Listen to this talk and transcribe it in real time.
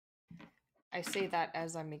I say that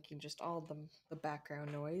as I'm making just all the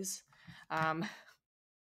background noise. But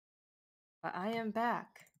I am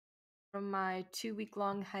back from my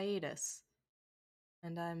 2-week-long hiatus,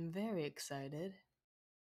 and I'm very excited.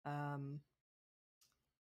 Let's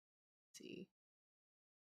see.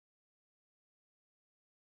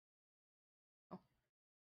 Oh,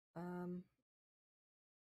 um,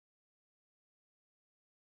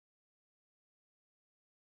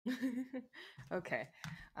 okay.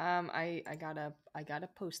 I gotta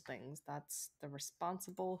post things. That's the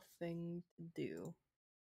responsible thing to do.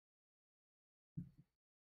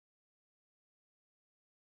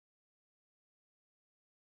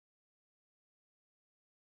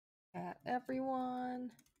 At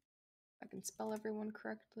everyone. If I can spell everyone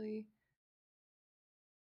correctly.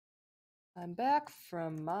 I'm back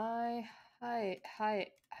from my hiatus.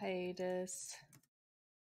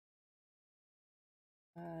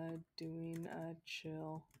 Doing a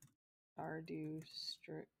chill Stardew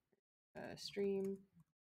stream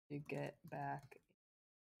to get back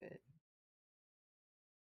it.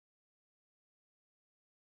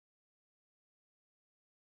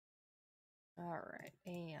 Alright,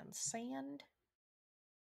 and sand.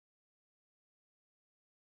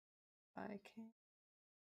 I can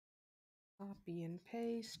copy and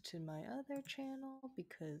paste to my other channel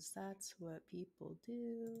because that's what people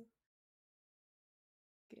do.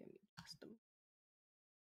 Give me just a...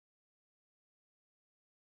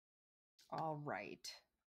 Alright.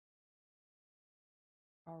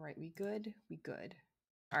 Alright, we good? We good.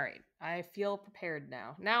 Alright, I feel prepared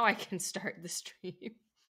now. Now I can start the stream.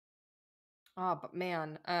 Oh, but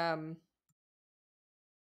man, oh,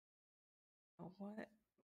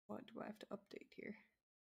 what do I have to update here?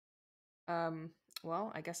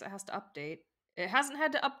 Well, I guess it has to update. It hasn't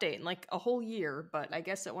had to update in like a whole year, but I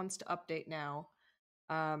guess it wants to update now.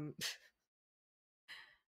 Um,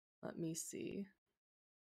 let me see.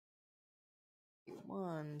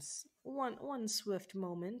 One swift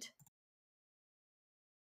moment.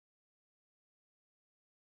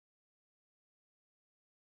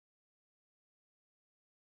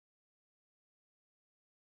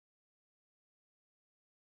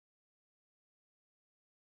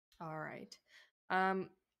 All right. But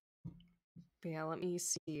yeah, let me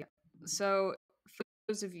see. So, for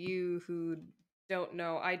those of you who don't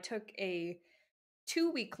know, I took a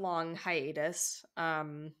 2-week long hiatus.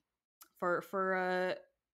 For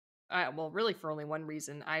well, really for only one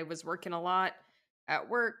reason. I was working a lot at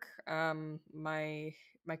work. My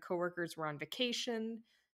coworkers were on vacation,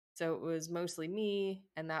 so it was mostly me,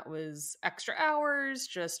 and that was extra hours,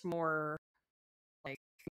 just more like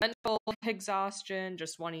mental exhaustion,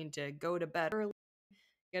 just wanting to go to bed early,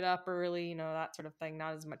 get up early, that sort of thing.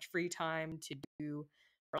 Not as much free time to do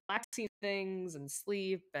relaxing things and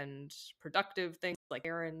sleep and productive things like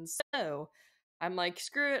errands. So I'm like,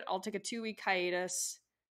 screw it, I'll take a 2-week hiatus,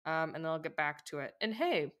 and then I'll get back to it. And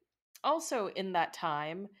hey, also in that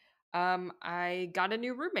time, I got a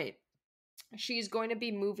new roommate. She's going to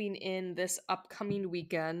be moving in this upcoming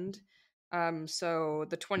weekend. So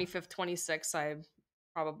the 25th, 26th, I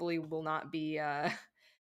probably will not be,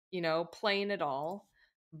 playing at all.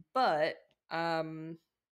 But,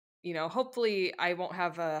 hopefully I won't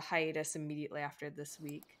have a hiatus immediately after this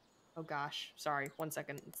week. Oh gosh, sorry, 1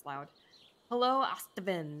 second, it's loud. Hello,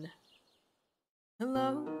 Asteven.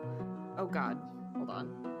 Hello? Oh god, hold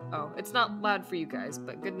on. Oh, it's not loud for you guys,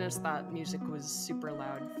 but goodness, that music was super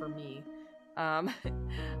loud for me. Hi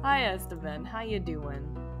Esteban, how you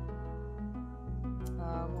doing?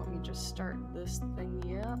 Let me just start this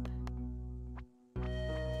thingy up.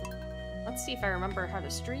 Let's see if I remember how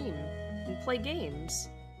to stream and play games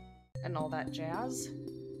and all that jazz.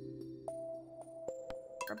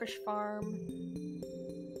 Rubbish farm.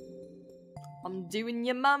 I'm doing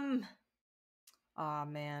ya, mum. Aw,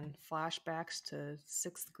 man. Flashbacks to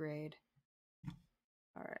 6th grade.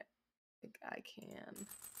 Alright. I think I can.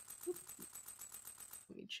 Oop.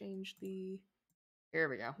 Let me change the... Here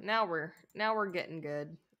we go. Now we're getting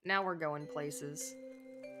good. Now we're going places.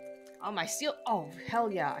 Oh, my steel... Oh,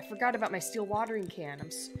 hell yeah. I forgot about my steel watering can.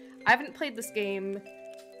 I haven't played this game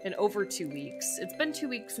in over 2 weeks. It's been 2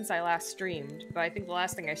 weeks since I last streamed, but I think the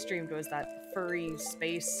last thing I streamed was that furry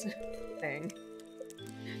space thing.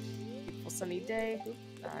 Beautiful sunny day. Oop,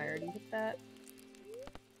 I already hit that.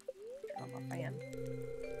 Turn on my fan.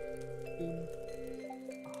 Boom.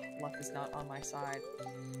 Oh, luck is not on my side.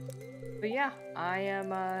 But yeah,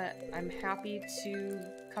 I'm happy to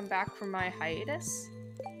come back from my hiatus.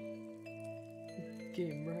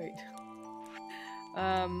 Game right.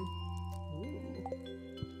 Ooh.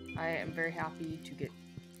 I am very happy to get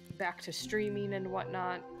back to streaming and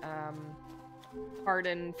whatnot.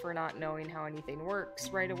 pardon for not knowing how anything works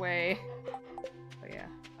right away. But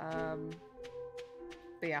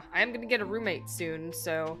yeah, I am gonna get a roommate soon,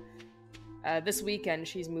 so this weekend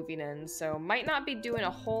she's moving in, so might not be doing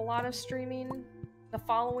a whole lot of streaming the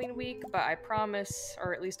following week, but I promise,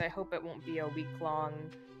 or at least I hope it won't be a week-long,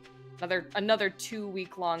 another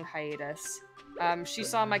 2-week-long hiatus. She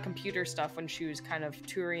saw my computer stuff when she was kind of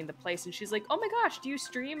touring the place, and she's like, oh my gosh, do you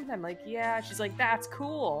stream? And I'm like, yeah. She's like, that's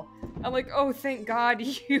cool. I'm like, oh, thank God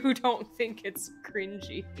you don't think it's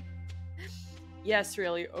cringy. Yes,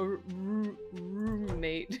 really, a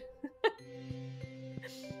roommate.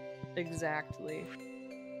 Exactly.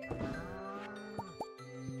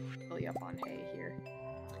 Really up on hay here.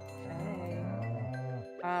 Okay.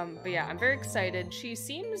 But yeah, I'm very excited. She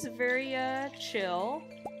seems very, chill.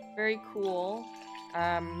 Very cool.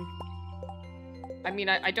 I mean,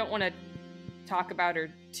 I don't want to talk about her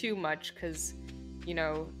too much, because, you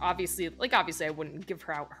know, obviously I wouldn't give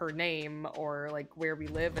her out her name or, like, where we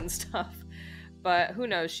live and stuff. But who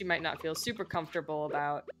knows, she might not feel super comfortable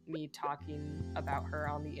about me talking about her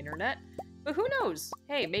on the internet. But who knows?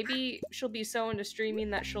 Hey, maybe she'll be so into streaming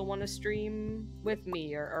that she'll want to stream with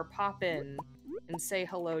me or pop in and say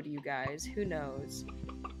hello to you guys. Who knows?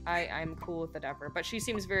 I'm cool with whatever. But she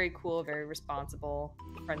seems very cool, very responsible,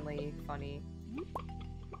 friendly, funny.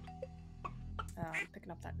 Picking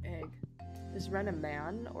up that egg. Is Ren a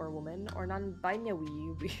man or woman or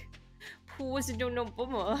non-binary?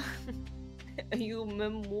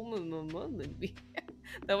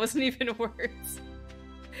 That wasn't even words.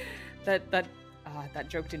 That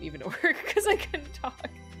joke didn't even work because I couldn't talk.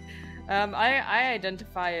 I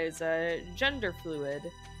identify as gender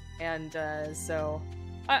fluid, and so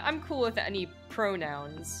I'm cool with any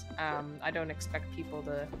pronouns. I don't expect people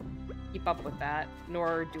to keep up with that,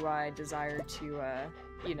 nor do I desire to,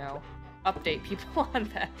 you know, update people on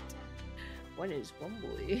that. When is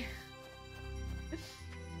Wumbly?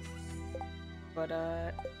 But,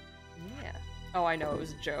 yeah. Oh, I know, it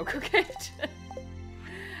was a joke, okay?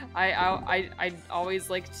 I always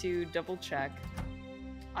like to double check.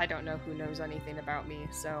 I don't know who knows anything about me,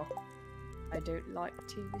 so I don't like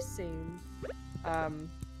to assume.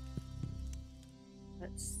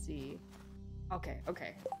 Let's see. Okay.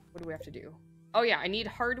 What do we have to do? Oh yeah, I need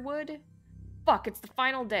hardwood. Fuck, it's the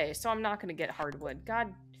final day, so I'm not gonna get hardwood.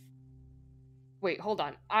 God. Wait, hold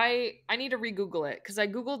on. I need to re-Google it, because I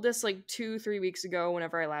Googled this like 2-3 weeks ago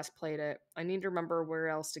whenever I last played it. I need to remember where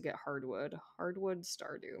else to get hardwood. Hardwood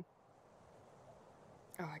Stardew.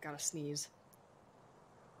 Oh, I gotta sneeze.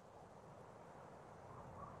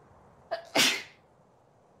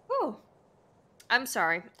 Oh, I'm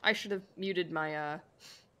sorry. I should have muted my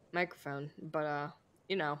microphone, but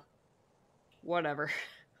you know, whatever.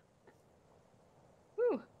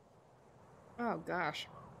 Whew. Oh gosh.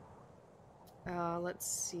 Let's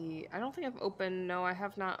see. I don't think I've opened. No, I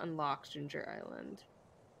have not unlocked Ginger Island.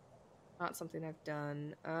 Not something I've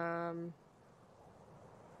done.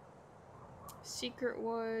 Secret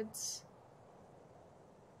Woods.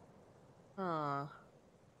 Huh.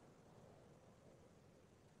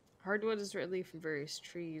 Hardwood is relief from various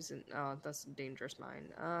trees, and oh, that's a dangerous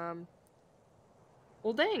mine.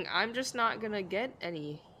 Well, dang, I'm just not gonna get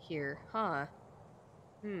any here, huh?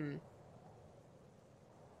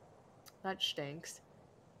 That stinks.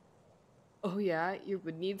 Oh yeah, your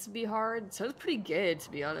wood needs to be hard? Sounds pretty good,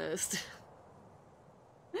 to be honest.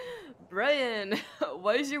 Brian,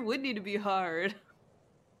 why does your wood need to be hard?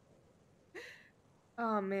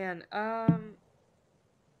 Oh man, I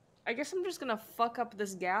guess I'm just gonna fuck up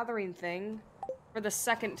this gathering thing for the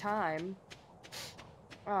second time.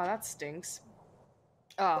 Oh, that stinks.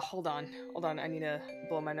 Hold on, I need to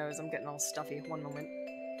blow my nose, I'm getting all stuffy, one moment.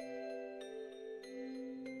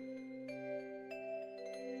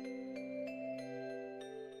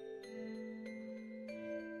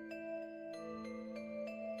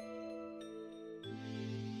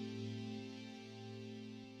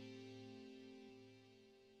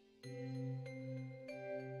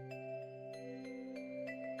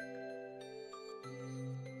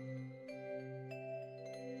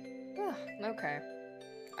 Okay.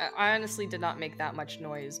 I honestly did not make that much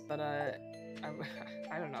noise, but I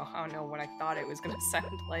don't know. I don't know what I thought it was gonna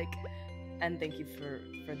sound like. And thank you for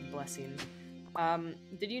the blessing.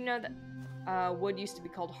 Did you know that wood used to be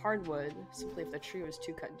called hardwood simply if the tree was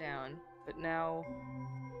too cut down, but now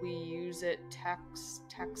we use it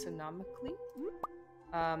taxonomically?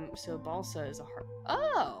 So balsa is a hard.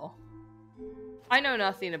 Oh, I know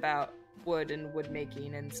nothing about wood and wood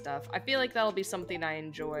making and stuff. I feel like that'll be something I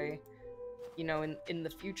enjoy, you know, in the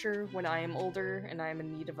future when I am older and I am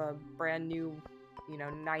in need of a brand new, you know,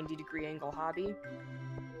 90-degree angle hobby.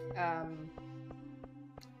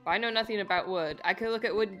 But I know nothing about wood. I could look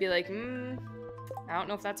at wood and be like, I don't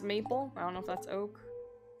know if that's maple. I don't know if that's oak.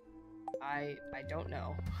 I don't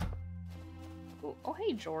know. Ooh, oh,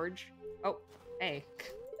 hey, George. Oh, hey.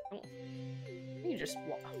 Oh, you just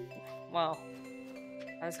walk. Well,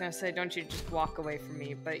 I was gonna say, don't you just walk away from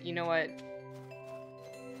me, but you know what?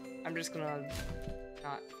 I'm just gonna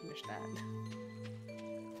not finish that.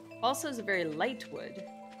 Also is a very light wood.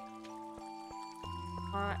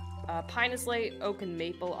 Pine is light, oak and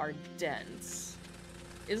maple are dense.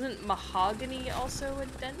 Isn't mahogany also a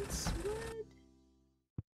dense wood?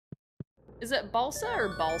 Is it balsa or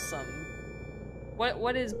balsam?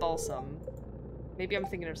 What is balsam? Maybe I'm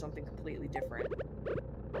thinking of something completely different.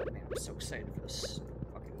 Man, I'm so excited for this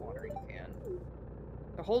fucking watering can.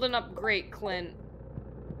 They're holding up great, Clint.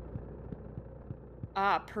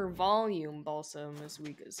 Per volume, balsam is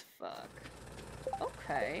weak as fuck.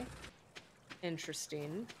 Okay.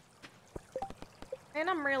 Interesting. And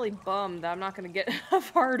I'm really bummed that I'm not gonna get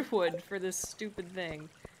enough hardwood for this stupid thing.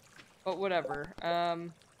 But whatever.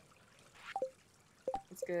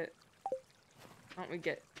 Let's get... Why don't we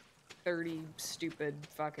get 30 stupid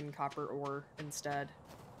fucking copper ore instead?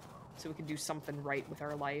 So we can do something right with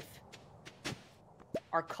our life.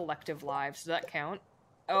 Our collective lives. Does that count?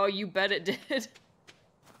 Oh, you bet it did.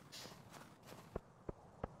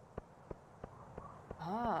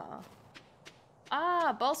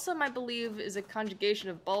 Balsam, I believe, is a conjugation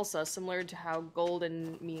of balsa, similar to how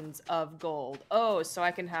golden means of gold. Oh, so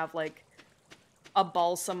I can have, like, a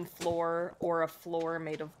balsam floor or a floor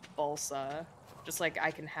made of balsa. Just like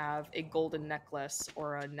I can have a golden necklace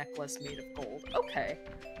or a necklace made of gold. Okay.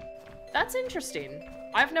 That's interesting.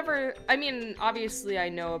 I've never... I mean, obviously I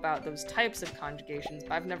know about those types of conjugations,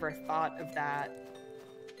 but I've never thought of that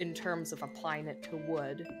in terms of applying it to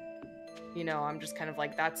wood. You know, I'm just kind of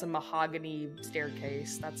like, that's a mahogany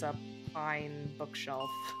staircase. That's a pine bookshelf.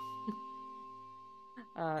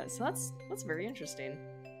 So that's very interesting.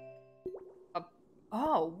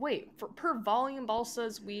 Oh, wait. Per volume, balsa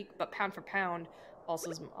is weak, but pound for pound,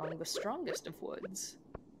 balsa is among the strongest of woods.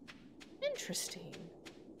 Interesting.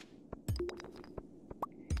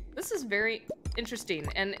 This is very interesting,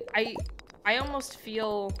 and I almost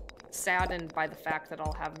feel saddened by the fact that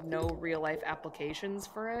I'll have no real-life applications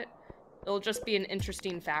for it. It'll just be an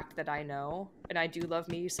interesting fact that I know, and I do love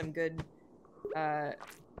me some good,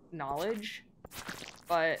 knowledge,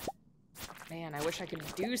 but, man, I wish I could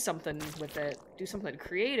do something with it, do something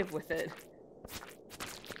creative with it.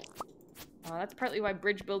 That's partly why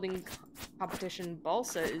bridge building competition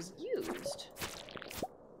balsa is used.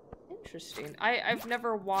 Interesting. I've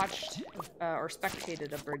never watched, or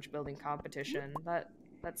spectated a bridge building competition. That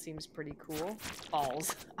seems pretty cool.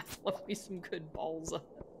 Balls. I love me some good balsa.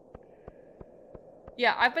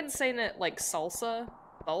 Yeah, I've been saying it like salsa.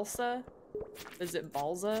 Balsa? Is it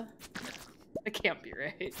balsa? That can't be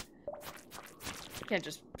right. You can't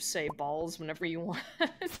just say balls whenever you want.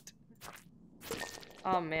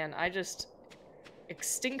 Oh man, I just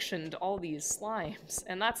extinctioned all these slimes.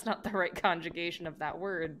 And that's not the right conjugation of that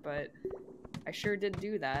word, but I sure did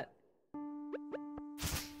do that.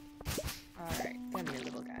 Alright, come here,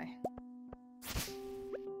 little guy.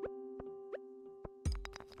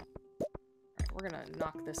 Alright, we're gonna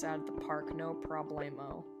knock this out of the park, no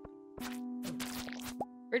problemo.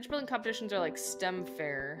 Bridge building competitions are like STEM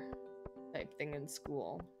fair type thing in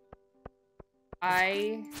school.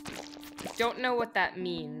 I don't know what that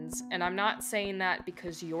means, and I'm not saying that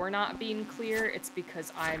because you're not being clear, it's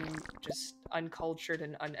because I'm just uncultured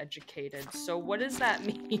and uneducated. So what does that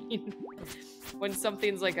mean when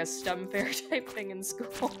something's like a STEM fair type thing in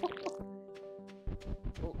school?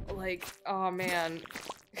 Like, oh man.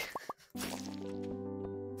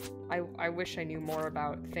 I wish I knew more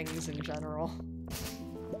about things in general.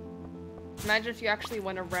 Imagine if you actually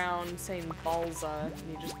went around saying balsa and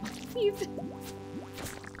you just believed.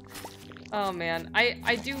 Oh man,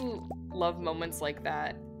 I do love moments like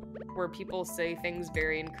that where people say things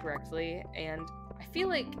very incorrectly, and I feel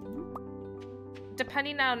like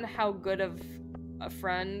depending on how good of a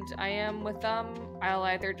friend I am with them, I'll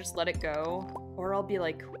either just let it go, or I'll be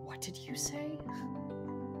like, what did you say?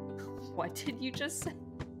 What did you just say?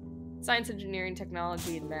 Science, engineering,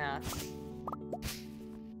 technology, and math.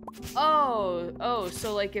 Oh,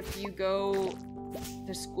 so like if you go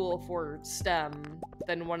to school for STEM,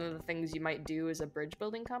 then one of the things you might do is a bridge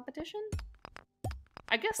building competition?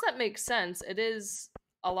 I guess that makes sense. It is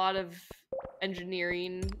a lot of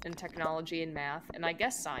engineering and technology and math, and I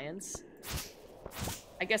guess science.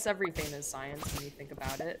 I guess everything is science when you think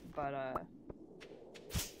about it, but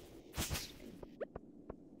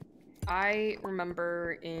I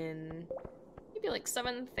remember in maybe like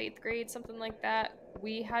 7th, 8th grade, something like that,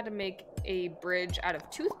 we had to make a bridge out of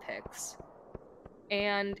toothpicks.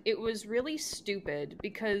 And it was really stupid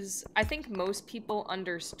because I think most people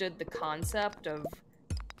understood the concept of,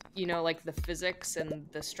 you know, like the physics and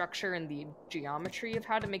the structure and the geometry of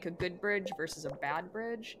how to make a good bridge versus a bad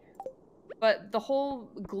bridge. But the whole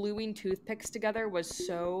gluing toothpicks together was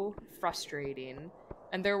so frustrating.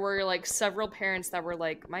 And there were like several parents that were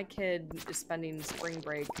like, my kid is spending spring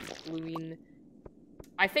break gluing.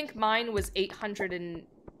 I think mine was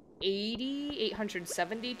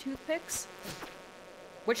 870 toothpicks,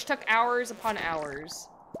 which took hours upon hours.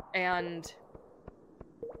 And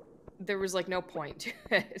there was like no point to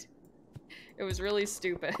it. It was really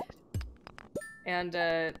stupid. And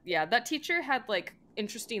yeah, that teacher had like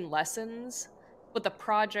interesting lessons, but the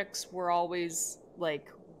projects were always like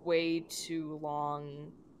way too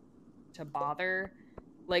long to bother.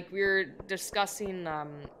 Like we were discussing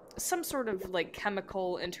some sort of like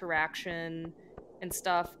chemical interaction and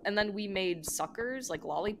stuff, and then we made suckers like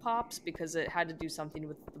lollipops because it had to do something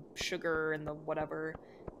with the sugar and the whatever.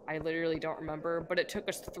 I literally don't remember, but it took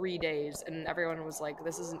us 3 days, and everyone was like,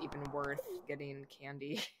 this isn't even worth getting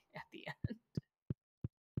candy at the end.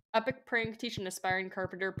 Epic prank, teach an aspiring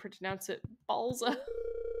carpenter pronounce it balsa.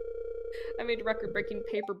 I made a record-breaking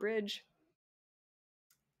paper bridge.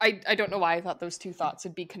 I don't know why I thought those two thoughts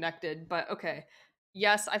would be connected, but okay.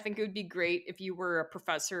 Yes, I think it would be great if you were a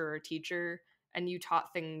professor or a teacher and you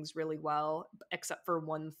taught things really well, except for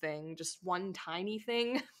one thing, just one tiny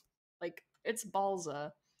thing. Like, it's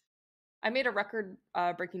balsa. I made a record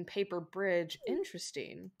breaking paper bridge.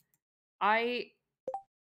 Interesting. I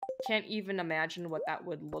can't even imagine what that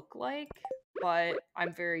would look like, but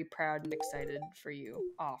I'm very proud and excited for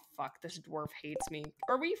you. Oh, fuck, this dwarf hates me.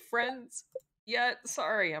 Are we friends yet?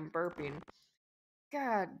 Sorry, I'm burping.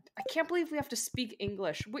 God, I can't believe we have to speak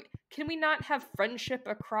English. Can we not have friendship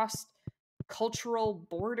across cultural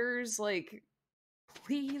borders? Like,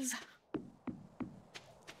 please?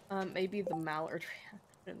 Maybe the mallard reaction.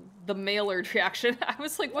 The Maillard reaction. I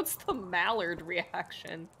was like, what's the mallard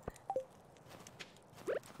reaction?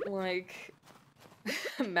 Like,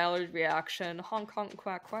 mallard reaction. Honk honk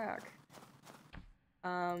quack quack.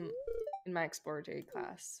 In my exploratory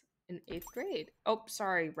class in 8th grade. Oh,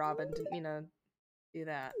 sorry, Robin. Didn't mean to do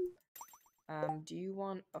that. Do you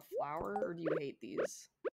want a flower or do you hate these?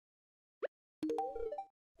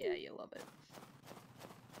 Yeah, you love it.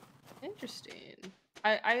 Interesting.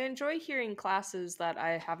 I enjoy hearing classes that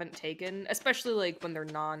I haven't taken, especially like when they're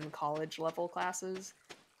non-college level classes.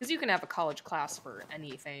 Because you can have a college class for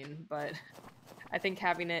anything, but I think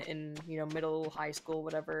having it in, you know, middle, high school,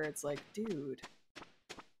 whatever, it's like, dude,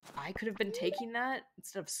 I could have been taking that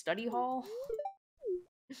instead of study hall.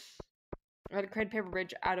 I had to create a paper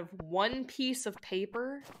bridge out of one piece of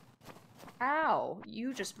paper. Ow,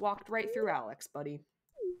 you just walked right through Alex, buddy.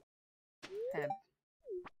 Head.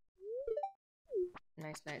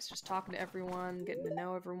 Nice, nice. Just talking to everyone, getting to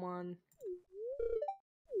know everyone.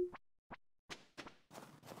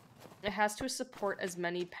 It has to support as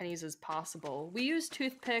many pennies as possible. We use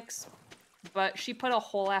toothpicks, but she put a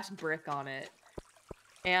whole ass brick on it.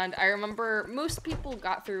 And I remember most people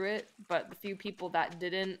got through it, but the few people that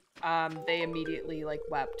didn't, they immediately like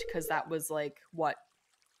wept because that was like, what,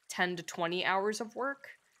 10 to 20 hours of work?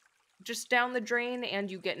 Just down the drain and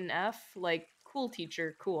you get an F? Like, cool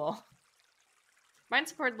teacher, cool. Mine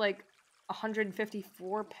scored like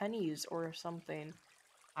 154 pennies or something.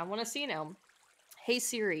 I want to see now. Hey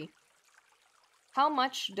Siri, how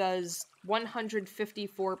much does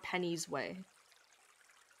 154 pennies weigh?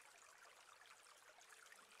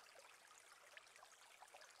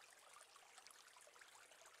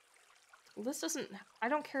 Well, this doesn't... I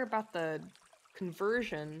don't care about the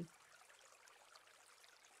conversion.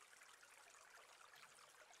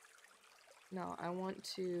 No, I want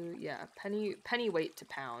to... Yeah, penny weight to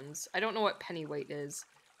pounds. I don't know what penny weight is.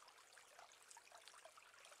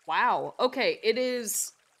 Wow. Okay, it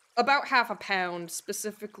is about half a pound,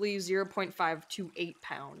 specifically 0.5 to 8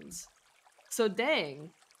 pounds. So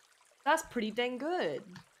dang. That's pretty dang good.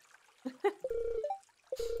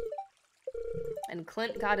 And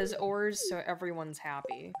Clint got his ores, so everyone's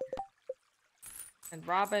happy. And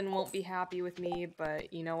Robin won't be happy with me,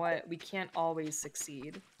 but you know what? We can't always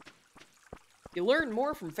succeed. You learn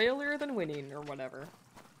more from failure than winning, or whatever.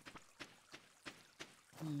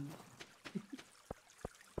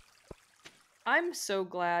 I'm so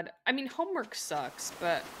glad. I mean, homework sucks,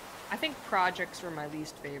 but I think projects were my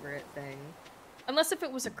least favorite thing. Unless if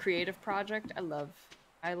it was a creative project. I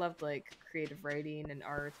loved like creative writing and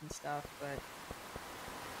art and stuff, but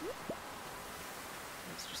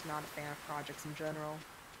I was just not a fan of projects in general.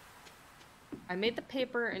 I made the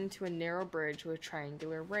paper into a narrow bridge with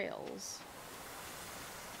triangular rails.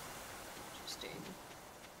 Interesting.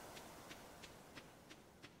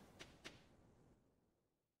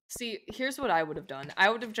 See, here's what I would have done. I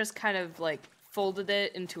would have just kind of like folded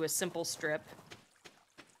it into a simple strip.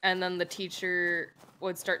 And then the teacher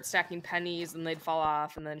would start stacking pennies and they'd fall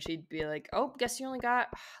off. And then she'd be like, oh, guess you only got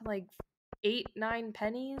like 8, 9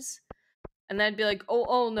 pennies. And then I'd be like,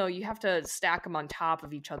 oh no, you have to stack them on top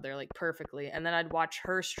of each other like perfectly. And then I'd watch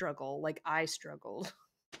her struggle like I struggled.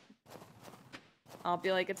 I'll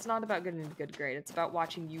be like, it's not about getting a good grade. It's about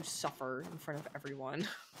watching you suffer in front of everyone.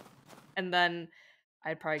 And then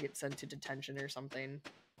I'd probably get sent to detention or something.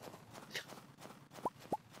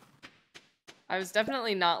 I was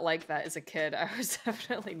definitely not like that as a kid. I was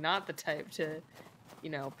definitely not the type to, you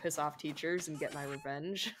know, piss off teachers and get my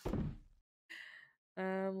revenge.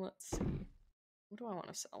 Let's see. What do I want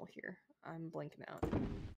to sell here? I'm blanking out.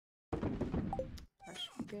 That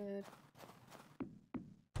should be good.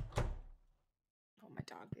 Oh, my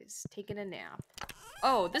dog is taking a nap.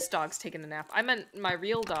 Oh, this dog's taking a nap. I meant my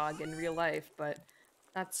real dog in real life, but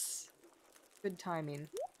that's good timing.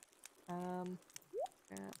 Yeah.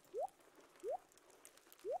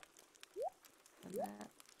 And that.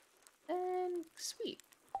 And sweet.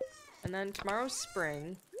 And then tomorrow's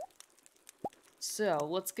spring. So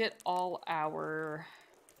let's get all our,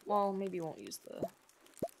 well, maybe we won't use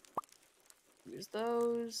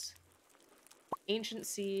those. Ancient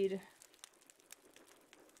seed.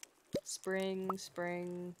 Spring.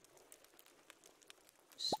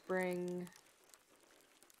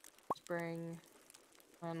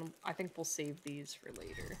 I think we'll save these for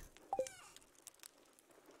later.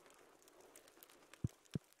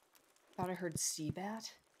 Thought I heard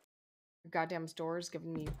Cbat. Your goddamn store is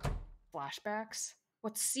giving me flashbacks.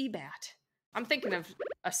 What's Cbat? I'm thinking of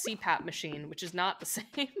a CPAP machine, which is not the same.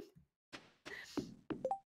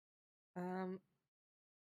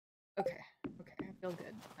 Okay,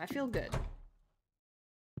 I feel good.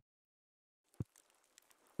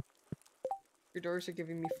 Your doors are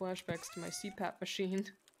giving me flashbacks to my CPAP machine.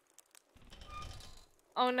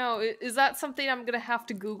 Oh no, is that something I'm gonna have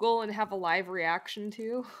to Google and have a live reaction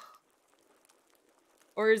to?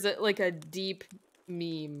 Or is it like a deep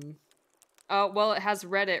meme? Oh, well, it has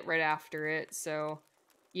Reddit right after it, so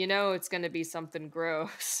you know it's gonna be something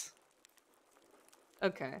gross.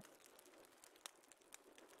 Okay.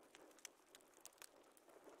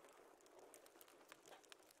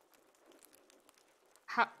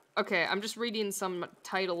 Okay, I'm just reading some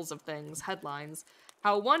titles of things, headlines.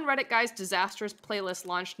 How one Reddit guy's disastrous playlist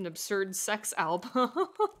launched an absurd sex album.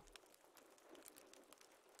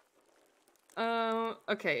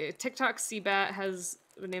 Okay, TikTok Cbat has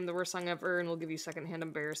named the worst song ever and will give you secondhand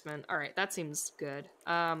embarrassment. Alright, that seems good.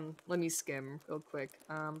 Let me skim real quick.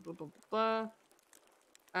 Blah, blah, blah,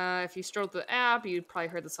 blah. If you stroll through the app, you'd probably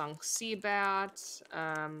heard the song Cbat.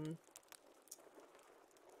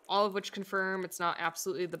 All of which confirm it's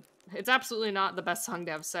absolutely not the best song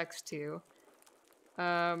to have sex to.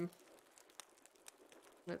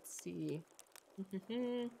 Let's see.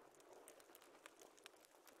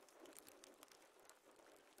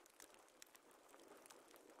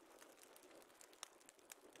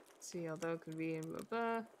 See, although it could be blah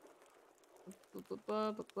blah blah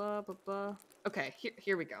blah blah blah blah. Okay,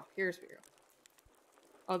 here we go. Here's we go.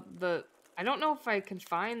 Oh, I don't know if I can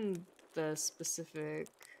find the specific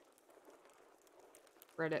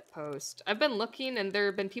Reddit post. I've been looking and there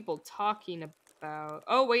have been people talking about.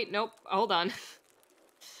 Oh wait, nope. Hold on.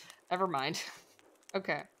 Never mind.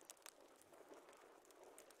 Okay.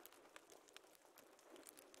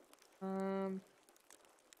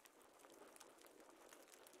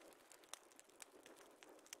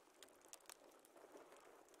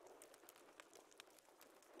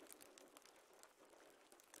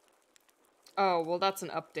 Oh, well, that's an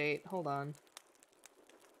update. Hold on.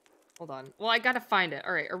 Well, I gotta find it.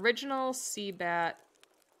 Alright, original Cbat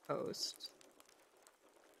post.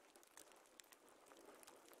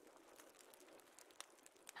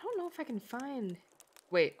 I don't know if I can find...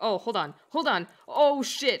 Wait, oh, hold on. Oh,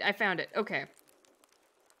 shit, I found it. Okay.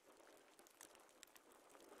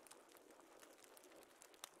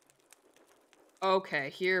 Okay,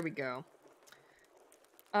 here we go.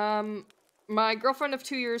 My girlfriend of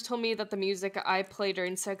 2 years told me that the music I play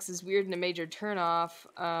during sex is weird and a major turnoff.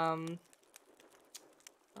 I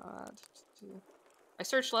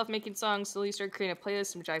searched love making songs, slowly started creating a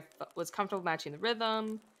playlist in which I was comfortable matching the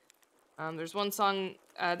rhythm. There's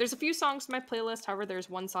a few songs in my playlist, however there's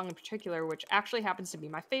one song in particular which actually happens to be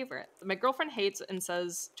my favorite. My girlfriend hates and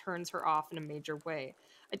says turns her off in a major way.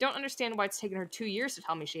 I don't understand why it's taken her 2 years to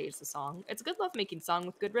tell me she hates the song. It's a good lovemaking song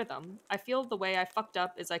with good rhythm. I feel the way I fucked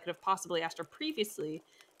up is I could have possibly asked her previously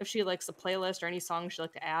if she likes a playlist or any songs she'd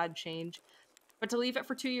like to add, change. But to leave it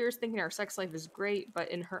for 2 years thinking our sex life is great, but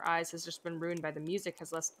in her eyes has just been ruined by the music,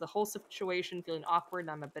 has left the whole situation feeling awkward,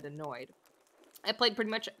 and I'm a bit annoyed. I played pretty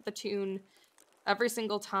much the tune every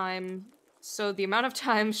single time, so the amount of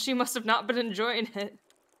times she must have not been enjoying it.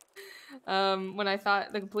 When I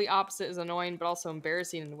thought the complete opposite is annoying, but also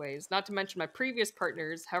embarrassing in ways. Not to mention my previous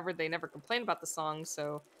partners, however, they never complained about the song,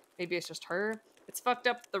 so maybe it's just her. It's fucked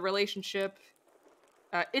up the relationship.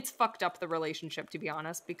 It's fucked up the relationship, to be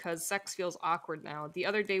honest, because sex feels awkward now. The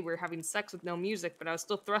other day we were having sex with no music, but I was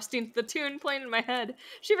still thrusting the tune playing in my head.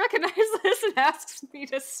 She recognized this and asks me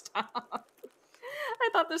to stop. I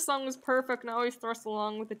thought this song was perfect and I always thrust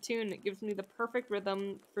along with the tune. It gives me the perfect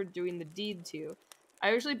rhythm for doing the deed to.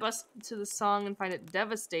 I usually bust to the song and find it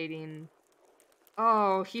devastating.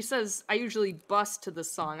 Oh, he says I usually bust to the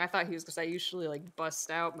song. I thought he was because I usually like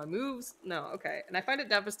bust out my moves. No, okay. And I find it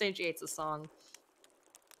devastating she hates the song.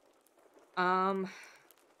 Blah,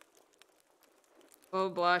 blah,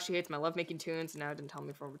 blah. She hates my lovemaking tunes and now didn't tell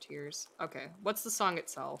me for over 2 years. Okay, what's the song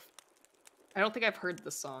itself? I don't think I've heard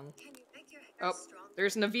this song. Can you make your hair Oh, stronger?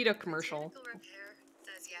 there's an Avita commercial. Botanical Repair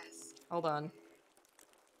says yes. Hold on.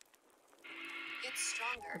 Get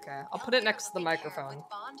stronger. Okay, I'll put it next to the microphone With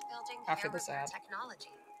bond-building after hair this repair ad. technology.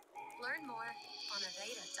 Learn more on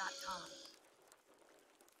aveda.com.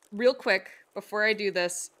 Real quick, before I do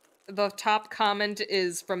this, the top comment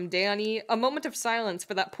is from Danny. A moment of silence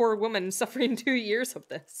for that poor woman suffering 2 years of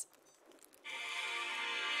this.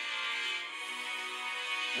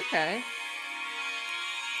 Okay.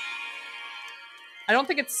 I don't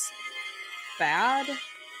think it's bad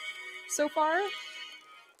so far.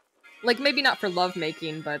 Like, maybe not for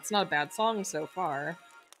lovemaking, but it's not a bad song so far.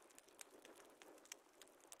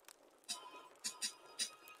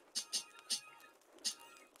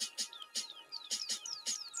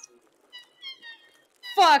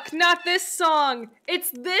 Fuck, not this song!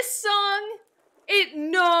 It's this song?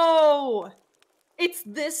 No! It's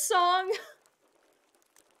this song?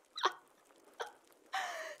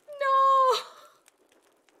 No!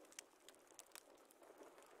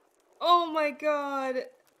 Oh my god.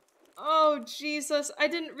 Oh, Jesus. I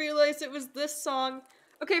didn't realize it was this song.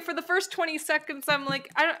 Okay, for the first 20 seconds, I'm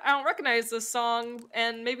like, I don't recognize this song,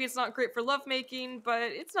 and maybe it's not great for lovemaking, but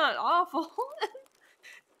it's not awful.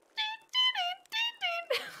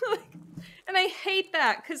 And I hate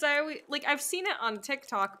that, because I've seen it on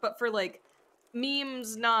TikTok, but for, like,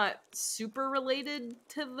 memes not super related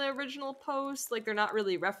to the original post, like, they're not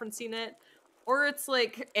really referencing it, or it's,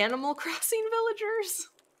 like, Animal Crossing villagers.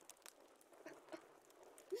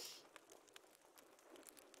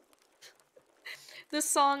 This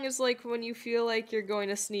song is like when you feel like you're going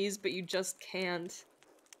to sneeze, but you just can't.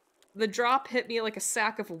 The drop hit me like a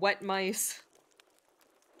sack of wet mice.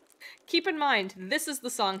 Keep in mind, this is the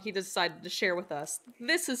song he decided to share with us.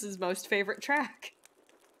 This is his most favorite track.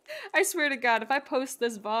 I swear to God, if I post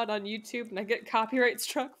this VOD on YouTube and I get copyright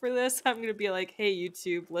struck for this, I'm gonna be like, hey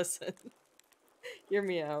YouTube, listen. Hear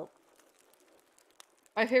me out.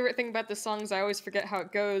 My favorite thing about this song is I always forget how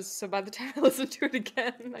it goes, so by the time I listen to it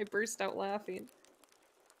again, I burst out laughing.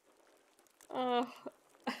 Oh,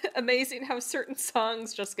 amazing how certain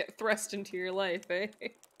songs just get thrust into your life, eh?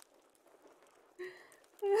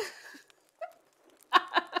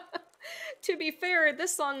 To be fair,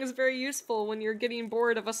 this song is very useful when you're getting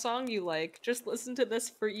bored of a song you like. Just listen to this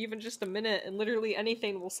for even just a minute and literally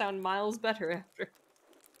anything will sound miles better after.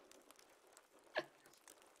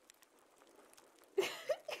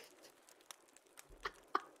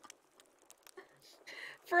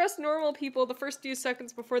 For us normal people, the first few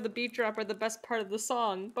seconds before the beat drop are the best part of the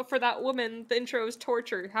song, but for that woman, the intro is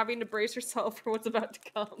torture, having to brace herself for what's about to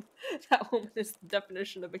come. That woman is the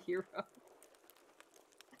definition of a hero.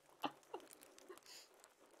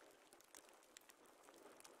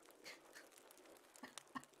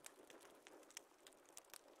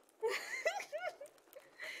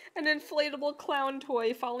 An inflatable clown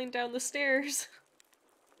toy falling down the stairs.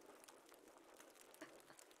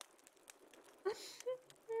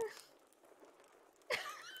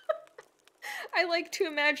 I like to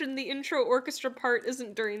imagine the intro orchestra part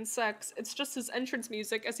isn't during sex, it's just his entrance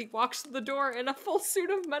music as he walks to the door in a full suit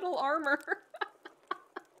of metal armor.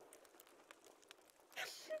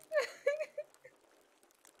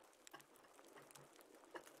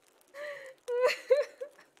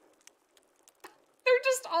 They're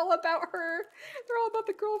just all about her. They're all about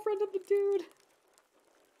the girlfriend of the dude.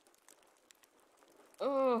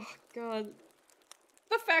 Oh, God.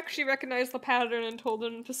 The fact she recognized the pattern and told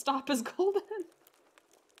him to stop is golden.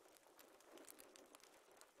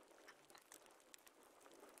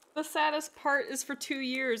 The saddest part is for 2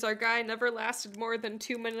 years, our guy never lasted more than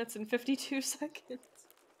 2 minutes and 52 seconds.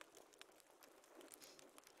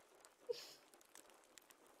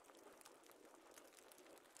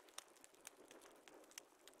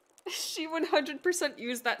 She 100%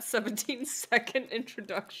 used that 17-second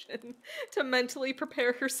introduction to mentally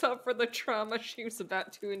prepare herself for the trauma she was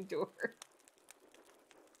about to endure.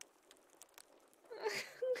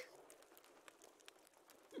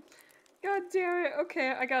 God damn it.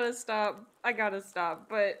 Okay, I gotta stop.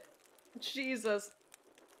 But Jesus.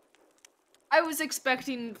 I was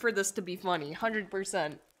expecting for this to be funny,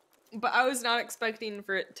 100%. But I was not expecting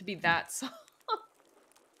for it to be that song.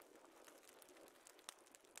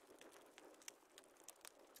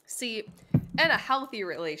 See, in a healthy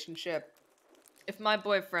relationship, if my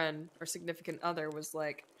boyfriend or significant other was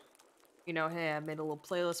like, you know, hey, I made a little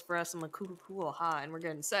playlist for us, I'm like, cool, hi, and we're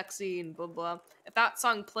getting sexy and blah, blah. If that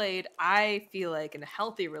song played, I feel like in a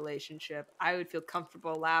healthy relationship, I would feel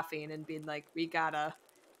comfortable laughing and being like, we gotta,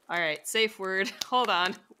 all right, safe word, hold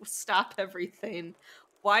on, stop everything.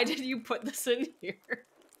 Why did you put this in here?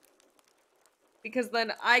 Because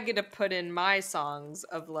then I get to put in my songs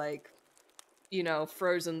of like, you know,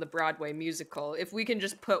 Frozen the Broadway musical. If we can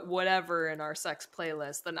just put whatever in our sex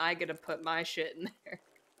playlist, then I get to put my shit in there.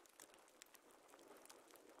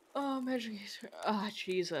 Oh, Magic Eater. Ah,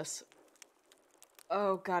 Jesus.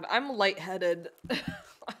 Oh, God. I'm lightheaded.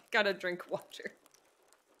 I gotta drink water.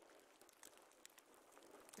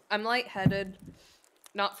 I'm lightheaded,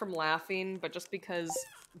 not from laughing, but just because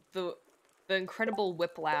the incredible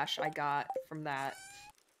whiplash I got from that.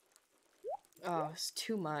 Oh, it's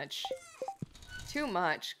too much. Too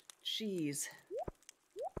much. Jeez.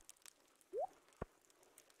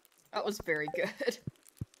 That was very good.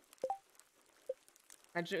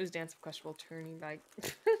 Imagine it was Dance of Questionable turning back.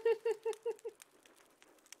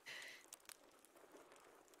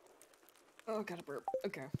 Oh, I gotta burp.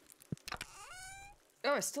 Okay.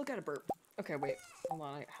 Oh, I still gotta burp. Okay, wait. Hold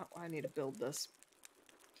on. I need to build this.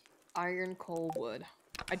 Iron, coal, wood.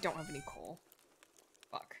 I don't have any coal.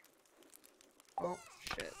 Fuck. Oh,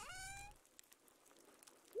 shit.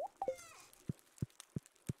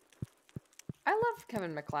 I love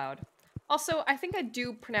Kevin MacLeod. Also, I think I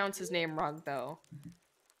do pronounce his name wrong, though.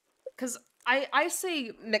 Because I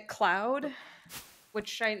say MacLeod,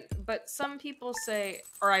 but some people say,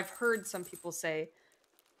 or I've heard some people say,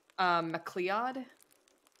 MacLeod.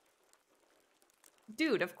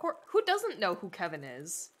 Dude, of course, who doesn't know who Kevin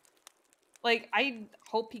is? Like, I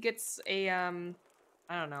hope he gets a, I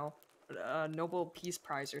don't know, a Nobel Peace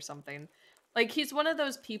Prize or something. Like, he's one of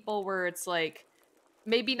those people where it's like,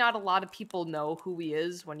 maybe not a lot of people know who he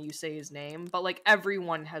is when you say his name, but like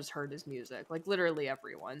everyone has heard his music. Like literally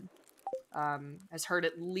everyone has heard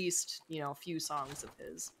at least, you know, a few songs of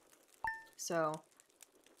his. So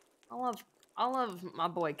I love my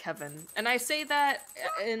boy Kevin. And I say that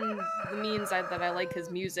in the means that I like his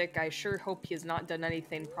music. I sure hope he has not done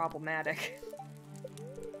anything problematic.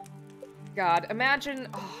 God, imagine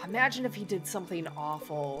if he did something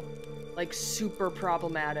awful, like super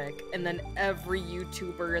problematic, and then every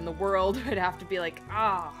YouTuber in the world would have to be like,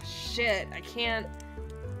 ah, shit, I can't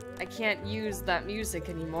use that music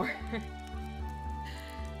anymore.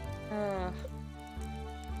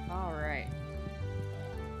 Alright.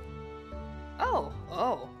 Oh,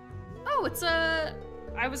 it's,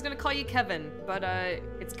 I was gonna call you Kevin, but,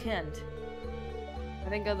 it's Kent. I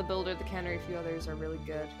think the builder, the cannery, a few others are really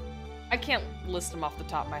good. I can't list them off the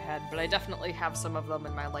top of my head, but I definitely have some of them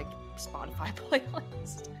in my, like, Spotify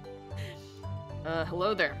playlist.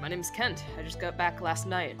 Hello there, my name's Kent. I just got back last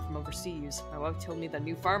night from overseas. My wife told me the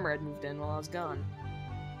new farmer had moved in while I was gone.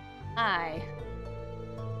 Hi.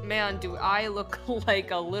 Man, do I look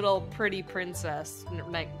like a little pretty princess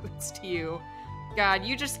next to you. God,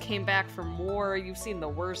 you just came back from war, you've seen the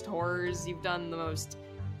worst horrors, you've done the most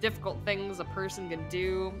difficult things a person can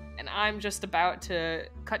do, and I'm just about to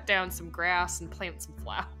cut down some grass and plant some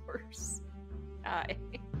flowers. Hi.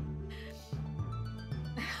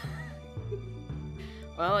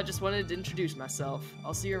 Well, I just wanted to introduce myself.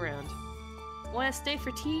 I'll see you around. Wanna stay for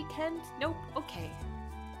tea, Kent? Nope? Okay.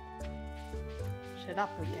 Shut up,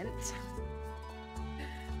 Kent.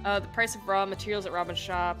 The price of raw materials at Robin's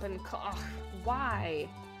shop, and why?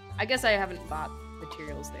 I guess I haven't bought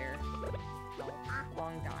materials there.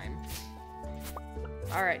 Long time.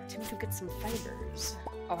 Alright, time to get some fibers.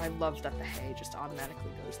 Oh, I love that the hay just automatically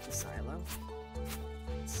goes to the silo.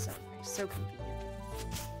 It's so nice, so convenient.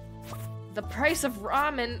 The price of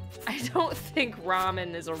ramen! I don't think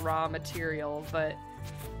ramen is a raw material, but,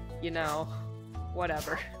 you know,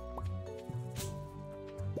 whatever.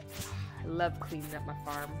 I love cleaning up my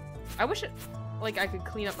farm. I wish it, like, I could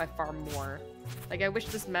clean up my farm more. Like, I wish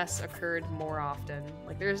this mess occurred more often.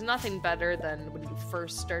 Like, there's nothing better than when you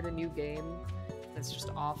first start a new game. It's just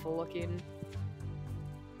awful looking.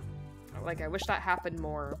 Like, I wish that happened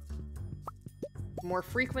more. More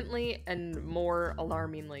frequently and more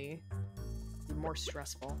alarmingly. More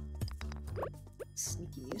stressful.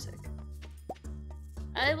 Sneaky music.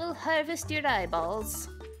 I will harvest your eyeballs.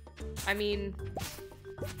 I mean,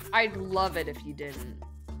 I'd love it if you didn't,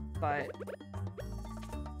 but,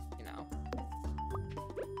 you know.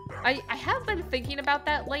 I have been thinking about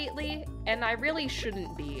that lately, and I really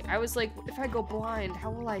shouldn't be. I was like, if I go blind,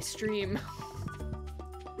 how will I stream?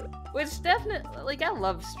 Which definitely, like, I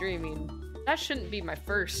love streaming. That shouldn't be my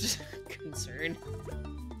first concern.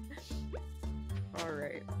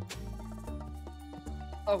 Alright.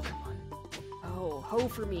 Oh, come on. Oh, ho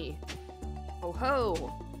for me. Ho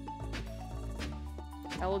ho!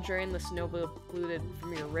 I will drain the snow polluted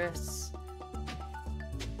from your wrists.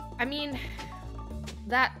 I mean,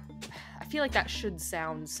 that... I feel like that should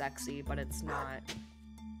sound sexy, but it's not.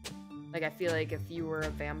 Like, I feel like if you were a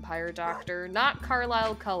vampire doctor, not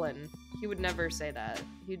Carlisle Cullen, he would never say that.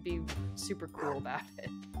 He'd be super cool about it.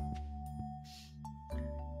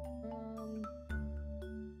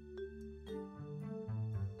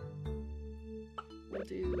 We'll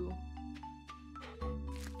do...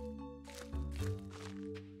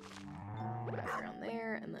 around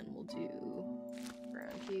there, and then we'll do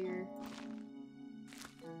around here.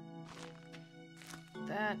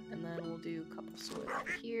 That, and then we'll do a couple soil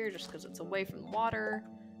over here, just because it's away from the water.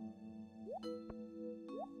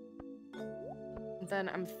 Then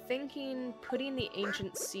I'm thinking putting the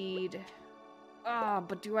ancient seed...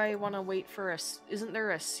 but do I want to wait for a... Isn't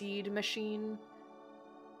there a seed machine?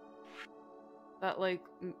 That, like,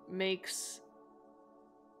 makes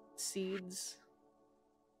seeds?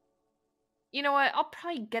 You know what? I'll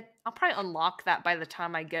probably unlock that by the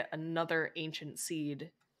time I get another ancient seed.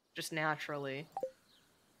 Just naturally.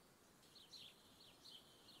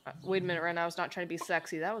 Wait a minute, Ren, I was not trying to be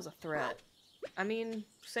sexy. That was a threat. I mean,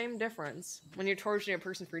 same difference. When you're torturing a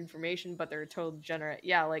person for information, but they're a total degenerate.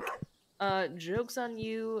 Yeah, like, joke's on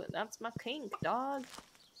you. That's my kink, dog.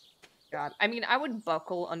 God, I mean, I would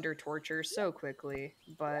buckle under torture so quickly,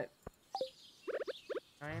 but...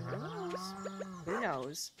 Who knows? Who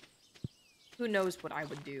knows? Who knows what I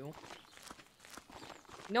would do?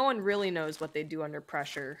 No one really knows what they do under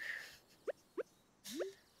pressure.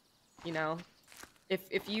 You know?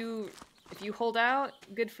 If you hold out,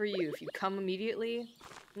 good for you. If you come immediately,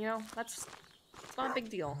 you know, it's not a big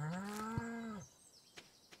deal.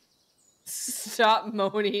 Stop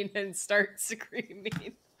moaning and start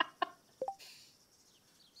screaming.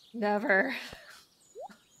 Never.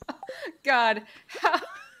 God, how...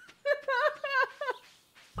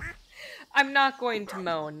 I'm not going to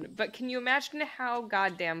moan, but can you imagine how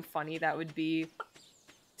goddamn funny that would be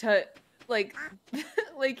to, like,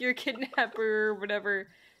 like your kidnapper or whatever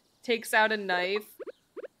takes out a knife,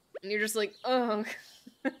 and you're just like, ugh.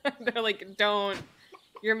 They're like, don't.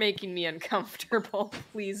 You're making me uncomfortable.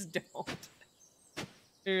 Please don't. And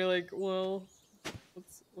you're like, well,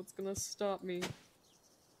 what's gonna stop me?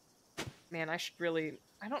 Man, I should really...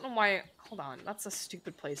 I don't know why... Hold on, that's a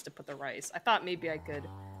stupid place to put the rice. I thought maybe I could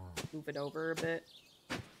move it over a bit.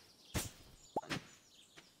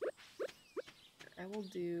 I will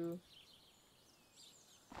do...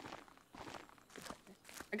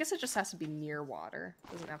 I guess it just has to be near water.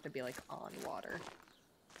 It doesn't have to be, like, on water.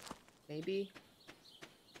 Maybe?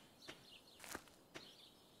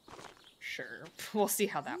 Sure. We'll see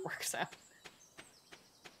how that works out.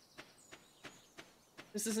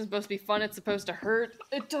 This isn't supposed to be fun, it's supposed to hurt.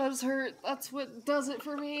 It does hurt. That's what does it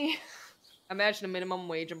for me. Imagine a minimum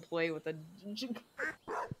wage employee with a...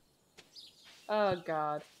 Oh,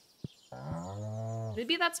 God.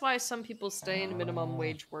 Maybe that's why some people stay in minimum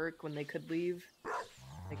wage work when they could leave.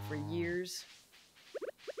 Like, for years.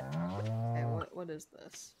 Okay, what is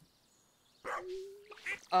this?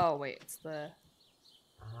 Oh, wait, it's the...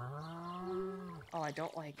 Oh, I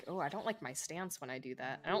don't like my stance when I do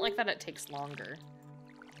that. I don't like that it takes longer.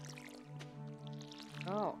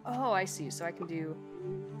 Oh, I see. So I can do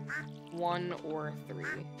 1 or 3.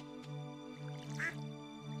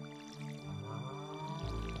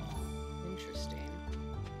 Interesting.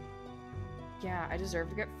 Yeah, I deserve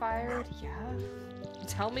to get fired? Yeah.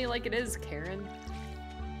 Tell me like it is, Karen.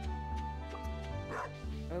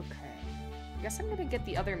 Okay. I guess I'm gonna get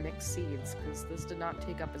the other mixed seeds, because this did not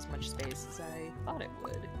take up as much space as I thought it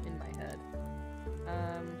would in my head.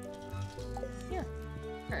 Yeah.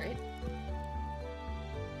 Alright.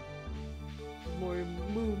 More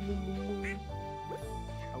moo.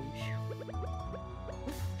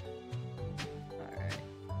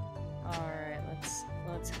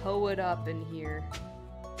 blow it up in here.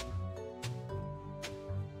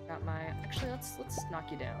 Got my... Actually, let's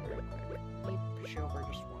knock you down real quick. Let me push you over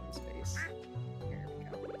just one space. Here we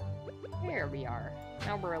go. There we are.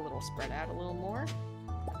 Now we're a little spread out a little more.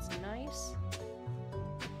 That's nice.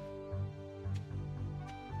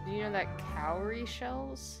 Do you know that cowrie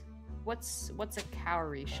shells? What's a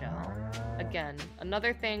cowrie shell? Again,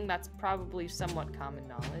 another thing that's probably somewhat common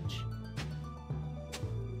knowledge.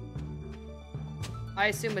 I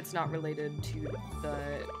assume it's not related to the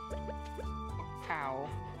cow.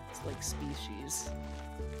 It's like species.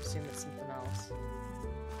 I assume it's something else.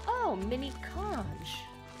 Oh, mini conch.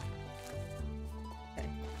 Okay.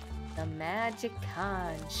 The magic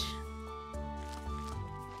conch.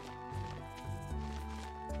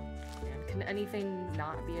 Man, can anything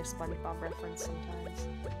not be a SpongeBob reference sometimes?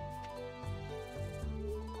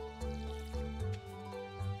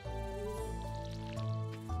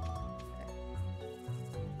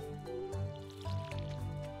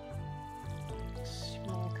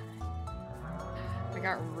 I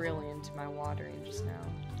got really into my watering just now.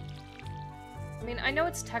 I mean, I know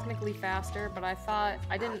it's technically faster, but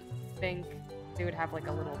I didn't think they would have like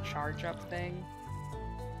a little charge up thing.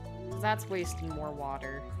 'Cause that's wasting more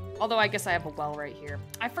water. Although I guess I have a well right here.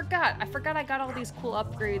 I forgot I got all these cool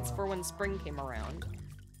upgrades for when spring came around.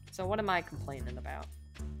 So what am I complaining about?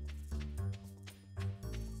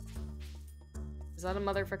 Is that a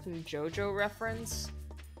motherfucking JoJo reference?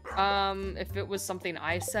 If it was something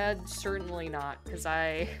I said, certainly not, because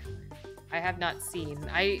I have not seen.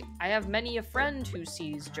 I have many a friend who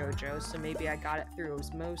sees JoJo, so maybe I got it through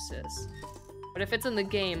osmosis. But if it's in the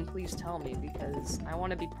game, please tell me, because I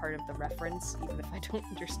want to be part of the reference, even if I don't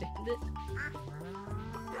understand it.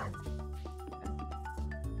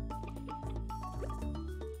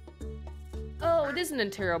 Oh, it is an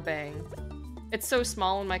interrobang. It's so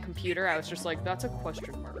small on my computer, I was just like, that's a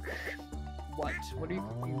question mark. What? What are you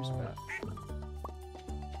confused about?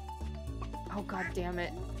 Oh, god damn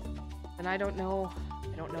it. And I don't know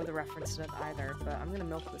the reference to it either, but I'm gonna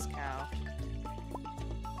milk this cow.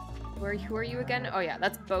 Who are you again? Oh yeah,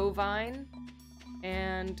 that's Bovine.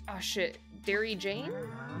 And, oh shit, Dairy Jane?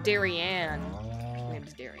 Dairy Ann. Her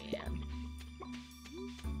name's Dairy Ann.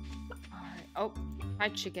 Alright, oh, hi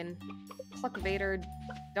chicken. Pluck Vader,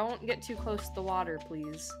 don't get too close to the water,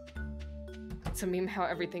 please. It's a meme how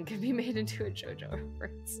everything can be made into a JoJo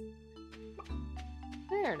reference.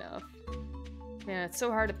 Fair enough. Man, it's so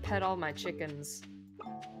hard to pet all my chickens.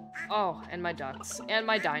 Oh, and my ducks. And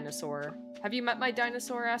my dinosaur. Have you met my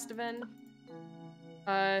dinosaur, Astavan?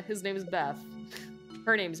 His name is Beth.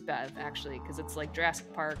 Her name's Beth, actually, because it's like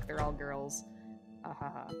Jurassic Park, they're all girls.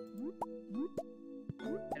 Ahaha.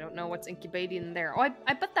 I don't know what's incubating in there. Oh,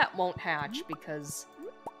 I bet that won't hatch, because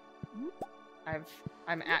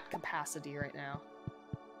I'm at capacity right now.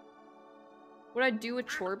 What I do with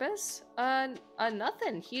Chorbus?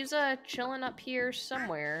 Nothing. He's chilling up here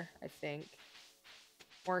somewhere, I think.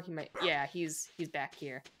 Or he might, yeah, he's back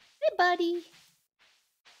here. Hey, buddy.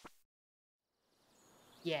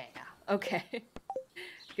 Yeah. Okay.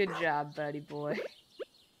 Good job, buddy boy.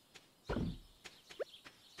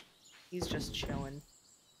 He's just chilling.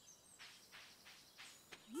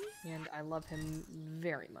 And I love him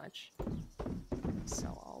very much.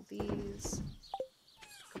 Sell all these.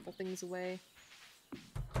 A couple things away.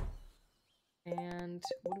 And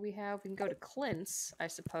what do we have? We can go to Clint's, I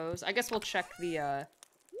suppose. I guess we'll check the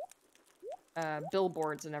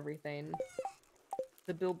billboards and everything.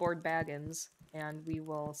 The billboard baggins. And we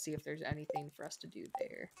will see if there's anything for us to do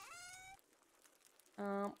there.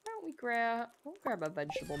 Why don't we we'll grab a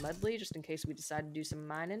vegetable medley just in case we decide to do some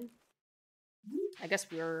mining. I guess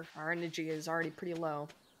our energy is already pretty low.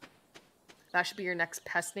 That should be your next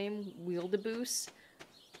pest name, Wildebeest.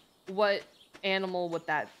 What animal would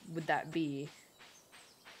that be?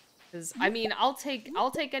 Because I mean, I'll take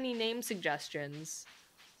any name suggestions,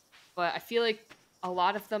 but I feel like a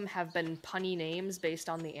lot of them have been punny names based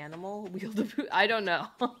on the animal. Wildebeest. I don't know.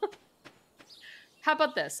 How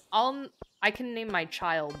about this? I can name my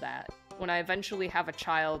child that. When I eventually have a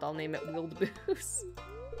child, I'll name it Wildebeest.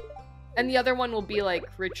 And the other one will be like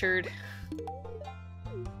Richard.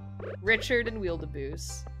 Richard and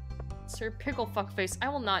Wildebeest. Sir Pickle Fuckface. I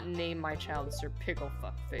will not name my child Sir Pickle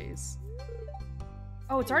Fuckface.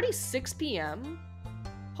 Oh, it's already 6 p.m.?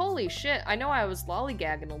 Holy shit, I know I was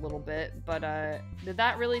lollygagging a little bit, but did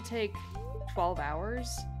that really take 12 hours?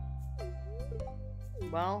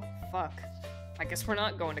 Well, fuck. I guess we're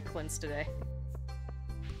not going to Clint's today.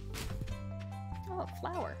 Oh,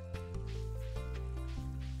 flower.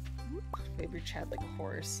 Favorite child like a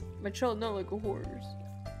horse. My child not like a horse.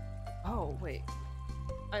 Oh, wait.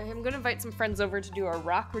 I am gonna invite some friends over to do a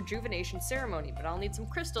rock rejuvenation ceremony, but I'll need some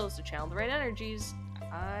crystals to channel the right energies.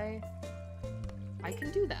 I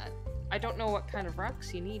can do that. I don't know what kind of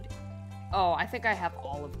rocks you need. Oh, I think I have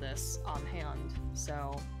all of this on hand,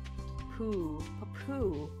 so... Poo.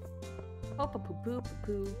 Poo. Oh, poo poo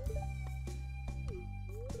poo.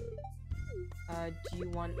 Do you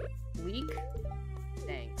want leek?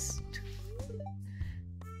 Thanks.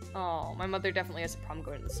 Oh, my mother definitely has a problem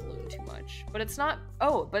going to the saloon too much. But it's not-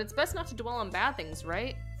 oh, but it's best not to dwell on bad things,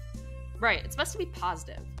 right? Right, it's best to be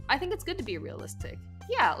positive. I think it's good to be realistic.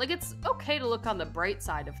 Yeah, like it's okay to look on the bright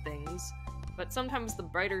side of things, but sometimes the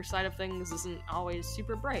brighter side of things isn't always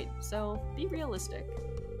super bright, so be realistic.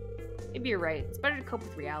 Maybe you're right, it's better to cope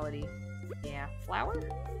with reality. Yeah, flower?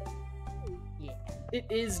 Yeah, it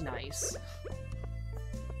is nice.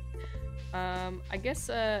 I guess,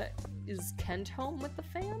 is Kent home with the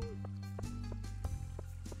fam?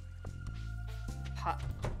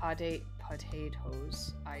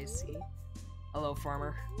 Potatoes, I see. Hello,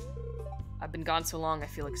 farmer. I've been gone so long, I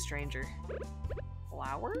feel like a stranger.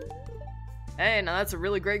 Flower? Hey, now that's a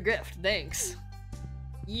really great gift, thanks.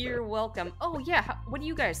 You're welcome. Oh yeah, what do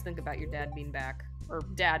you guys think about your dad being back? Or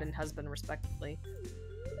dad and husband, respectively.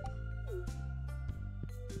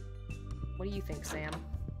 What do you think, Sam?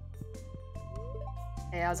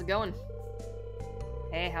 Hey, how's it going?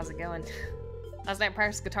 Hey, how's it going? Last night I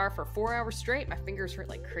practiced guitar for 4 hours straight. My fingers hurt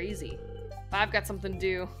like crazy. But I've got something to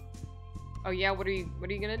do. Oh yeah, what are you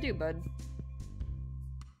gonna do, bud?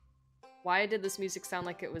 Why did this music sound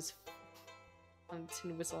like it was on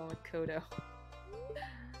Tin Whistle on a Kodo?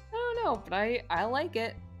 I don't know, but I like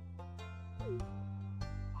it. Do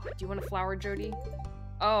you want a flower, Jody?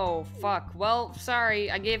 Oh, fuck. Well,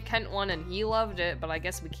 sorry. I gave Kent one and he loved it, but I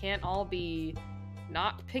guess we can't all be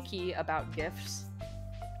not picky about gifts.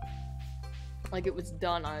 Like it was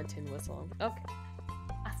done on a tin whistle. Okay.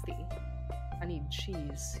 I see. I need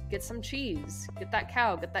cheese. Get some cheese. Get that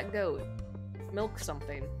cow. Get that goat. Milk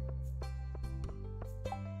something.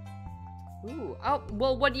 Ooh. Oh,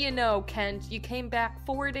 well, what do you know, Kent? You came back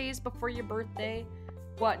 4 days before your birthday?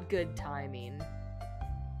 What good timing.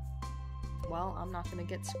 Well, I'm not gonna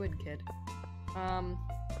get Squid Kid. Can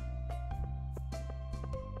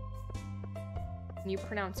you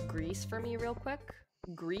pronounce Greece for me real quick?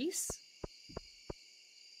 Greece?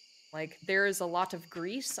 Like, there is a lot of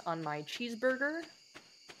grease on my cheeseburger.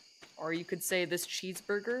 Or you could say this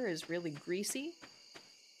cheeseburger is really greasy.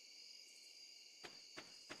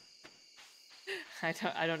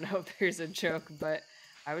 I don't know if there's a joke, but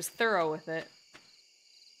I was thorough with it.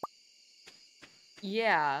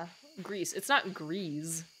 Yeah, grease. It's not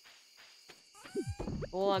grease.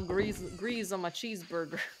 Well, grease on my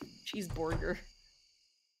cheeseburger. Cheeseburger.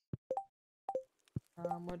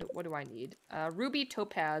 What do I need? Ruby,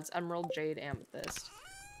 topaz, emerald, jade, amethyst.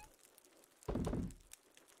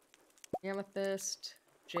 Amethyst,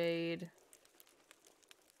 jade.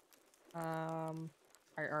 I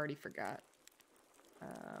already forgot.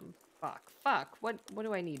 Fuck. What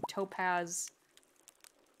do I need? Topaz.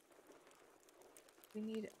 We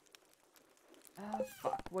need...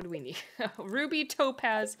 fuck. What do we need? Ruby,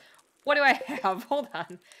 topaz. What do I have? Hold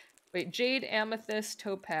on. Wait, jade, amethyst,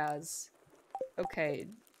 topaz. Okay.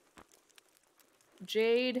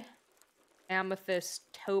 Jade,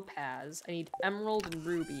 amethyst, topaz. I need emerald and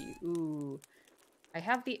ruby. Ooh. I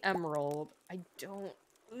have the emerald. I don't...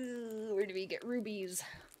 Ooh, where do we get rubies?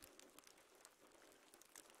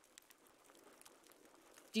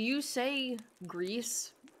 Do you say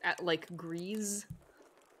Greece at, like, Greece?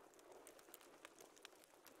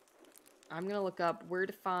 I'm gonna look up where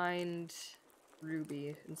to find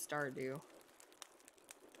Ruby in Stardew.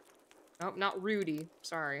 Nope, not Rudy.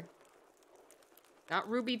 Sorry. Not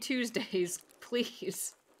Ruby Tuesdays,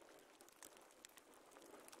 please.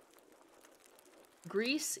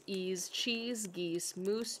 Grease, ease, cheese, geese,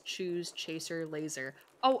 moose, choose, chaser, laser.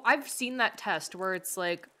 Oh, I've seen that test where it's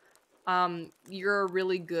like, you're a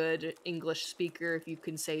really good English speaker if you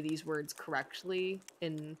can say these words correctly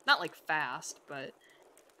in, not like fast, but,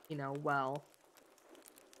 you know, well.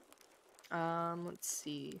 Let's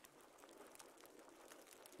see.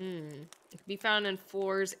 It can be found in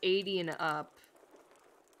floors 80 and up.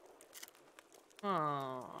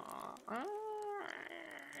 I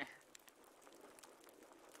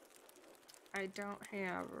don't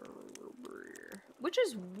have a ruby. Which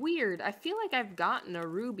is weird. I feel like I've gotten a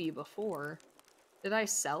ruby before. Did I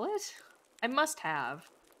sell it? I must have.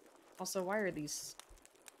 Also, why are these...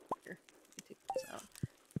 Here, let me take this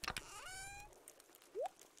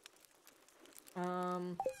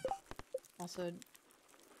out. Also...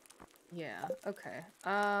 Yeah, okay.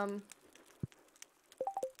 I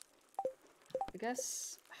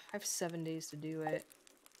guess have 7 days to do it.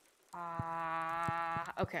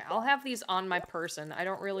 Okay, I'll have these on my person. I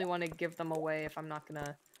don't really want to give them away if I'm not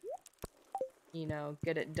gonna, you know,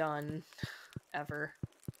 get it done ever.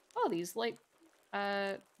 Oh, these light,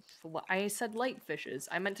 I said light fishes.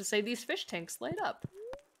 I meant to say these fish tanks light up.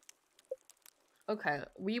 Okay,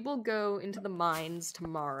 we will go into the mines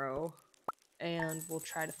tomorrow, and we'll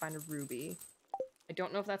try to find a ruby. I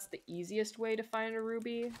don't know if that's the easiest way to find a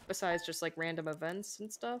ruby, besides just, like, random events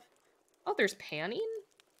and stuff. Oh, there's panning?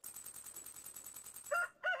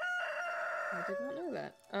 I did not know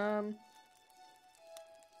that.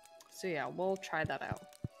 So yeah, we'll try that out.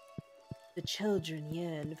 The children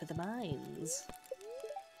yearn for the mines.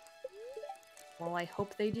 Well, I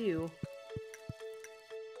hope they do.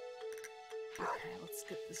 Okay, let's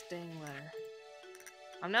get this dang letter.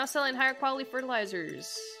 I'm now selling higher quality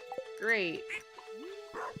fertilizers. Great.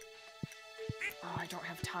 Oh, I don't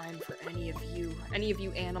have time for any of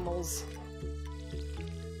you animals.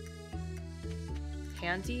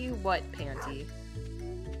 Panty? What panty?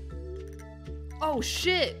 Oh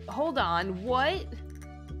shit! Hold on, what?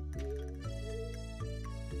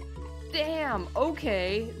 Damn,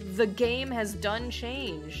 okay. The game has done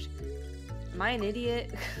changed. Am I an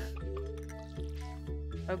idiot?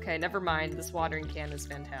 Okay, never mind. This watering can is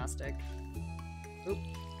fantastic. Oop,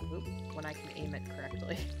 oop, when I can aim it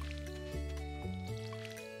correctly.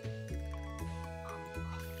 Oh,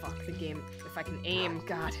 fuck, the game. If I can aim,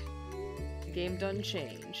 god. The game done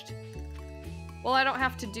changed. Well, I don't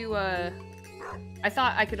have to do I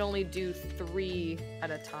thought I could only do 3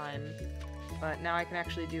 at a time, but now I can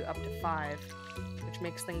actually do up to 5, which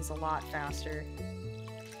makes things a lot faster.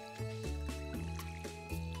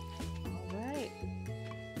 Alright.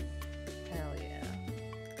 Hell yeah.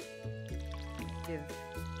 Give.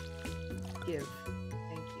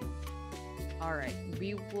 Thank you. Alright,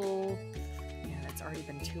 we will... Yeah, it's already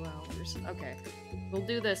been 2 hours. Okay. We'll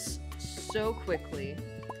do this so quickly.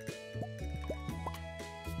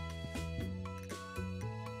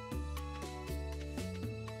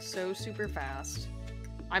 So super fast.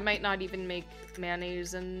 I might not even make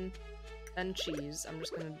mayonnaise and cheese. I'm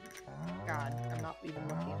just gonna... God, I'm not even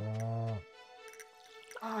looking.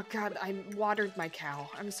 Oh god, I watered my cow.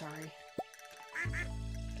 I'm sorry.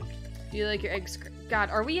 Do you like your eggs? God,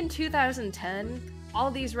 are we in 2010?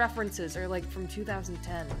 All these references are like from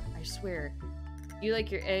 2010. I swear. Do you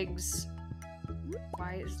like your eggs?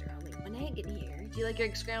 Why is there only one egg in here? Do you like your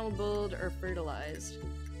eggs scrambled, boiled, or fertilized?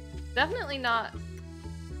 Definitely not.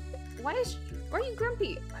 Why are you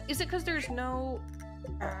grumpy? Is it because there's no...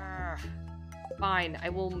 Fine, I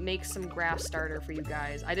will make some grass starter for you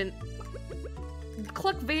guys. I didn't...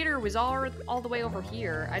 Cluck Vader was all the way over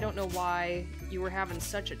here. I don't know why you were having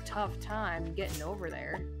such a tough time getting over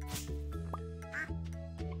there.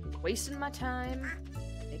 Wasting my time,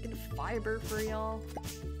 making fiber for y'all.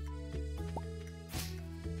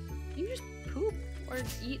 You just poop or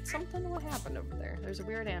eat something? What happened over there? There's a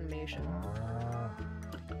weird animation.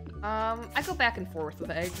 I go back and forth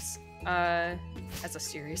with eggs, as a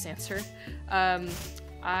serious answer.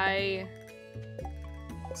 I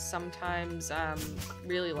sometimes,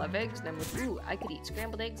 really love eggs, and I'm like, ooh, I could eat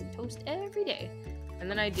scrambled eggs and toast every day. And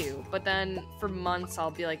then I do, but then for months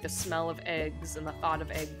I'll be like, the smell of eggs and the thought of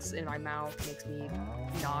eggs in my mouth makes me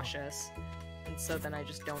nauseous. And so then I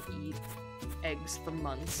just don't eat eggs for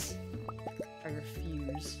months. I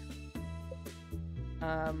refuse.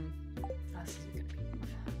 This isn't gonna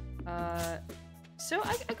be so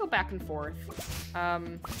I go back and forth.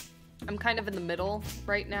 I'm kind of in the middle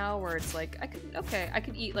right now, where it's like, I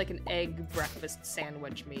could eat like an egg breakfast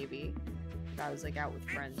sandwich maybe, if I was like out with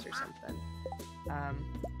friends or something.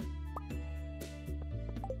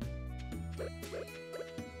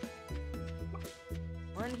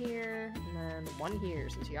 One here, and then one here,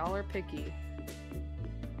 since y'all are picky.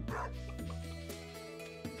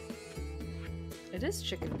 It is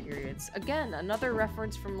chicken periods. Again, another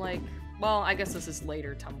reference from like, well, I guess this is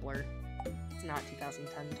later Tumblr. It's not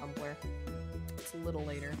 2010 Tumblr. It's a little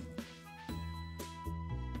later.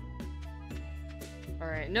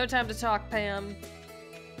 Alright, no time to talk, Pam.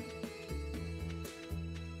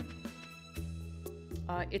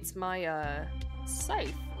 It's my,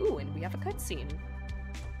 scythe. Ooh, and we have a cutscene.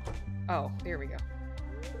 Oh, here we go.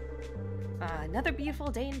 Another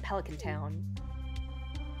beautiful day in Pelican Town.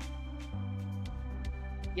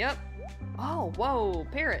 Yep. Oh, whoa,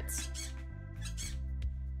 parrots.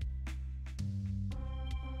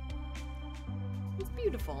 It's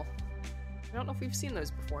beautiful. I don't know if we've seen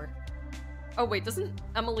those before. Oh wait, doesn't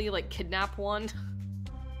Emily like kidnap one?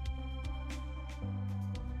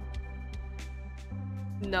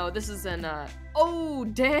 No, this is an oh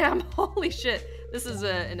damn, holy shit. This is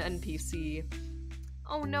an NPC.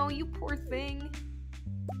 Oh no, you poor thing.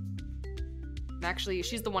 Actually,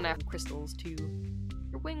 she's the one after crystals too.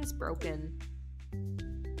 Your wing's broken.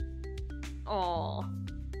 Aw.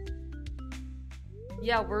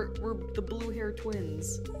 Yeah, we're the blue hair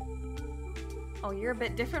twins. Oh, you're a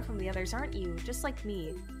bit different from the others, aren't you? Just like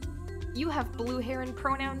me. You have blue hair and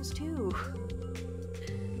pronouns too.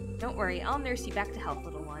 Don't worry, I'll nurse you back to health,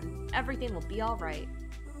 little one. Everything will be alright.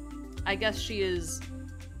 I guess she is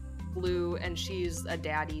blue and she's a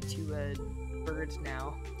daddy to a bird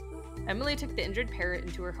now. Emily took the injured parrot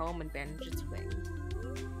into her home and bandaged its wing.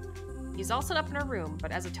 He's all set up in her room,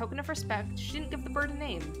 but as a token of respect, she didn't give the bird a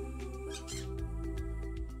name.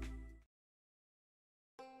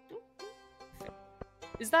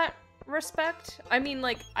 Is that respect? I mean,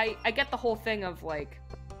 like, I get the whole thing of, like,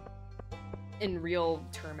 in real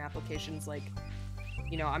term applications, like,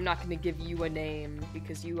 you know, I'm not going to give you a name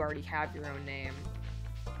because you already have your own name.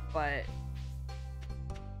 But,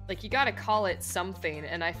 like, you gotta call it something,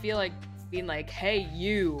 and I feel like being like, hey,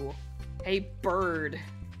 you, hey, bird,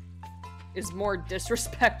 is more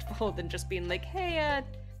disrespectful than just being like, hey,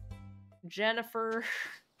 Jennifer.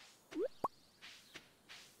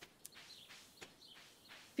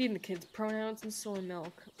 Feeding the kids pronouns and soy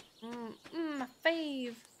milk. My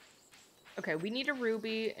fave. Okay, we need a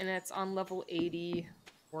ruby, and it's on level 80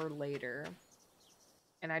 or later.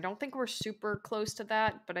 And I don't think we're super close to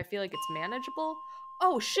that, but I feel like it's manageable.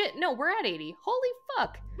 Oh shit, no, we're at 80. Holy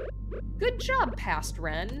fuck. Good job, past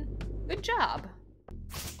Ren. Good job.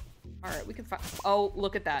 Alright, we can find— oh,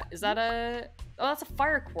 look at that. Is that a— oh, that's a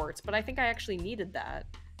fire quartz, but I think I actually needed that.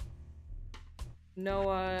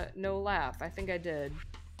 No, no laugh. I think I did.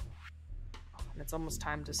 And it's almost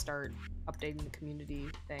time to start updating the community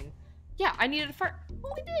thing. Yeah, I needed a fire—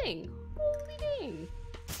 holy dang! Holy dang!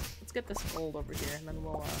 Let's get this gold over here, and then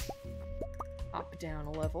we'll, hop down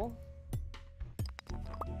a level.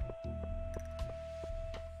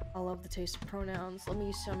 I love the taste of pronouns. Let me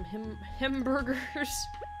use some hamburgers.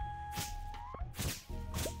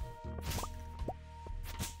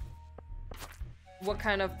 What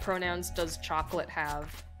kind of pronouns does chocolate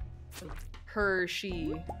have? Her,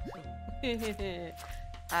 she.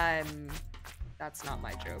 That's not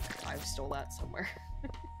my joke. I stole that somewhere.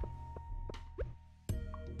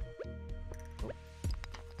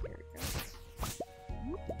 There we go.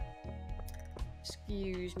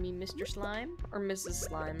 Excuse me, Mr. Slime. Or Mrs.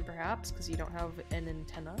 Slime, perhaps, because you don't have an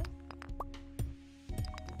antenna.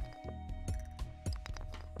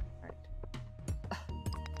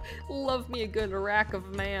 Love me a good rack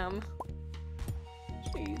of ma'am.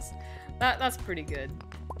 Jeez. That's pretty good.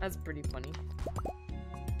 That's pretty funny.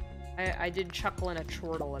 I did chuckle and a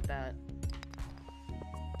chortle at that.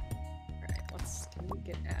 Alright, can we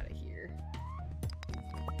get out of here?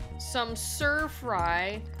 Some stir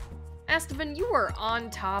fry. Esteban, you are on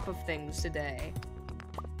top of things today.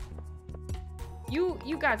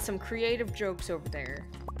 You got some creative jokes over there.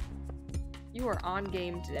 You are on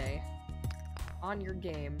game today. On your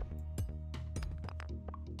game.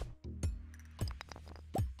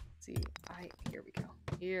 See, here we go.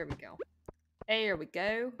 Here we go. There we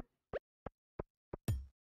go.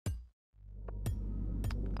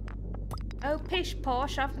 Oh, pish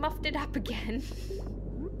posh, I've muffed it up again.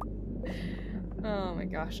 Oh my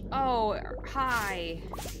gosh. Oh, hi.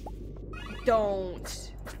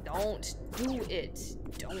 Don't do it.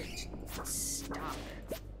 Don't stop.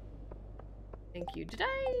 Thank you. Did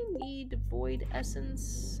I need void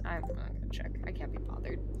essence? I'm not gonna check. I can't be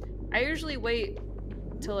bothered. I usually wait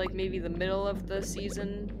till like maybe the middle of the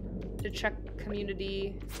season to check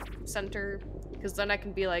community center, because then I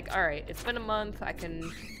can be like, all right, it's been a month, I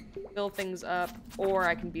can fill things up, or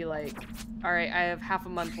I can be like, all right, I have half a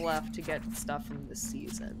month left to get stuff from this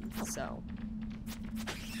season. So,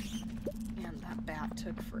 man, that bat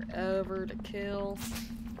took forever to kill.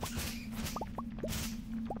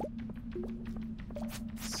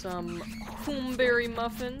 Some hoomberry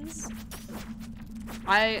muffins.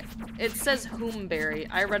 It says hoomberry.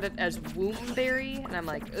 I read it as woomberry, and I'm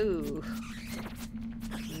like, ooh,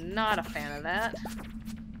 not a fan of that.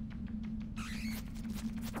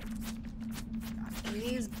 God, can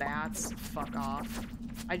these bats fuck off?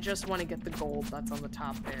 I just want to get the gold that's on the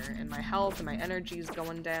top there, and my health and my energy is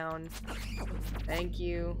going down. Thank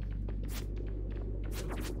you.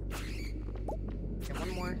 Okay, one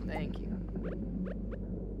more. Thank you.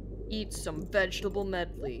 Eat some vegetable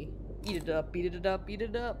medley. Eat it up, eat it up, eat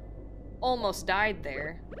it up. Almost died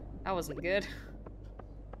there. That wasn't good.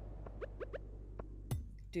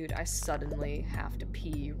 Dude, I suddenly have to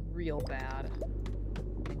pee real bad.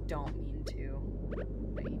 I don't mean to.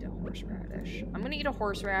 want to eat a horseradish. I'm gonna eat a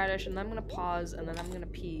horseradish, and then I'm gonna pause, and then I'm gonna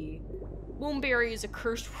pee. Moonberry is a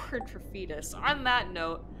cursed word for fetus. On that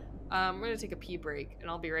note, we're gonna take a pee break, and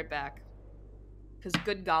I'll be right back. Because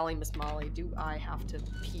good golly, Miss Molly, do I have to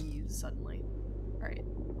pee suddenly. Alright,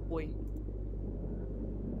 boy.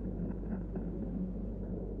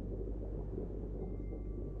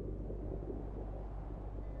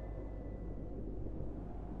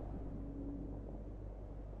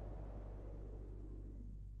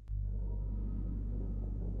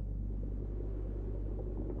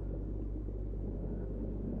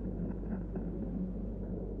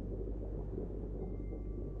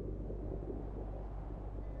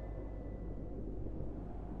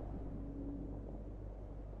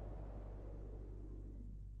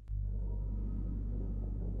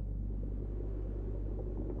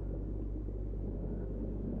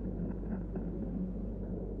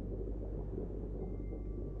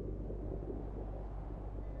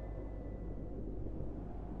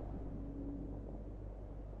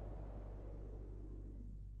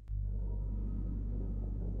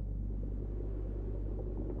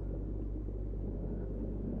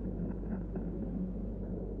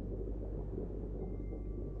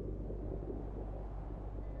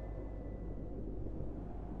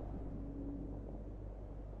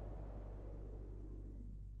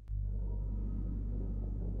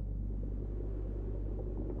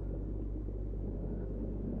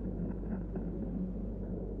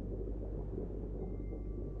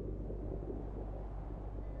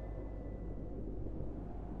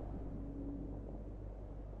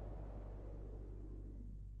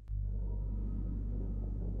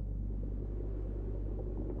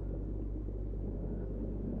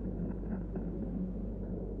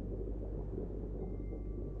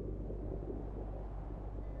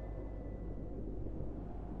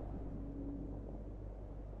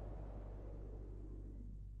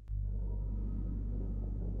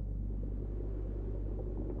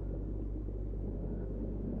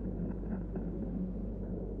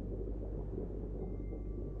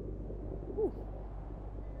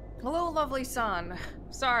 Hello, lovely son.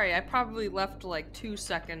 Sorry, I probably left like 2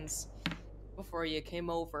 seconds before you came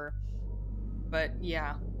over. But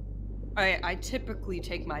yeah, I typically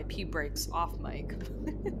take my pee breaks off mic.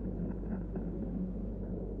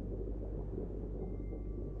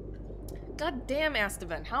 God damn,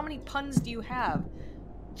 Astavan, how many puns do you have?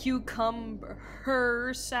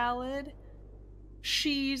 Cucumber salad?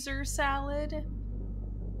 Cheeser salad?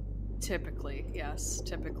 Typically, yes,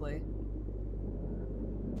 typically.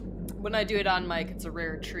 When I do it on mic, it's a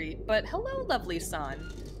rare treat. But hello, lovely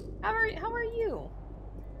son. How are you?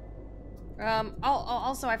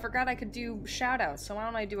 Also, I forgot I could do shoutouts, so why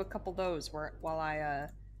don't I do a couple those while I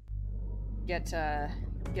get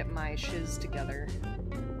my shiz together.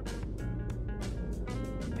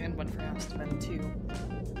 And one for Astavan too.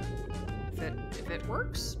 If it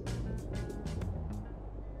works.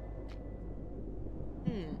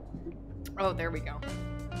 Oh, there we go.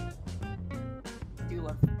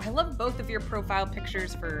 I love both of your profile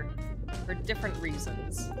pictures for different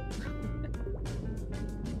reasons.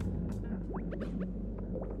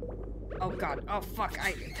 Oh god. Oh fuck.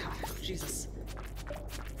 Jesus.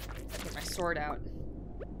 I get my sword out.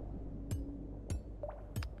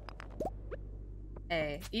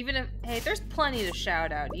 Hey, there's plenty to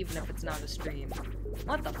shout out, even if it's not a stream.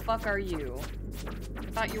 What the fuck are you? I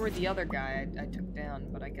thought you were the other guy I took down,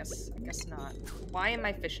 but I guess not. Why am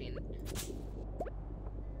I fishing?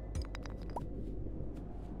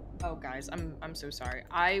 Oh, guys, I'm so sorry.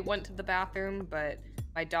 I went to the bathroom, but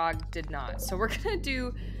my dog did not. So we're gonna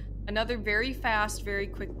do another very fast, very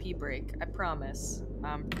quick pee break. I promise.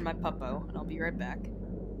 For my puppo, and I'll be right back.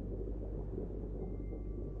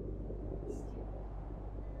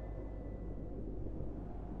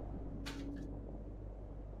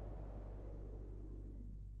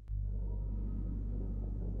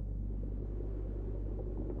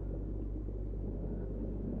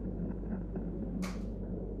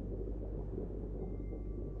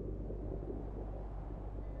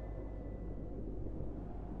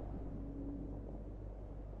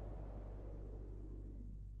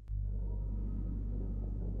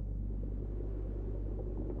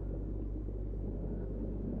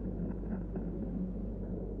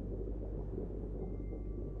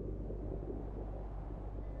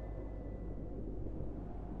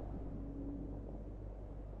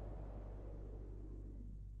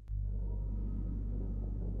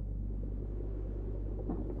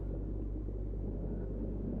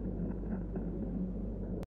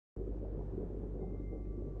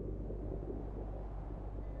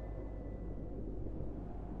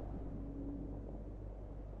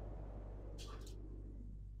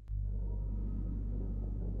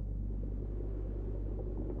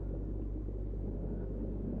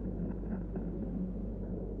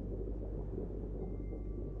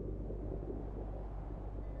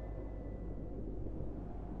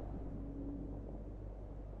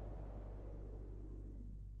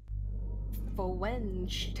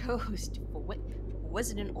 French toast.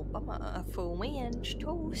 President Obama, French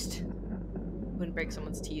toast. Wouldn't break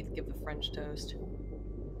someone's teeth, give the French toast.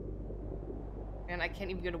 Man, I can't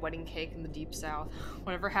even get a wedding cake in the deep south.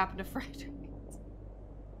 Whatever happened to fried eggs?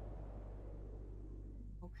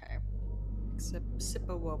 Okay. Sip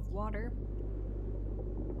of water.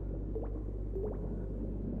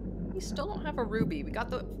 We still don't have a ruby. We got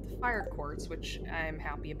the fire quartz, which I'm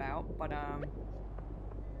happy about, but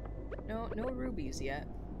no rubies yet.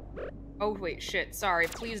 Oh wait, shit, sorry,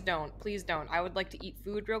 please don't, I would like to eat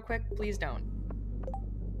food real quick, please don't.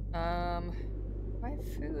 Do I have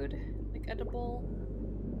food? Like edible?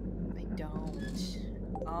 I don't.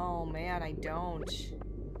 Oh man, I don't.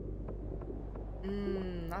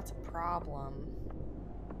 That's a problem.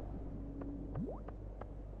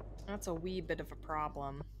 That's a wee bit of a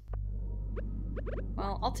problem.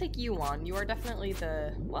 Well, I'll take you on. You are definitely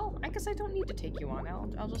the... Well, I guess I don't need to take you on.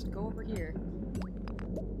 I'll just go over here.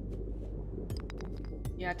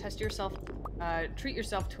 Yeah, test yourself. Treat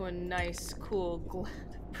yourself to a nice, cool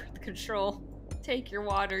birth control. Take your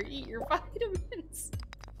water, eat your vitamins.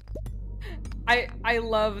 I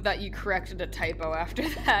love that you corrected a typo after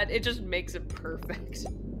that. It just makes it perfect.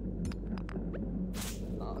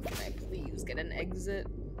 Oh, can I please get an exit?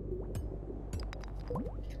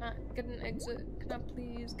 Can I get an exit? Can I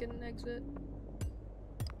please get an exit?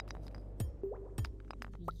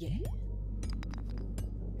 Yeah.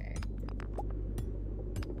 Okay.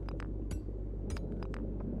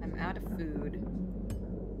 I'm out of food.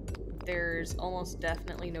 There's almost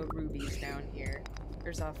definitely no rubies down here.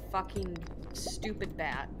 There's a fucking stupid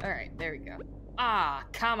bat. Alright, there we go. Ah,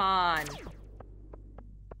 come on!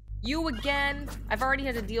 You again? I've already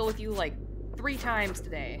had to deal with you like 3 times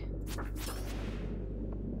today.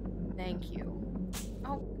 Thank you.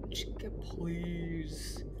 Oh,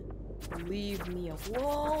 please. Leave me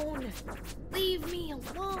alone. Leave me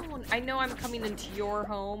alone. I know I'm coming into your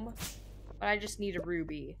home, but I just need a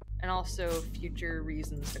ruby. And also future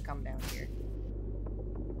reasons to come down here.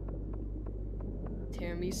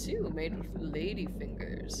 Tiramisu made with lady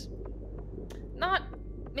fingers.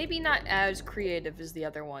 Maybe not as creative as the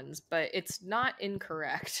other ones, but it's not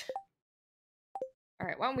incorrect.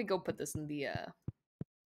 Alright, why don't we go put this in the,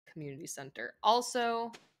 community center.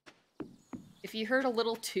 Also, if you heard a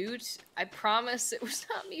little toot, I promise it was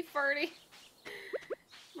not me farting.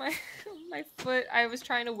 My foot, I was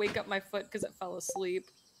trying to wake up my foot because it fell asleep.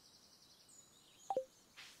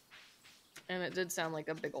 And it did sound like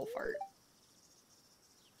a big ol' fart.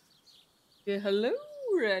 Yeah, hello,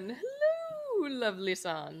 Ren. Hello, lovely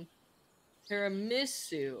son.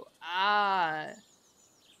 Tiramisu. Ah.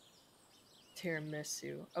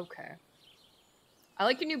 Tiramisu. Okay. I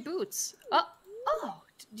like your new boots. Oh,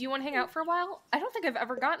 do you want to hang out for a while? I don't think I've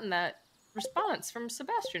ever gotten that response from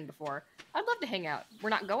Sebastian before. I'd love to hang out. We're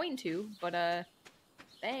not going to, but,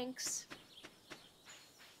 thanks.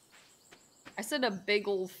 I said a big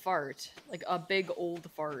old fart. Like, a big old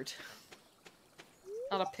fart.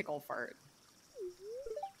 Not a pickle fart.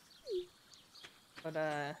 But,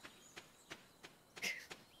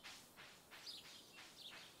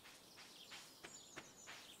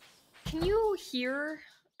 can you hear,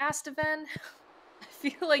 Astaven? I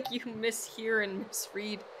feel like you mishear and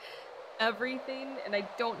misread everything, and I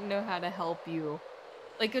don't know how to help you.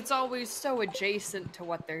 Like, it's always so adjacent to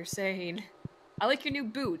what they're saying. I like your new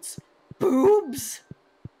boots. Boobs?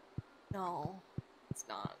 No, it's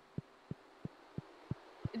not.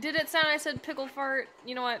 Did it sound I said pickle fart?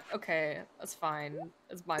 You know what? Okay, that's fine.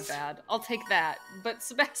 That's my bad. I'll take that. But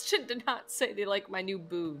Sebastian did not say they like my new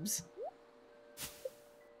boobs.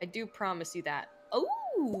 I do promise you that.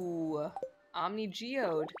 Oh!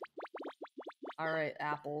 Omni-geode. Alright,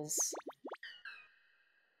 apples.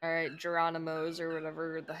 Alright, Geronimos, or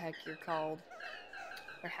whatever the heck you're called.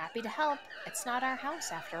 We're happy to help. It's not our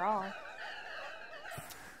house, after all.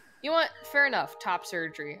 You know what? Fair enough, top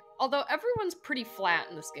surgery. Although everyone's pretty flat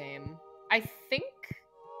in this game. I think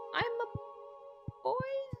I'm a boy?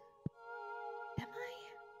 Am I?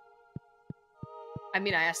 I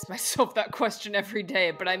mean, I ask myself that question every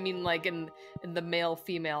day, but I mean like in the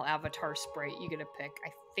male-female avatar sprite, you get a pick.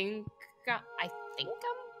 I think I'm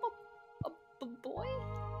a boy?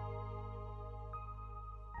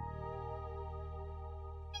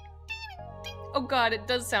 Oh god, it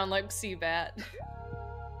does sound like Cbat.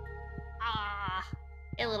 Ah,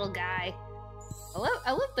 hey little guy.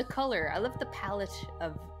 I love the color. I love the palette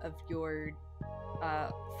of your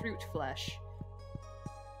fruit flesh.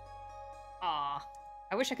 Ah,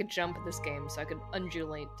 I wish I could jump in this game so I could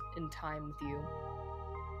undulate in time with you.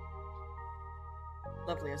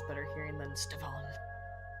 Lovely has better hearing than Stefan.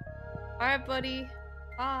 Alright, buddy.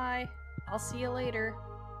 Bye. I'll see you later.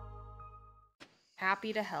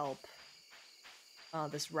 Happy to help. Oh,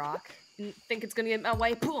 this rock. Didn't think it's gonna get in my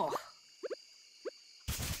way. Now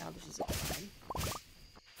this is a time.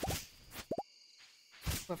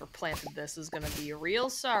 Whoever planted this is gonna be real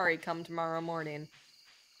sorry come tomorrow morning.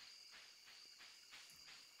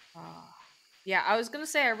 Yeah, I was gonna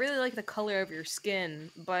say I really like the color of your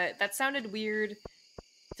skin, but that sounded weird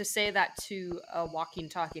to say that to a walking,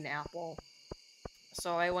 talking apple.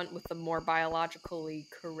 So I went with the more biologically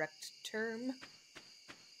correct term.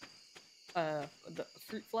 The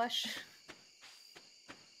fruit flesh.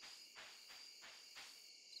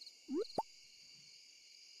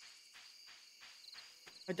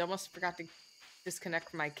 I almost forgot to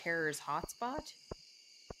disconnect from my carer's hotspot.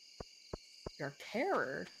 Your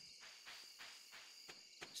carer?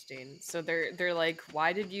 Interesting. So they're like,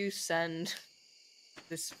 why did you send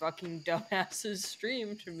this fucking dumbass's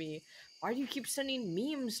stream to me? Why do you keep sending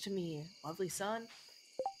memes to me, lovely son?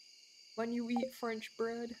 When you eat French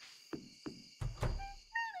bread.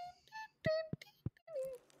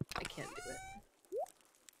 I can't do it.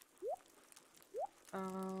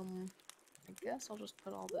 I guess I'll just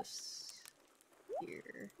put all this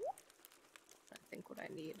here. I think what I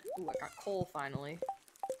need. Ooh, I got coal finally.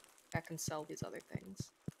 I can sell these other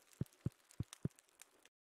things.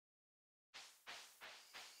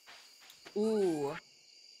 Ooh.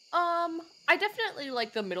 I definitely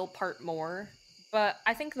like the middle part more, but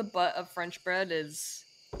I think the butt of French bread is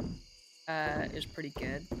pretty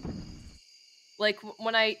good. Like,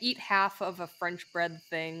 when I eat half of a French bread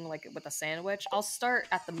thing, like with a sandwich, I'll start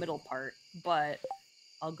at the middle part, but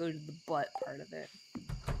I'll go to the butt part of it.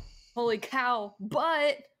 Holy cow,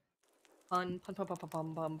 butt! Pun, pun, pum, pum,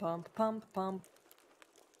 pum, pum, pum, pum, pum.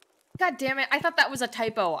 God damn it, I thought that was a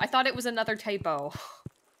typo. I thought it was another typo.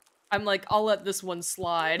 I'm like, I'll let this one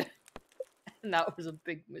slide. And that was a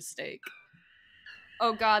big mistake.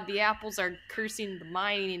 Oh god, the apples are cursing the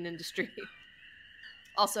mining industry.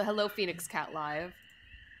 Also, hello Phoenix Cat Live.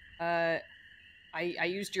 I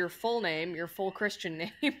used your full name, your full Christian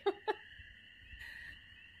name.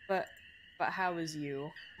 but how is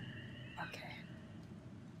you? Okay.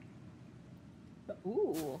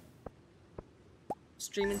 Ooh.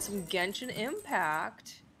 Streaming some Genshin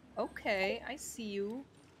Impact. Okay, I see you.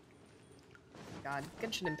 God,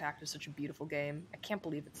 Genshin Impact is such a beautiful game. I can't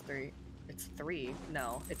believe it's 3. It's 3.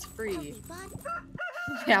 No, it's free.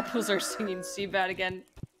 The apples are singing Cbat again.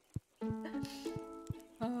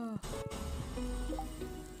 Oh.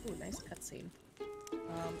 Ooh, nice cutscene.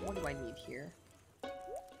 What do I need here?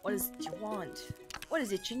 What is it you want? What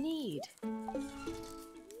is it you need?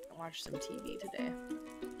 I'll watch some TV today.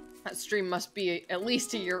 That stream must be at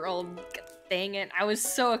least a year old. Dang it. I was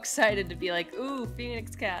so excited to be like, ooh,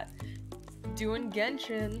 Phoenix Cat. Doing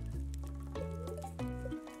Genshin.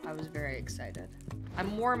 I was very excited.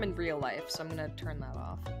 I'm warm in real life, so I'm gonna turn that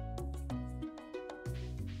off.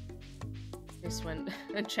 This when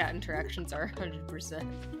chat interactions are 100%.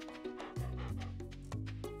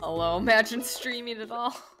 Hello, imagine streaming it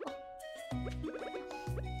all.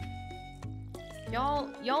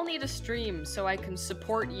 Y'all need a stream so I can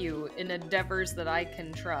support you in endeavors that I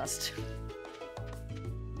can trust.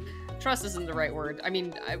 Trust isn't the right word. I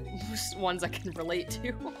mean, ones I can relate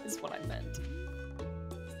to is what I meant.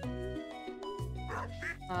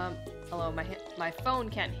 Hello, my phone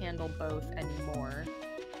can't handle both anymore.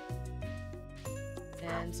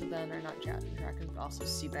 And so then they're not chat interactions, but also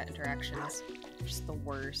Cbat interactions. Just the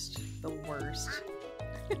worst. The worst.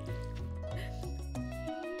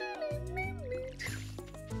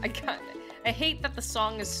 I hate that the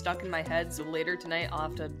song is stuck in my head, so later tonight I'll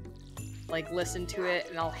have to, like, listen to it,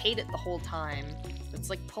 and I'll hate it the whole time. It's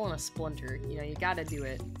like pulling a splinter, you know, you gotta do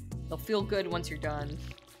it. It'll feel good once you're done.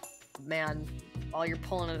 Man, while you're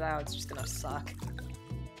pulling it out, it's just gonna suck.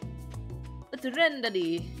 But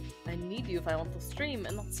Rendady, I need you if I want to stream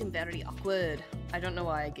and not seem very awkward. I don't know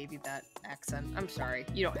why I gave you that accent. I'm sorry.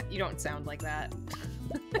 You don't sound like that.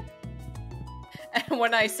 And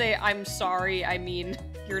when I say I'm sorry, I mean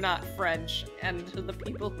you're not French, and to the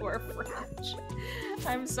people who are French.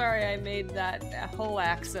 I'm sorry I made that whole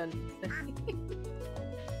accent.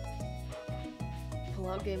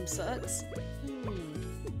 Pull-out game sucks.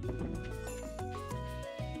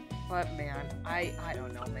 But man, I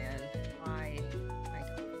don't know, man. I don't.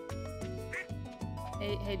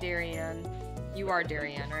 Hey Darian. You are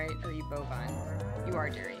Darian, right? Or are you bovine? You are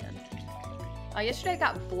Darian. Yesterday I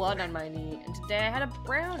got blood on my knee, and today I had a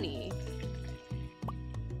brownie.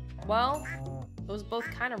 Well, those both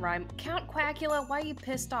kind of rhyme. Count Quackula, why are you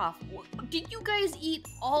pissed off? Did you guys eat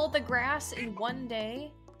all the grass in one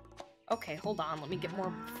day? Okay, hold on, let me get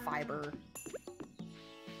more fiber.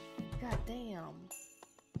 God damn.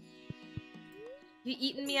 You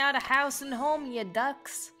eating me out of house and home, you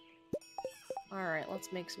ducks. Alright,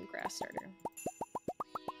 let's make some grass starter.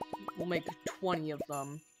 We'll make 20 of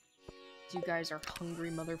them. You guys are hungry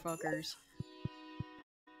motherfuckers.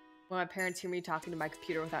 When my parents hear me talking to my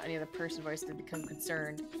computer without any other person voice, they become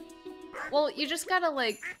concerned. Well, you just gotta,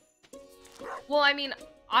 like... Well, I mean,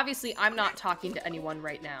 obviously I'm not talking to anyone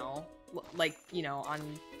right now. Like, you know, on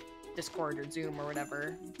Discord or Zoom or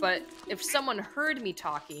whatever. But if someone heard me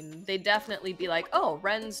talking, they'd definitely be like, oh,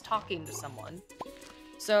 Ren's talking to someone.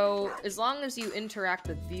 So, as long as you interact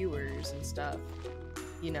with viewers and stuff,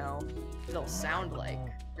 you know, it'll sound like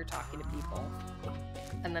you're talking to people.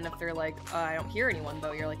 And then if they're like, I don't hear anyone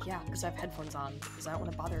though, you're like, yeah, because I have headphones on, because I don't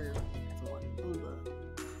want to bother everyone.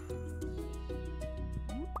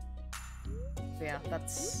 But yeah,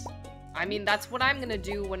 that's... I mean, that's what I'm gonna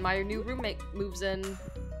do when my new roommate moves in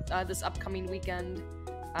this upcoming weekend.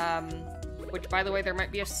 Which, by the way, there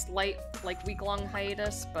might be a slight, like, week-long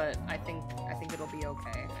hiatus, but I think it'll be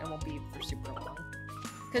okay. It won't be for super long.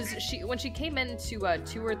 Because when she came in to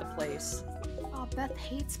tour the place... Oh, Beth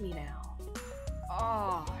hates me now.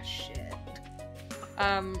 Oh, shit.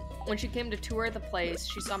 When she came to tour the place,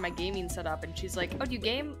 she saw my gaming setup, and she's like, oh, do you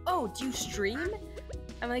game? Oh, do you stream?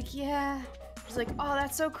 I'm like, yeah. She's like, oh,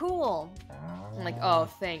 that's so cool. I'm like, oh,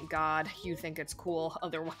 thank God you think it's cool.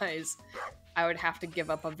 Otherwise, I would have to give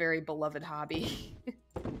up a very beloved hobby.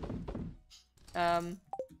 But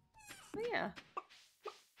yeah.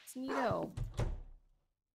 It's neato.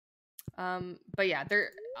 But yeah,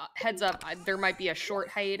 heads up, there might be a short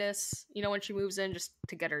hiatus, you know, when she moves in, just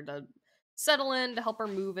to get her to settle in, to help her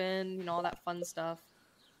move in, you know, all that fun stuff.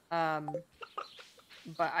 But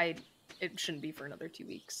it shouldn't be for another 2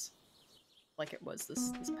 weeks, like it was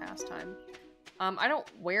this past time. I don't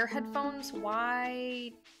wear headphones.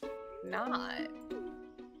 Why not?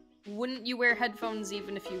 Wouldn't you wear headphones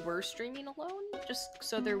even if you were streaming alone? Just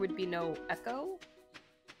so there would be no echo?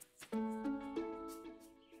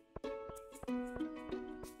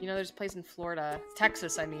 You know, there's a place in Florida.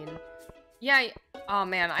 Texas, I mean. Yeah, oh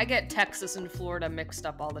man, I get Texas and Florida mixed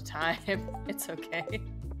up all the time. It's okay.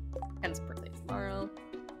 Ken's birthday tomorrow.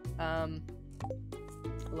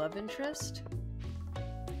 Love interest?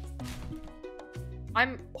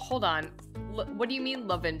 Hold on. What do you mean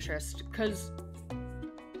love interest? Because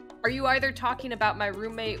are you either talking about my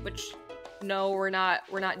roommate, which, no, we're not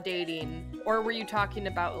dating, or were you talking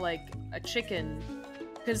about, like, a chicken?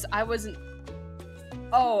 Because I wasn't...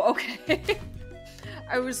 Oh, okay.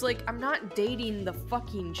 I was like, I'm not dating the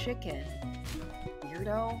fucking chicken.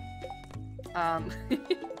 Weirdo.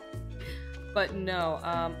 But no,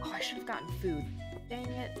 oh, I should have gotten food. Dang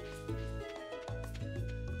it.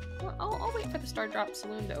 Well, I'll wait for the Star Drop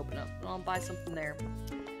Saloon to open up, and I'll buy something there.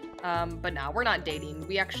 But no, we're not dating.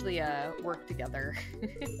 We actually, work together.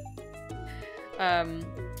 But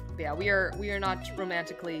yeah, we are not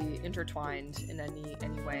romantically intertwined in any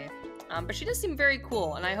way. But she does seem very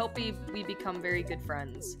cool, and I hope we become very good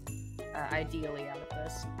friends, ideally, out of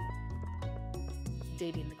this.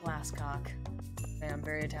 Dating the Glasscock. Man, I'm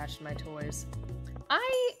very attached to my toys.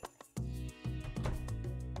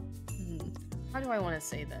 How do I want to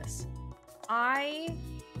say this?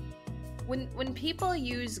 When people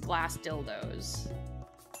use glass dildos,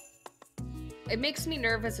 it makes me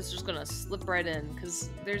nervous it's just gonna slip right in, because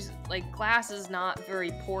there's, like, glass is not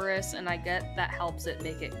very porous, and I get that helps it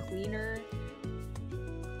make it cleaner.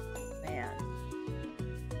 Man.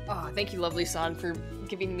 Oh, thank you, Lovely Son, for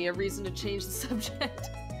giving me a reason to change the subject.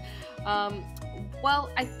 Well,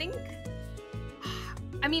 I think...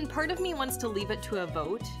 I mean, part of me wants to leave it to a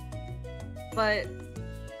vote, but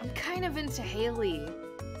I'm kind of into Haley.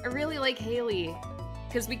 I really like Haley.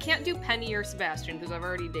 Because we can't do Penny or Sebastian, because I've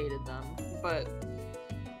already dated them. But,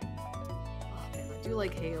 oh man, I do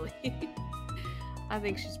like Haley. I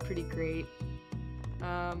think she's pretty great.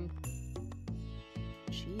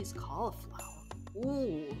 Cheese cauliflower.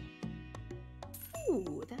 Ooh.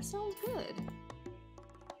 Ooh, that sounds good.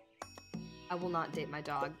 I will not date my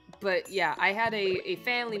dog. But yeah, I had a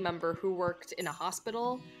family member who worked in a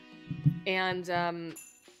hospital. And,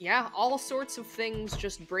 yeah, all sorts of things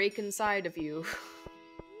just break inside of you.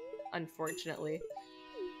 Unfortunately.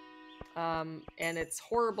 And it's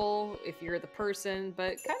horrible if you're the person,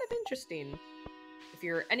 but kind of interesting if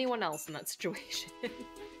you're anyone else in that situation. Okay.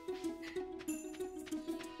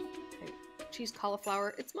 Cheese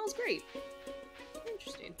cauliflower, it smells great.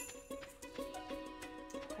 Interesting.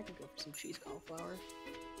 I could go for some cheese cauliflower.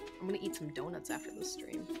 I'm gonna eat some donuts after this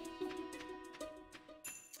stream.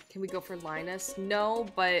 Can we go for Linus? No,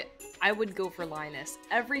 but I would go for Linus.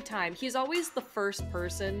 Every time. He's always the first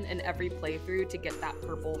person in every playthrough to get that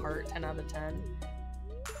purple heart 10 out of 10.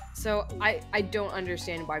 So I don't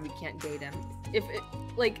understand why we can't date him. If it,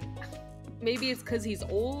 like, maybe it's because he's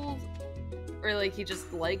old, or like he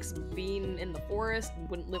just likes being in the forest and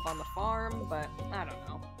wouldn't live on the farm, but I don't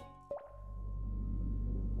know.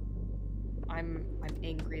 I'm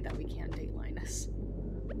angry that we can't date Linus.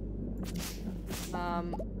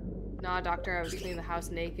 Nah, doctor, I was cleaning the house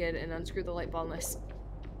naked and unscrewed the light bulb and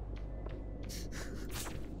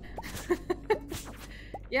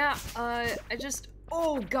yeah, I just,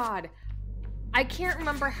 oh god. I can't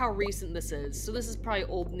remember how recent this is, so this is probably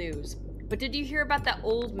old news. But did you hear about that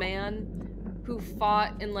old man who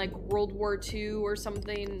fought in like World War II or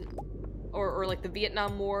something? Or like the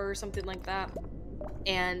Vietnam War or something like that?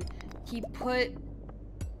 And he put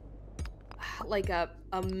like a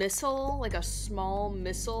missile, like a small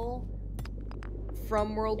missile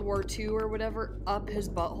from World War II or whatever up his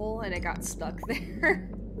butthole, and it got stuck there.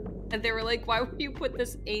 And they were like, why would you put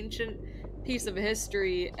this ancient piece of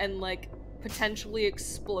history and like potentially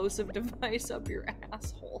explosive device up your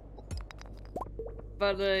asshole?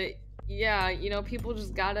 But yeah, you know, people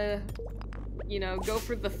just gotta, you know, go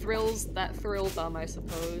for the thrills that thrill them, I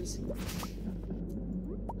suppose.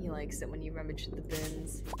 He likes it when you rummage the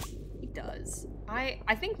bins. He does.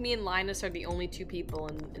 I think me and Linus are the only two people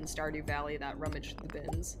in Stardew Valley that rummage the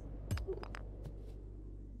bins.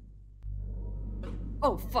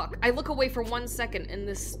 Oh fuck, I look away for 1 second and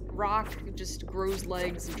this rock just grows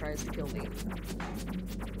legs and tries to kill me.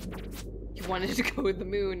 He wanted to go with the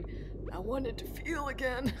moon. I wanted to feel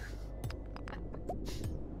again.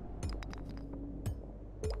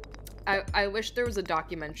 I wish there was a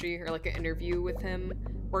documentary or like an interview with him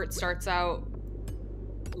where it starts out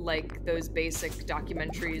like those basic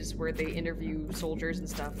documentaries where they interview soldiers and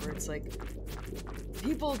stuff, where it's like,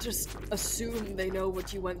 people just assume they know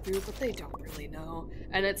what you went through, but they don't really know.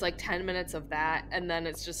 And it's like 10 minutes of that, and then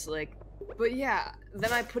it's just like, but yeah,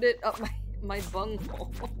 then I put it up my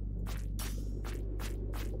bunghole.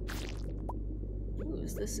 Ooh,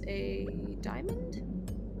 is this a diamond?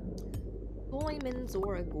 Diamonds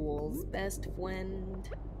or a ghoul's best friend.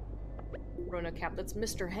 Rona Cap, that's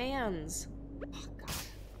Mr. Hands. Oh, God.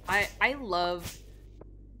 I love,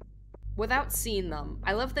 without seeing them,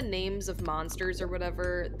 I love the names of monsters or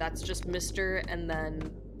whatever. That's just Mr. and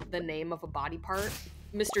then the name of a body part.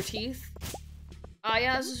 Mr. Teeth.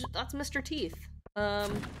 Yeah, that's Mr. Teeth.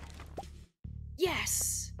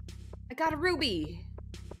 Yes! I got a ruby!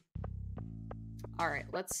 Alright,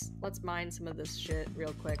 let's mine some of this shit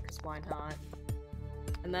real quick, because why not?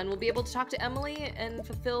 And then we'll be able to talk to Emily and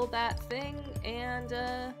fulfill that thing, and,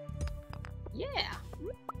 yeah!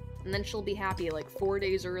 And then she'll be happy like 4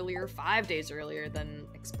 days earlier, 5 days earlier than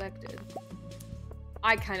expected.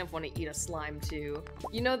 I kind of want to eat a slime, too.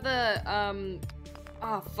 You know the,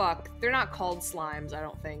 oh, fuck. They're not called slimes, I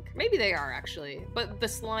don't think. Maybe they are, actually. But the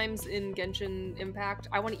slimes in Genshin Impact,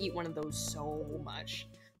 I want to eat one of those so much.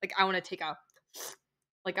 Like, I want to take a...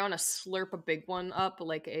 Like, I want to slurp a big one up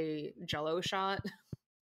like a Jell-O shot.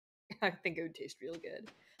 I think it would taste real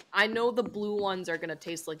good. I know the blue ones are gonna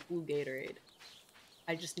taste like blue Gatorade.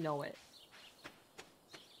 I just know it.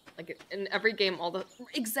 Like, in every game,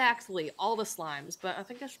 exactly, all the slimes, but I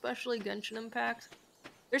think especially Genshin Impact,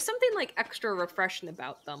 there's something, like, extra refreshing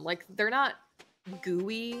about them. Like, they're not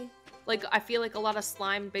gooey, like, I feel like a lot of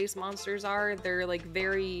slime-based monsters are. They're, like,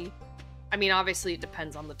 very... I mean, obviously it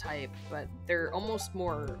depends on the type, but they're almost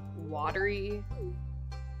more watery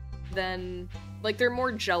than... Like, they're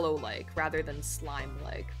more Jell-O-like, rather than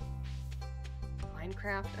slime-like.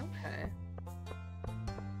 Minecraft? Okay.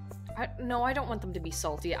 No, I don't want them to be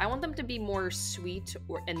salty. I want them to be more sweet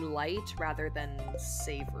and light rather than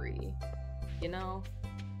savory, you know?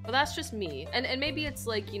 But that's just me. And maybe it's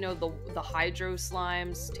like, you know, the hydro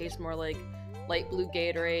slimes taste more like light blue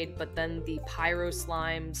Gatorade, but then the pyro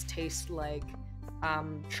slimes taste like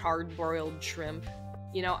charred broiled shrimp.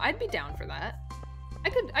 You know, I'd be down for that. I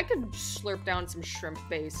could slurp down some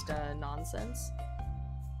shrimp-based nonsense.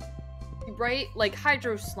 Right? Like,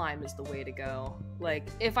 Hydro Slime is the way to go. Like,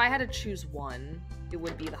 if I had to choose one, it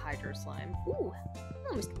would be the Hydro Slime. Ooh.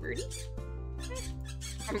 Hello, Mr. Birdie.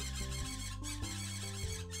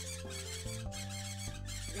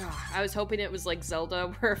 I was hoping it was like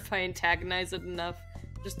Zelda, where if I antagonize it enough,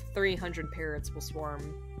 just 300 parrots will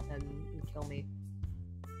swarm and kill me.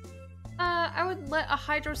 I would let a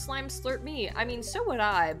Hydro Slime slurp me. I mean, so would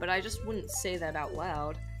I, but I just wouldn't say that out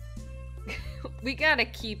loud. We gotta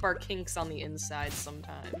keep our kinks on the inside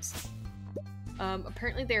sometimes.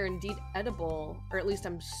 Apparently they're indeed edible, or at least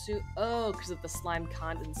I'm oh, because of the slime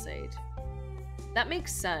condensate. That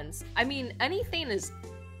makes sense. I mean, anything is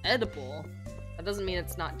edible. That doesn't mean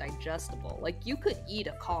it's not digestible. Like, you could eat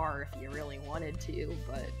a car if you really wanted to,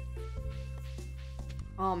 but...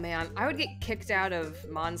 Oh man, I would get kicked out of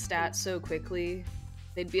Mondstadt so quickly.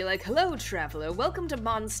 They'd be like, hello, traveler, welcome to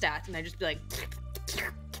Mondstadt. And I'd just be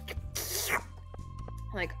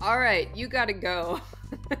like, alright, you gotta go.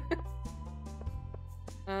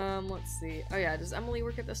 Let's see. Oh yeah, does Emily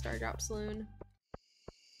work at the Stardrop Saloon?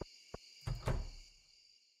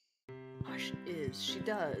 Oh, she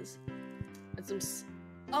does. And some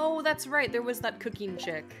oh, that's right, there was that cooking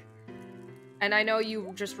chick. And I know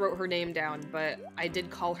you just wrote her name down, but I did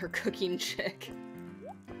call her cooking chick.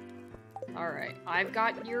 Alright, I've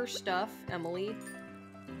got your stuff, Emily.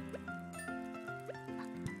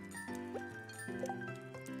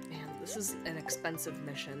 Man, this is an expensive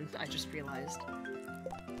mission, I just realized.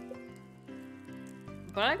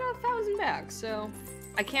 But I got 1,000 back, so...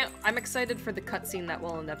 I'm excited for the cutscene that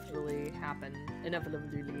will inevitably happen.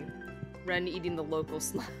 Inevitably. Ren eating the local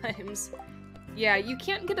slimes. Yeah, you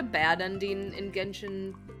can't get a bad ending in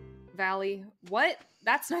Genshin Valley. What?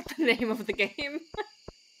 That's not the name of the game.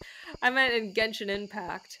 I meant in Genshin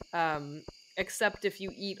Impact. Except if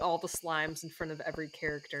you eat all the slimes in front of every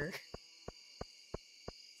character.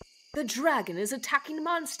 The dragon is attacking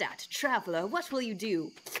Mondstadt. Traveler, what will you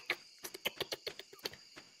do?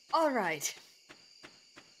 Alright.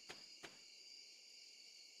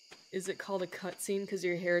 Is it called a cutscene because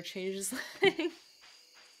your hair changes?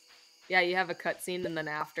 Yeah, you have a cutscene and then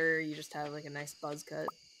after you just have like a nice buzz cut.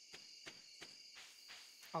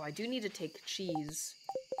 Oh, I do need to take cheese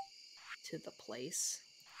to the place.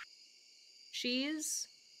 Cheese?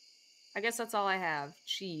 I guess that's all I have.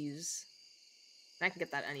 Cheese. I can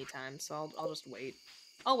get that anytime, so I'll just wait.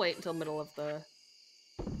 I'll wait until middle of the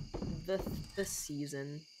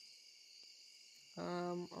season.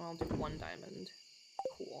 I'll do 1 diamond.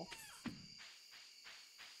 Cool.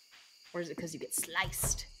 Or is it because you get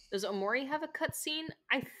sliced? Does Omori have a cutscene?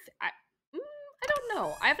 I don't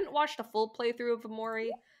know. I haven't watched a full playthrough of Omori.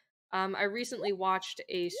 I recently watched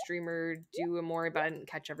a streamer do Omori, but I didn't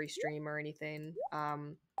catch every stream or anything.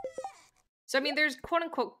 So I mean, there's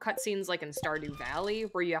quote-unquote cutscenes like in Stardew Valley,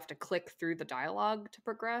 where you have to click through the dialogue to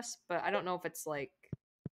progress, but I don't know if it's like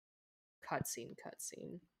cutscene.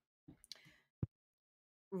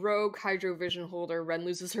 Rogue Hydro Vision Holder. Ren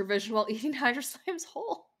loses her vision while eating Hydro Slime's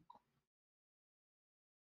whole.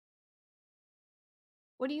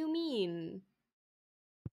 What do you mean?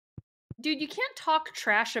 Dude, you can't talk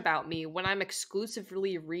trash about me when I'm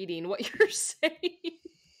exclusively reading what you're saying.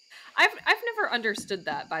 I've never understood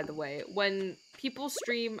that, by the way. When people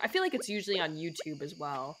stream, I feel like it's usually on YouTube as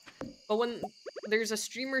well. But when there's a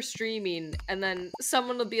streamer streaming and then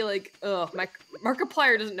someone will be like, ugh,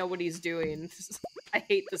 Markiplier doesn't know what he's doing. I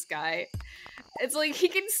hate this guy. It's like, he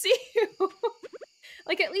can see you.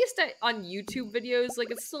 Like, at least on YouTube videos, like,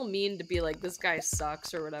 it's still mean to be like, this guy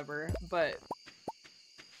sucks or whatever. But,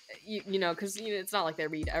 you know, because it's not like they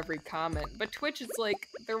read every comment. But Twitch, it's like,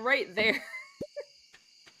 they're right there.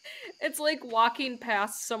 It's like walking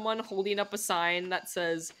past someone holding up a sign that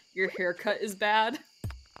says, your haircut is bad.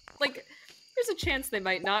 Like, there's a chance they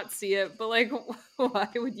might not see it, but like, why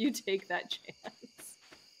would you take that chance?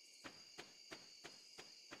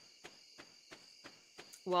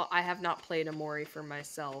 Well, I have not played Omori for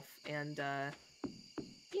myself, and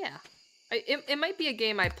yeah. It might be a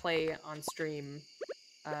game I play on stream,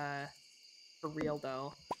 for real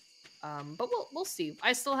though. But we'll see.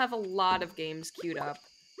 I still have a lot of games queued up,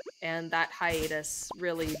 and that hiatus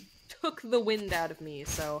really took the wind out of me,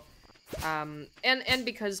 so... and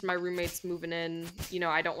because my roommate's moving in, you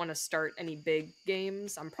know, I don't want to start any big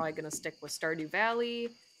games. I'm probably gonna stick with Stardew Valley.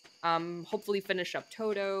 Hopefully finish up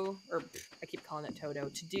Toto, or I keep calling it Toto,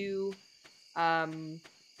 To Do. And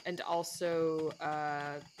also,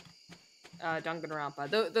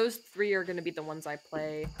 Danganronpa. Those 3 are gonna be the ones I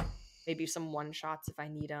play. Maybe some one-shots if I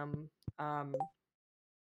need them.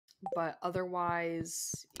 But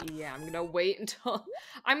otherwise, yeah, I'm gonna wait until...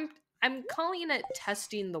 I'm calling it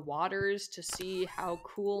testing the waters to see how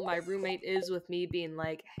cool my roommate is with me being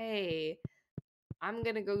like, hey, I'm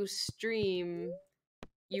gonna go stream.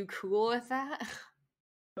 You cool with that?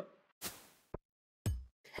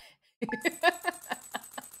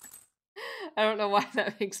 I don't know why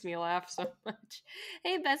that makes me laugh so much.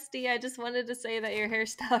 Hey, bestie, I just wanted to say that your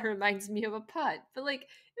hairstyle reminds me of a putt, but like, in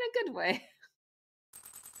a good way.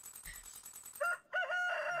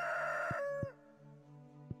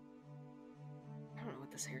 I don't know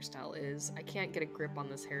what this hairstyle is. I can't get a grip on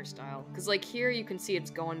this hairstyle. Because like here you can see it's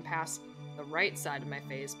going past the right side of my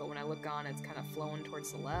face, but when I look on it's kind of flowing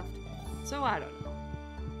towards the left. So I don't know.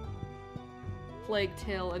 Plague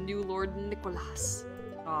Tale, a new Lord Nicholas.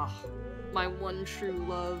 Ah, my one true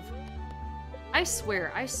love. I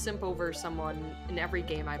swear, I simp over someone in every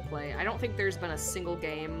game I play. I don't think there's been a single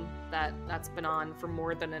game that's been on for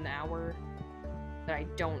more than an hour that I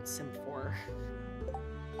don't simp for.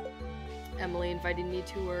 Emily invited me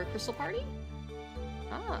to her crystal party?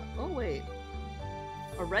 Ah, oh wait.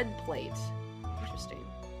 A red plate. Interesting.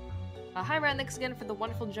 Hi Rat, thanks again for the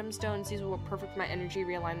wonderful gemstones. These will work perfect for my energy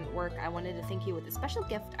realignment work. I wanted to thank you with a special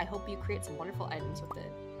gift. I hope you create some wonderful items with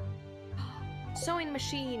it. Sewing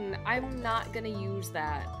machine! I'm not gonna use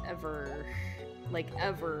that ever. Like,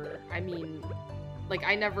 ever. I mean, like,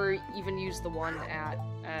 I never even used the one at,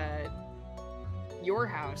 your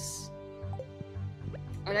house.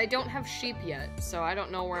 And I don't have sheep yet, so I don't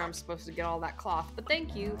know where I'm supposed to get all that cloth, but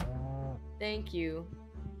thank you. Thank you.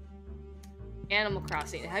 Animal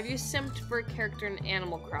Crossing. Have you simped for a character in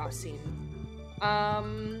Animal Crossing?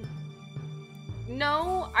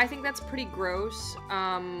 No, I think that's pretty gross.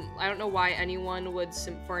 I don't know why anyone would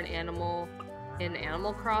simp for an animal in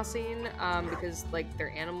Animal Crossing, because, like,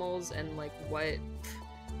 they're animals and, like, what?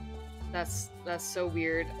 That's so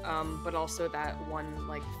weird. But also that one,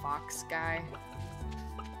 like, fox guy.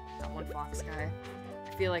 That one fox guy.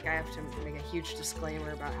 I feel like I have to make a huge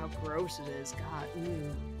disclaimer about how gross it is. God,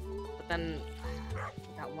 But then,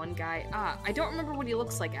 that one guy... I don't remember what he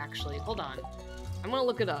looks like, actually. Hold on. I'm gonna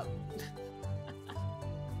look it up.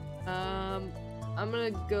 I'm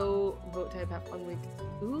gonna go vote type, have fun week.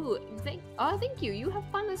 Ooh, thank you. You have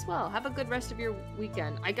fun as well. Have a good rest of your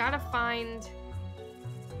weekend. I gotta find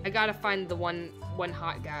the one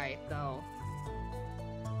hot guy, though.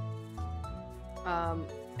 I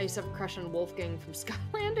used to have a crush on Wolfgang from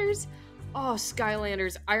Skylanders. Oh,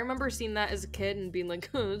 Skylanders. I remember seeing that as a kid and being like,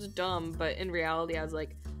 oh, it's dumb, but in reality, I was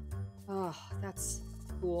like, oh, that's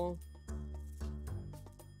cool.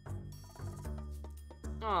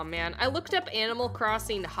 Oh man, I looked up Animal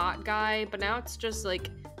Crossing hot guy, but now it's just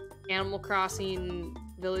like Animal Crossing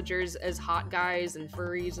villagers as hot guys and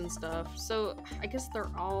furries and stuff. So I guess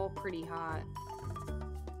they're all pretty hot.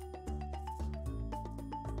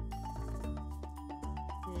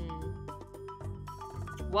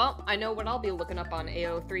 Well, I know what I'll be looking up on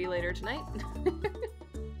AO3 later tonight.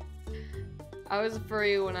 I was a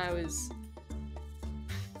furry when I was...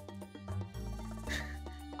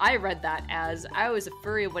 I read that as I was a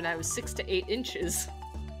furry when I was 6 to 8 inches,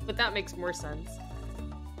 but that makes more sense.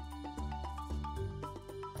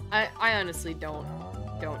 I honestly don't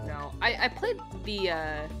know. I played the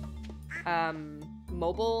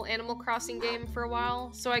mobile Animal Crossing game for a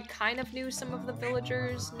while, so I kind of knew some of the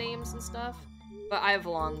villagers' names and stuff, but I've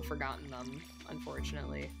long forgotten them,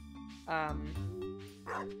 unfortunately.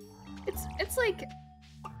 It's like...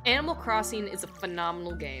 Animal Crossing is a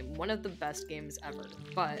phenomenal game, one of the best games ever,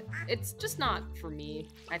 but it's just not for me,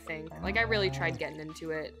 I think. Like, I really tried getting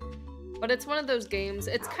into it, but it's one of those games,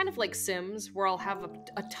 it's kind of like Sims, where I'll have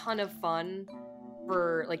a ton of fun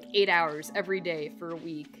for like 8 hours every day for a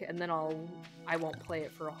week, and then I won't play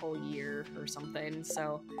it for a whole year or something.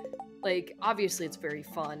 So, like, obviously it's very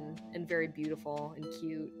fun and very beautiful and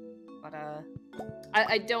cute, but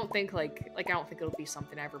I don't think I don't think it'll be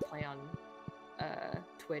something I ever play on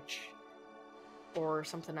Twitch or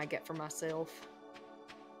something I get for myself.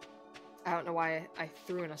 I don't know why I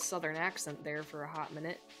threw in a southern accent there for a hot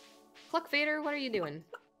minute. Cluck Vader, what are you doing?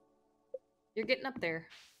 You're getting up there.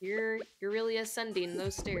 You're really ascending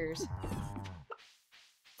those stairs.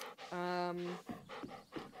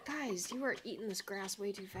 Guys, you are eating this grass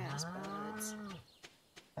way too fast, buds.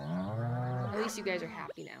 At least you guys are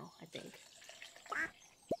happy now, I think.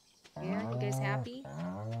 Yeah, you guys happy?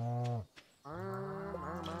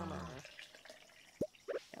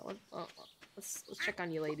 Yeah, let's check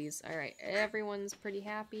on you ladies. Alright, everyone's pretty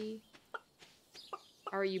happy.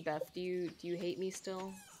 How are you, Beth? Do you hate me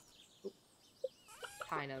still? Oop.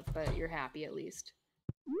 Kind of, but you're happy at least.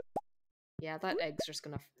 Yeah, that egg's just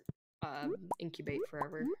gonna incubate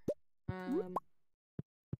forever.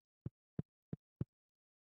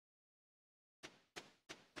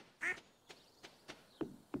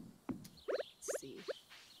 Let's see.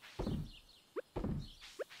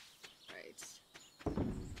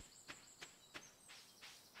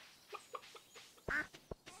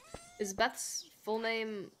 Is Beth's full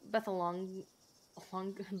name Bethalongus?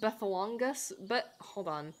 Hold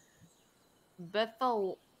on.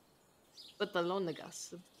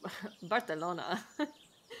 Bethalonigus. Barcelona.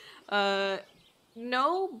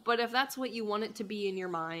 No, but if that's what you want it to be in your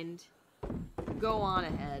mind, go on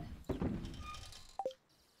ahead.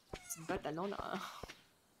 It's Barcelona.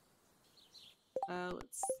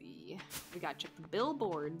 Let's see. We gotta check the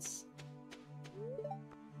billboards.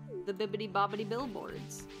 the bibbity bobbity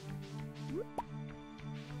billboards.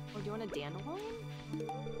 Oh, do you want a dandelion?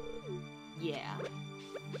 Yeah.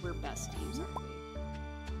 We're besties, aren't we?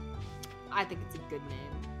 I think it's a good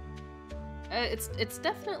name. It's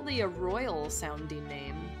definitely a royal sounding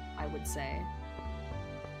name, I would say.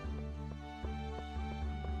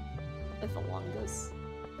 Bethalongus.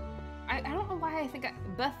 I don't know why I think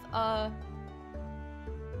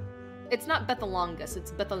it's not Bethalongus,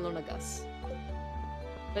 it's Bethalonagus.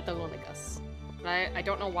 Bethalonagus. And I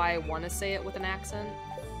don't know why I want to say it with an accent.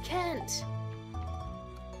 Kent!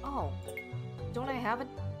 Oh. Don't I have it?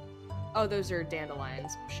 Oh, those are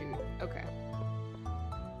dandelions. Shoot. Okay.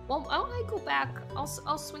 Well, why don't I go back?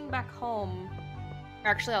 I'll swing back home.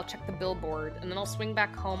 Actually, I'll check the billboard, and then I'll swing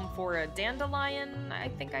back home for a dandelion, I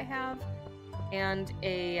think I have, and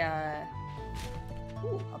a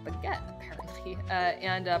baguette, apparently,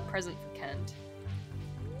 and a present for Kent.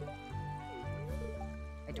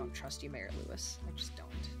 I don't trust you, Mayor Lewis. I just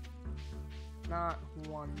don't. Not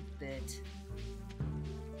one bit.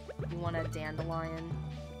 You want a dandelion,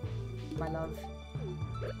 my love?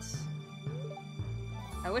 Yes.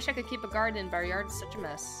 I wish I could keep a garden, but our yard is such a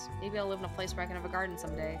mess. Maybe I'll live in a place where I can have a garden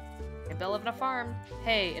someday. Maybe I'll live in a farm.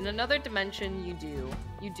 Hey, in another dimension, you do.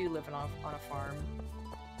 You do live on a farm.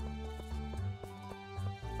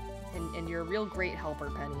 And you're a real great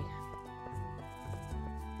helper, Penny.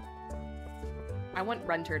 I want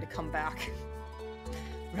Renter to come back.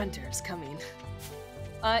 Renter is coming.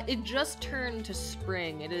 It just turned to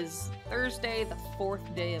spring. It is Thursday, the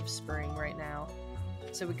 4th day of spring right now.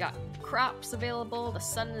 So we got crops available, the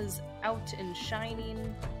sun is out and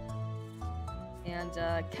shining, and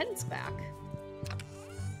Kent's back.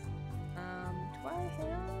 Do I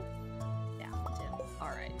have Daffodil?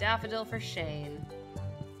 Alright, Daffodil for Shane.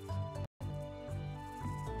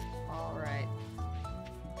 Alright.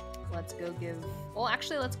 Let's go give... Well,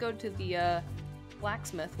 actually, let's go to the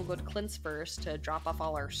blacksmith. We'll go to Clint's first to drop off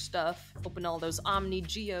all our stuff. Open all those Omni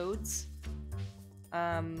Geodes.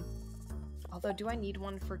 Although, do I need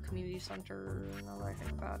one for community center now that I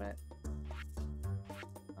think about it?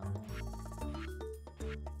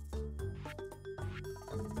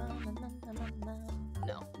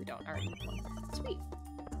 No, we don't already need one. Sweet.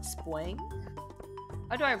 Spling?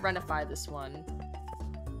 How do I renify this one?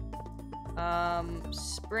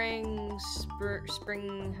 Spring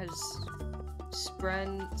has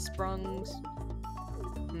sprungs.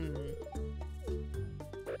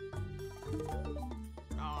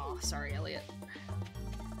 Oh, sorry, Elliot.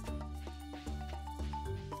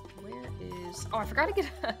 Where is... Oh, I forgot to get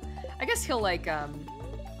a... I guess he'll like, a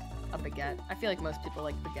baguette. I feel like most people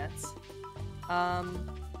like baguettes.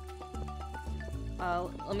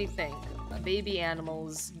 Let me think. Baby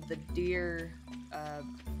animals, the deer,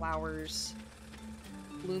 flowers,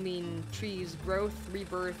 blooming trees, growth,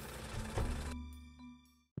 rebirth.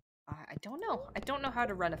 I don't know. I don't know how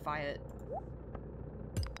to renify it.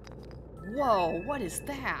 Whoa, what is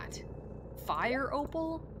that? Fire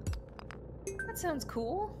opal? That sounds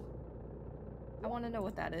cool. I want to know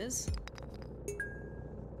what that is.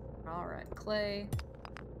 Alright, clay.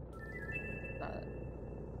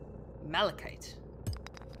 Malachite.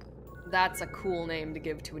 That's a cool name to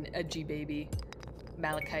give to an edgy baby.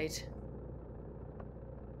 Malachite.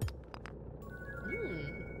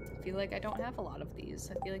 I feel like I don't have a lot of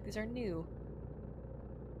these. I feel like these are new.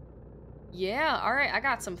 Yeah, alright, I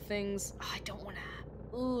got some things. Oh, I don't wanna...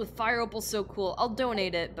 Ooh, fire opal's so cool. I'll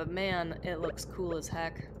donate it, but man, it looks cool as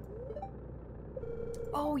heck.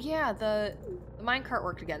 Oh yeah, the minecart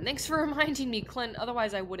worked again. Thanks for reminding me, Clint.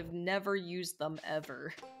 Otherwise, I would have never used them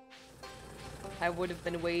ever. I would have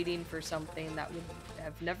been waiting for something that would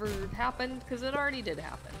have never happened, because it already did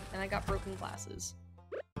happen. And I got broken glasses.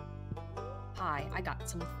 Hi, I got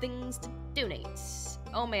some things to donate.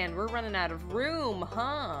 Oh man, we're running out of room,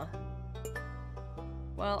 huh?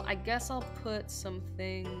 Well, I guess I'll put some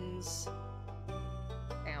things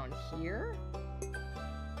down here.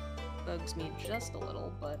 Bugs me just a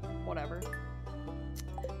little, but whatever.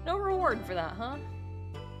 No reward for that, huh?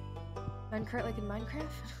 Minecart like in Minecraft?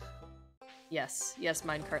 Yes,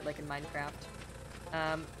 minecart like in Minecraft.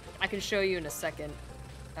 I can show you in a second.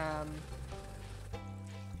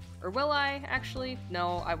 Or will I, actually?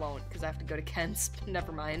 No, I won't, because I have to go to Kent's.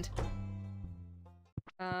 Never mind.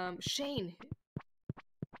 Shane.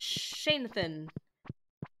 Shanathan.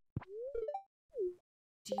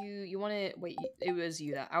 Do you want to... Wait, it was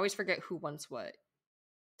you that... I always forget who wants what.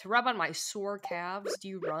 To rub on my sore calves, do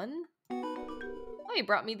you run? Oh, you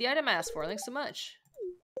brought me the item I asked for. Thanks so much.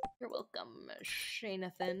 You're welcome,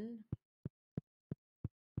 Shanathan.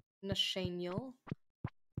 Nashaniel.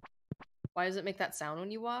 Why does it make that sound when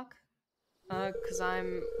you walk? Cause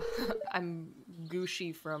I'm I'm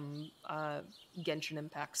Gushi from Genshin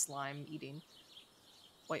Impact slime eating.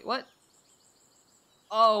 Wait, what?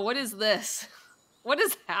 Oh, what is this? What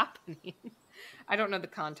is happening? I don't know the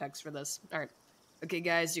context for this. Alright. Okay,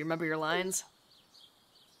 guys, do you remember your lines?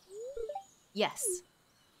 Yes.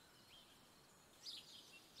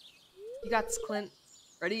 You got this, Clint.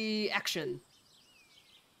 Ready, action.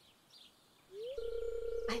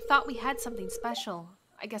 I thought we had something special.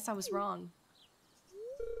 I guess I was wrong.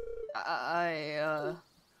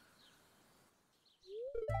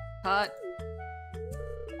 Cut.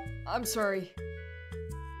 I'm sorry.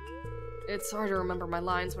 It's hard to remember my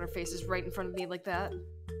lines when her face is right in front of me like that.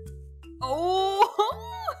 Oh!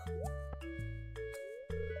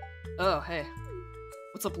 Oh, hey.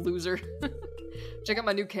 What's up, loser? Check out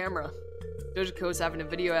my new camera. Dojaco's having a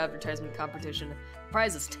video advertisement competition.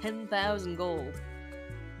 Prize is 10,000 gold.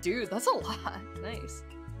 Dude, that's a lot. Nice.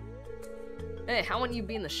 Hey, how wouldn't you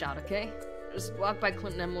be in the shot, okay? Just walk by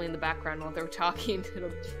Clint and Emily in the background while they're talking.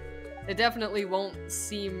 It definitely won't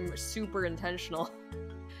seem super intentional.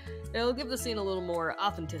 It'll give the scene a little more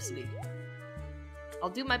authenticity. I'll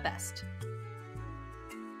do my best.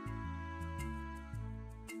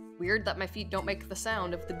 Weird that my feet don't make the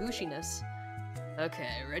sound of the gushiness.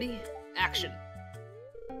 Okay, ready? Action.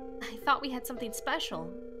 I thought we had something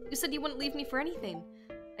special. You said you wouldn't leave me for anything.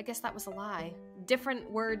 I guess that was a lie. Different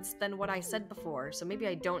words than what I said before, so maybe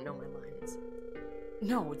I don't know my lines.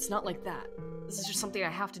 No, it's not like that. This is just something I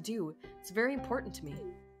have to do. It's very important to me.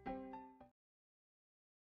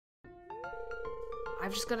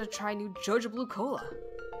 I've just gotta try new Joja Blue Cola.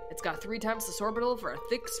 It's got 3 times the sorbitol for a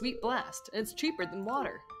thick, sweet blast, and it's cheaper than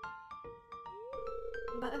water.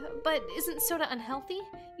 But isn't soda unhealthy?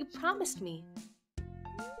 You promised me.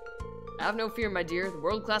 Have no fear, my dear. The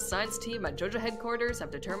world-class science team at Joja headquarters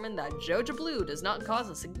have determined that Joja Blue does not cause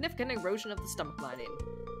a significant erosion of the stomach lining.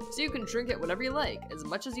 So you can drink it whenever you like, as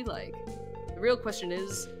much as you like. The real question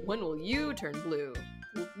is, when will you turn blue?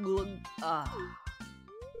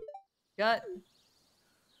 Cut.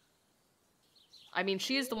 I mean,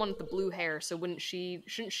 she is the one with the blue hair, so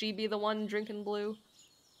shouldn't she be the one drinking blue?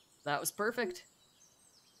 That was perfect.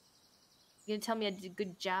 You gonna tell me I did a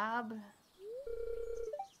good job?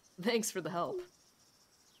 Thanks for the help.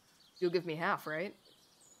 You'll give me half, right?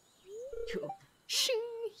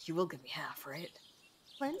 You will give me half, right?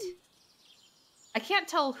 Clint? I can't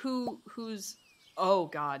tell who's... Oh,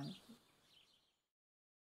 God.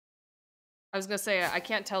 I was gonna say, I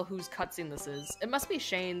can't tell whose cutscene this is. It must be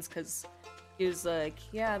Shane's, because he was like,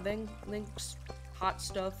 yeah, thanks, hot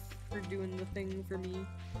stuff, for doing the thing for me.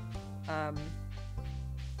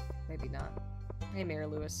 Maybe not. Hey, Mayor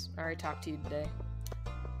Lewis. I already talked to you today.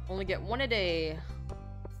 Only get 1 a day.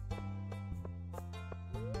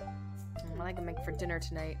 What I can make for dinner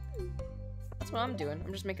tonight. That's what I'm doing.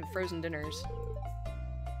 I'm just making frozen dinners.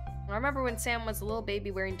 I remember when Sam was a little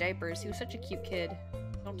baby wearing diapers. He was such a cute kid.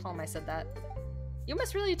 Don't tell him I said that. You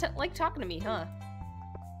must really like talking to me, huh?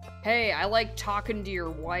 Hey, I like talking to your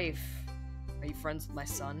wife. Are you friends with my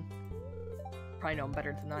son? Probably know him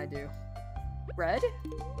better than I do. Red?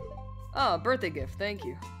 Oh, birthday gift, thank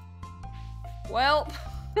you. Well,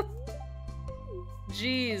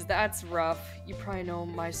 jeez, that's rough. You probably know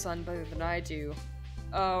my son better than I do.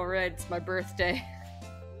 Oh, Red, it's my birthday.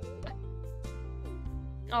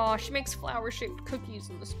 Aw, she makes flower-shaped cookies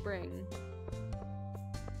in the spring.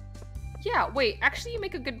 Yeah, wait, actually you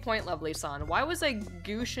make a good point, Lovely-san. Why was I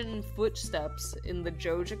Gushin footsteps in the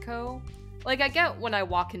Jojako? Like, I get when I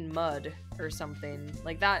walk in mud or something.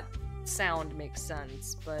 Like, that sound makes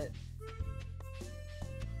sense, but...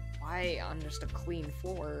 why on just a clean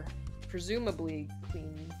floor? Presumably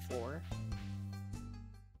clean floor.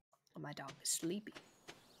 Oh, my dog is sleepy.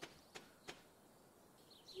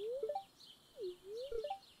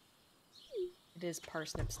 It is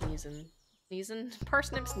parsnip sneezing. Sneezing?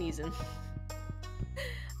 Parsnip sneezing.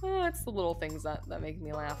 Oh, it's the little things that make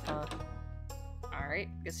me laugh, huh? Alright,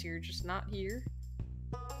 guess you're just not here.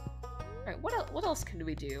 Alright, what else can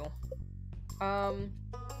we do?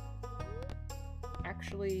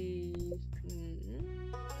 Actually...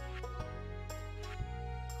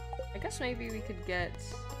 I guess maybe we could get...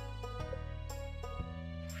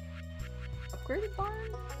 upgraded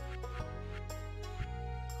barn?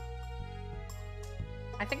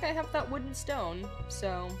 I think I have that wood and stone,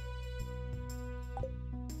 so...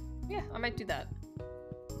 yeah, I might do that.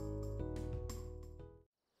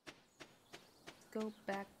 Go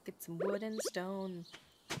back, get some wood and stone.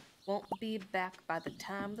 Won't be back by the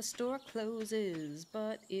time the store closes,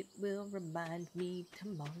 but it will remind me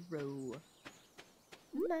tomorrow.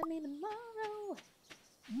 Remind me tomorrow.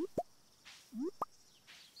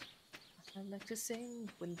 I like to sing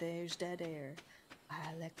when there's dead air.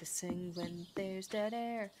 I like to sing when there's dead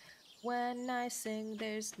air. When I sing,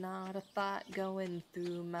 there's not a thought going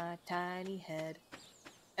through my tiny head.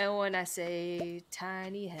 And when I say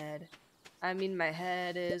tiny head, I mean my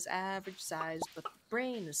head is average size, but the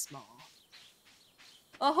brain is small.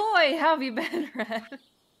 Ahoy! How have you been, Red?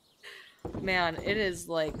 Man, it is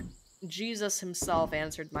like Jesus himself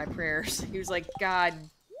answered my prayers. He was like, God,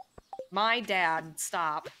 my dad,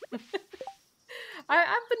 stop.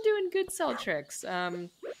 I've been doing good cell tricks.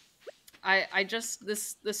 I just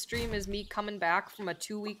this stream is me coming back from a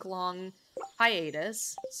 2-week long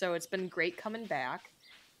hiatus, so it's been great coming back.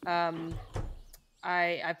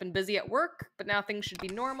 I've been busy at work, but now things should be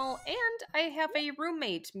normal, and I have a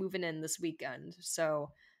roommate moving in this weekend,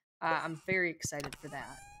 so I'm very excited for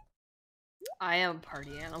that. I am a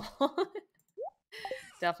party animal.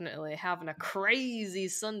 Definitely having a crazy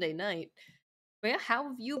Sunday night. But yeah, how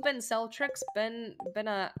have you been, Celtrix?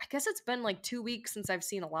 I guess it's been like 2 weeks since I've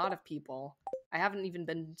seen a lot of people. I haven't even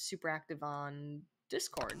been super active on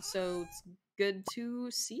Discord, so it's good to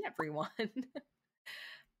see everyone. But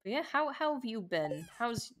yeah, how have you been?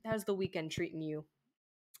 How's the weekend treating you?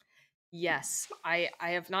 Yes, I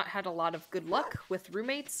have not had a lot of good luck with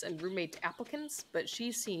roommates and roommate applicants, but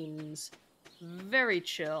she seems very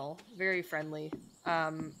chill, very friendly,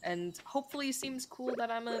 and hopefully seems cool that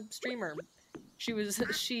I'm a streamer.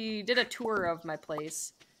 She did a tour of my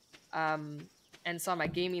place, and saw my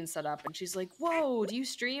gaming setup, and she's like, "Whoa, do you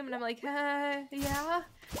stream?" And I'm like, yeah."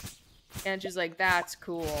 And she's like, "That's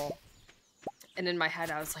cool." And in my head,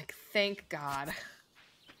 I was like, "Thank God."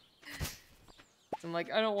 I'm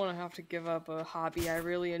like, I don't want to have to give up a hobby I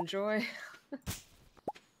really enjoy.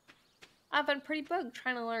 I've been pretty bugged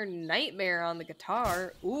trying to learn Nightmare on the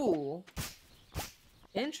guitar. Ooh.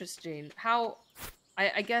 Interesting. How...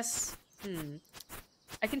 I guess...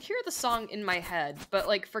 I can hear the song in my head, but,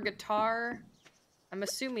 like, for guitar, I'm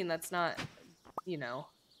assuming that's not, you know,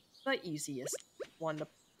 the easiest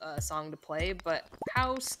song to play, but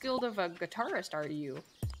how skilled of a guitarist are you,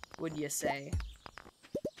 would you say?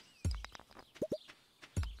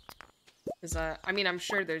 Because, I mean, I'm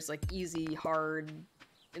sure there's, like, easy, hard,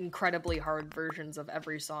 incredibly hard versions of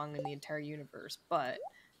every song in the entire universe, but,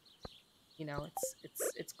 you know,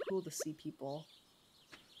 it's cool to see people.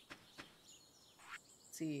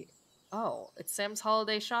 Let's see. Oh, it's Sam's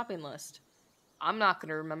holiday shopping list. I'm not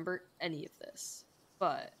gonna remember any of this,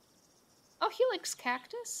 but... Oh, he likes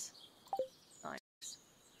cactus? Nice.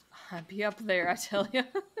 I'd be up there, I tell you.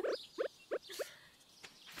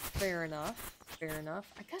 Fair enough. Fair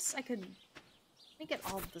enough. I guess I could... Let me get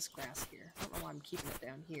all of this grass here. I don't know why I'm keeping it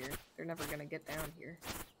down here. They're never gonna get down here.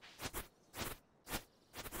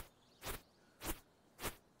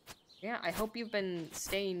 Yeah, I hope you've been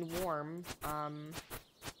staying warm.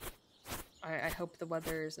 I hope the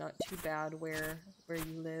weather is not too bad where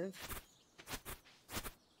you live.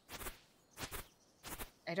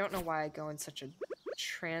 I don't know why I go in such a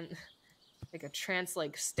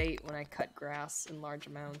trance-like state when I cut grass in large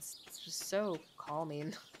amounts. It's just so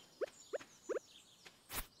calming.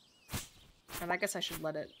 And I guess I should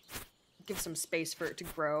let it give some space for it to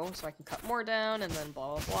grow so I can cut more down, and then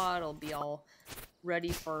blah blah blah. It'll be all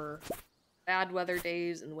ready for bad weather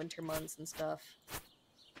days and winter months and stuff.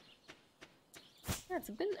 Yeah, it's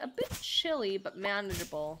been a bit chilly, but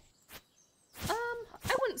manageable.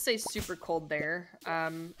 I wouldn't say super cold there. I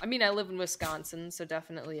mean, I live in Wisconsin, so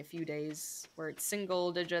definitely a few days where it's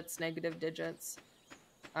single digits, negative digits.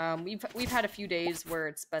 We've had a few days where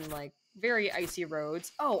it's been like very icy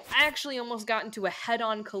roads. Oh, I actually almost got into a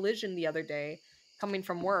head-on collision the other day coming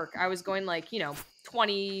from work. I was going like,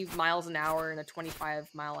 20 miles an hour in a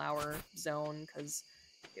 25-mile-hour zone because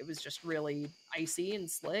it was just really icy and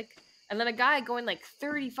slick. And then a guy going like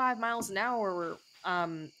 35 miles an hour,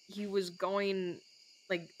 he was going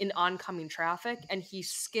like in oncoming traffic, and he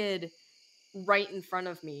skid right in front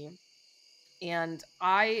of me. And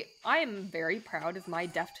I am very proud of my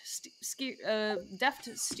deft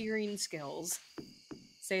steering skills.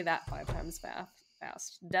 Say that 5 times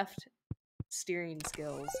fast. Deft steering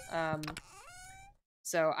skills.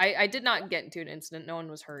 So I did not get into an incident. No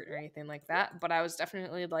one was hurt or anything like that. But I was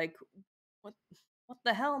definitely like, what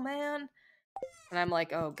the hell, man? And I'm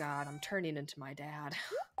like, oh god, I'm turning into my dad.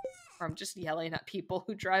 Or I'm just yelling at people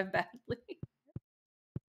who drive badly.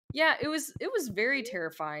 Yeah, it was very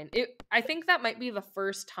terrifying. I think that might be the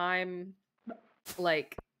first time,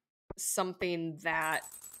 like, something that,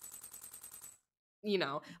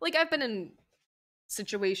 like, I've been in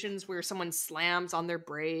situations where someone slams on their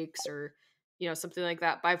brakes or, something like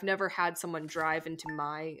that, but I've never had someone drive into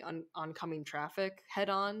my oncoming traffic head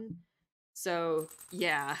on. So,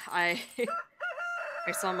 yeah, I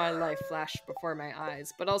I saw my life flash before my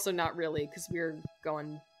eyes, but also not really, because we were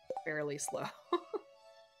going fairly slow.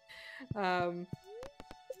 um,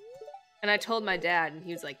 and I told my dad, and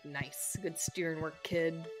he was like, nice, good steering work,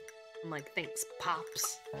 kid. I'm like, thanks,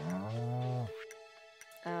 Pops.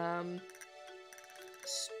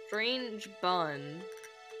 Strange bun.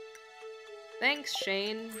 Thanks,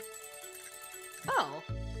 Shane. Oh.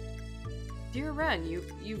 Dear Ren,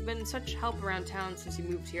 you've been such help around town since you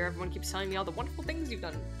moved here. Everyone keeps telling me all the wonderful things you've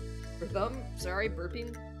done. For them, sorry,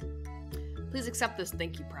 burping. Please accept this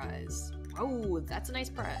thank you prize. Oh, that's a nice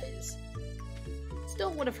prize.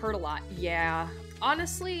 Still would have hurt a lot. Yeah.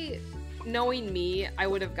 Honestly, knowing me, I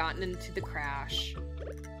would have gotten into the crash.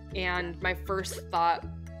 And my first thought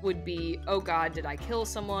would be, oh god, did I kill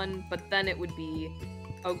someone? But then it would be,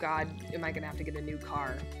 oh god, am I gonna have to get a new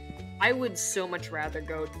car? I would so much rather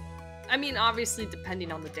go... I mean, obviously,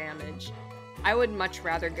 depending on the damage, I would much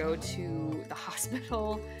rather go to the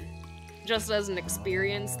hospital just as an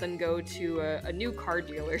experience than go to a new car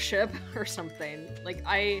dealership or something. Like,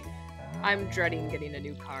 I'm dreading getting a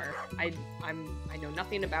new car. I know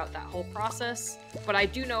nothing about that whole process, but I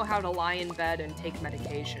do know how to lie in bed and take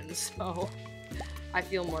medication, so I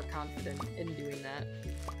feel more confident in doing that.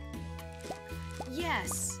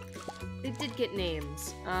 Yes! They did get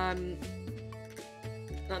names.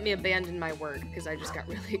 Let me abandon my work, because I just got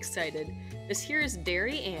really excited. This here is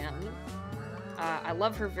Dairy Ann. I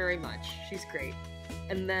love her very much. She's great.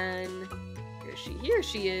 And then, here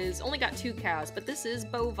she is. Only got 2 cows, but this is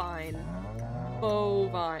Bovine.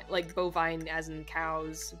 Bovine. Like, bovine as in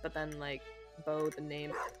cows, but then, like, Bo, the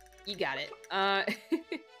name. You got it.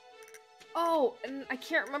 Oh, and I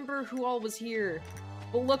can't remember who all was here.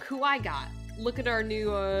 But look who I got. Look at our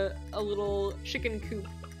new, a little chicken coop,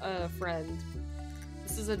 friend.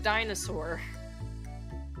 This is a dinosaur.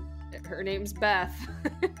 Her name's Beth.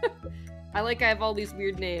 I have all these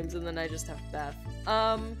weird names, and then I just have Beth.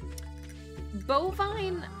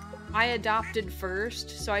 Bovine, I adopted first,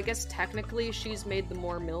 so I guess technically she's made the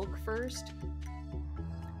more milk first.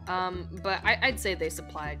 But I'd say they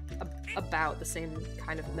supplied about the same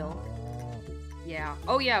kind of milk. Yeah.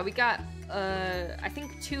 Oh yeah, we got, I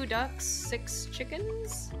think 2 ducks, 6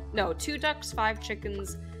 chickens? No, 2 ducks, 5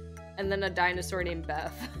 chickens, and then a dinosaur named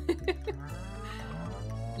Beth.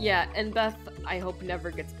 Yeah, and Beth, I hope, never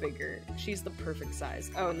gets bigger. She's the perfect size.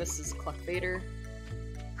 Oh, and this is Cluck Vader.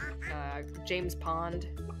 James Pond.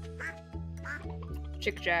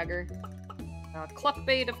 Chick Jagger.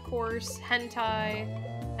 Cluckbait, of course. Hentai.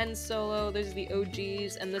 Hen Solo. Those are the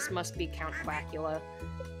OGs, and this must be Count Quackula.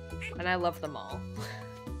 And I love them all.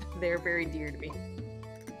 They're very dear to me.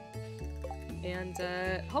 And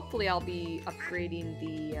hopefully I'll be upgrading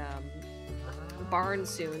the barn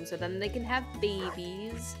soon, so then they can have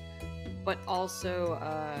babies, but also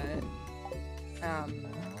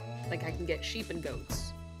like I can get sheep and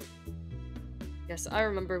goats. Yes, I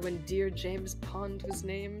remember when Dear James Pond was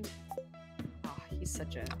named. Ah, oh, he's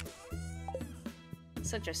such a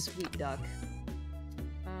sweet duck.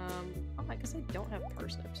 Oh, I guess I don't have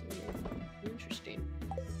parsnips in here. Interesting.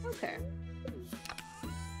 Okay.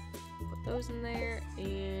 Put those in there,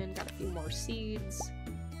 and got a few more seeds.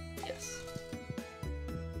 Yes.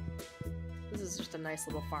 This is just a nice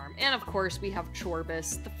little farm. And of course, we have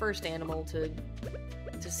Chorbus, the first animal to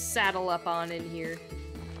saddle up on in here.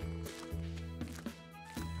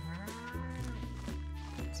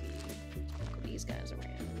 Let's see. Look these guys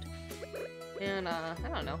around. And, I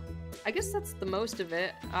don't know. I guess that's the most of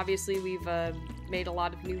it. Obviously, we've made a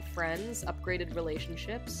lot of new friends, upgraded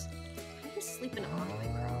relationships. I'm just sleeping on my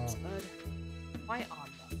crops, bud. Why on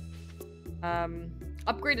them?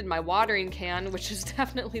 Upgraded my watering can, which is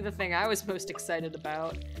definitely the thing I was most excited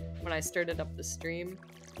about when I started up the stream.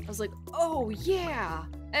 I was like, oh yeah!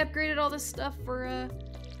 I upgraded all this stuff for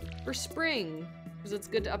spring. Because it's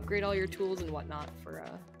good to upgrade all your tools and whatnot for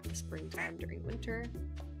the springtime during winter.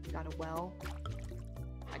 Got a well.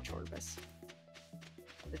 My Chorbus.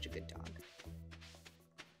 Such a good dog.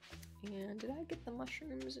 And did I get the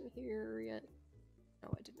mushrooms in here yet? No,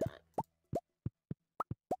 I did not.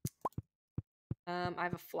 I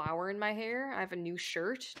have a flower in my hair. I have a new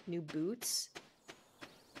shirt, new boots.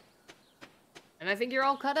 And I think you're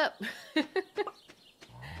all cut up.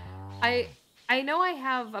 I know I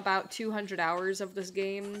have about 200 hours of this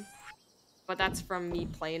game, but that's from me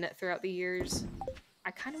playing it throughout the years.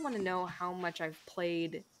 I kind of want to know how much I've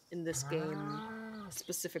played in this game,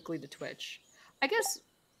 specifically to Twitch. I guess,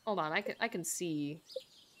 hold on, I can see.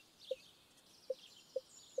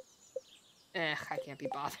 I can't be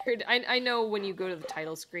bothered. I know when you go to the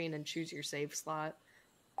title screen and choose your save slot,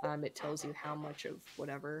 It tells you how much of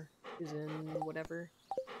whatever is in whatever.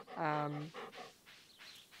 But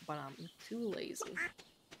I'm too lazy.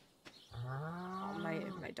 Oh,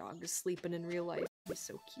 my dog is sleeping in real life. He's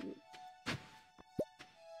so cute.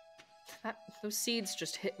 Those seeds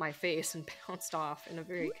just hit my face and bounced off in a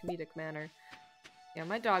very comedic manner. Yeah,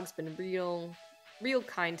 my dog's been real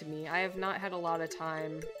kind to me. I have not had a lot of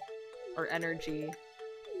time or energy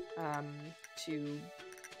to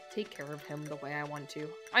take care of him the way I want to.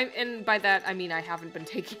 And by that, I mean I haven't been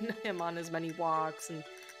taking him on as many walks and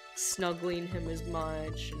snuggling him as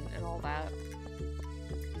much and all that.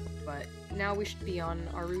 But now we should be on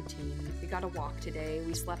our routine. We got a walk today.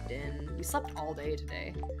 We slept in. We slept all day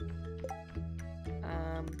today.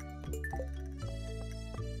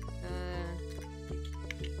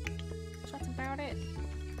 That's about it.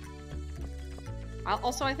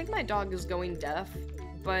 Also, I think my dog is going deaf,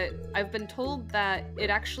 but I've been told that it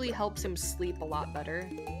actually helps him sleep a lot better.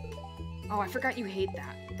 Oh, I forgot you hate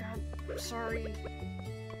that. God, sorry.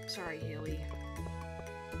 Sorry, Haley.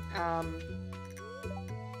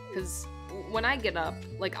 Because when I get up,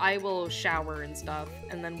 like, I will shower and stuff,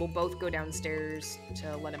 and then we'll both go downstairs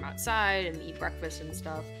to let him outside and eat breakfast and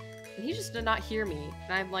stuff. And he just did not hear me.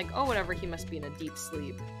 And I'm like, oh, whatever, he must be in a deep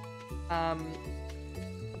sleep.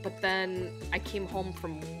 But then I came home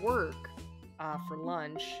from work, for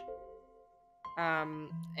lunch. And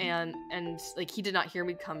like, he did not hear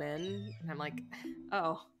me come in. And I'm like,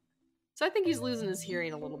 oh. So I think he's losing his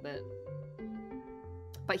hearing a little bit.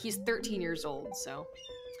 But he's 13 years old, so.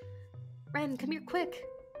 Ren, come here quick.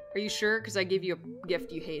 Are you sure? Because I gave you a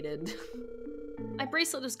gift you hated. My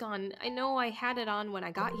bracelet is gone. I know I had it on when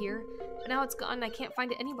I got here, but now it's gone and I can't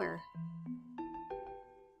find it anywhere.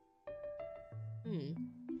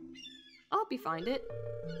 I'll help you find it.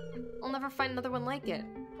 I'll never find another one like it.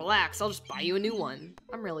 Relax, I'll just buy you a new one.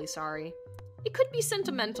 I'm really sorry. It could be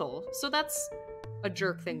sentimental, so that's a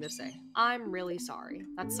jerk thing to say. I'm really sorry.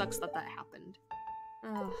 That sucks that happened.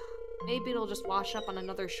 Ugh. Maybe it'll just wash up on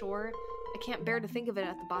another shore. I can't bear to think of it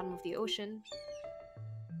at the bottom of the ocean.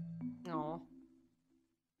 Aw.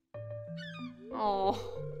 Oh.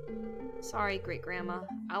 Sorry, great-grandma.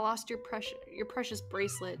 I lost your precious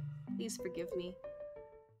bracelet. Please forgive me.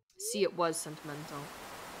 See, it was sentimental.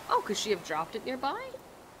 Oh, could she have dropped it nearby?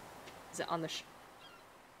 Is it on the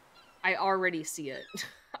I already see it.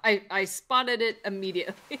 I spotted it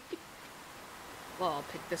immediately. Well, I'll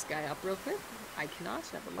pick this guy up real quick. I cannot,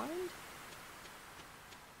 never mind.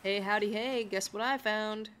 Hey, howdy, hey, guess what I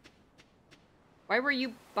found? Why were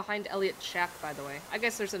you behind Elliot's shack, by the way? I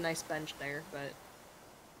guess there's a nice bench there, but...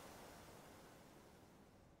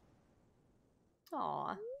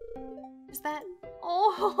 Aw. Is that...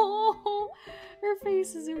 Oh! Her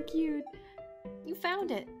face is so cute. You found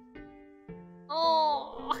it.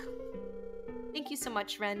 Oh! Thank you so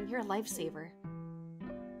much, Ren. You're a lifesaver.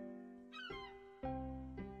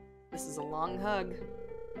 This is a long hug.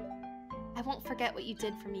 I won't forget what you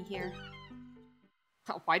did for me here.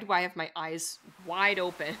 Why do I have my eyes wide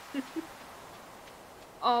open?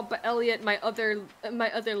 Oh, but Elliot, my other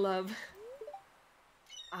love.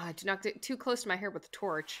 Do not get too close to my hair with the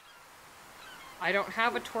torch. I don't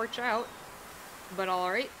have a torch out, but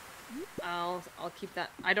alright. I'll keep that.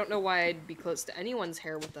 I don't know why I'd be close to anyone's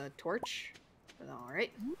hair with a torch, but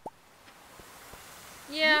alright.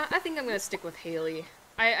 Yeah, I think I'm gonna stick with Haley.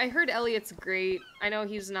 I heard Elliot's great. I know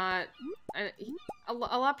he's not... a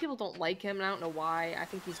lot of people don't like him, and I don't know why. I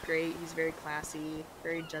think he's great. He's very classy,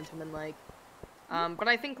 very gentlemanlike. But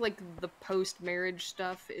I think, like, the post-marriage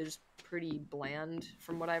stuff is pretty bland,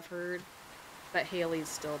 from what I've heard. But Haley's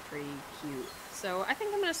still pretty cute. So I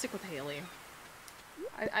think I'm gonna stick with Haley.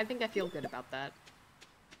 I think I feel good about that.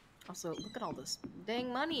 Also, look at all this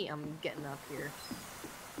dang money I'm getting up here.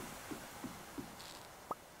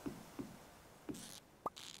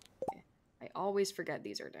 Okay. I always forget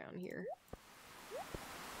these are down here.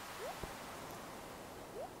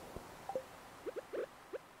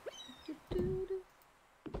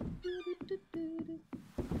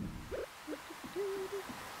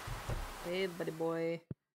 Hey, buddy boy.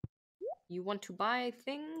 You want to buy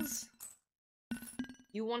things?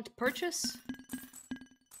 You want to purchase?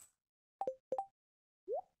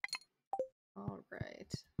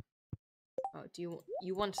 Alright. Oh, do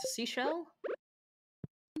you want a seashell?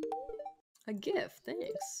 A gift,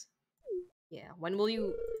 thanks. Yeah, when will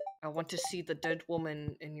you... I want to see the dead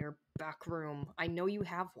woman in your back room. I know you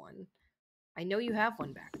have one. I know you have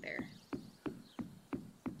one back there.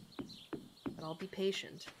 But I'll be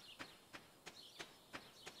patient.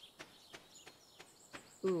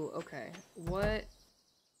 Ooh, okay. What?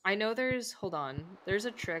 I know there's... Hold on. There's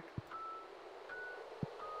a trick.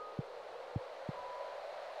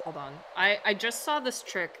 hold on. I just saw this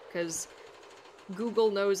trick, because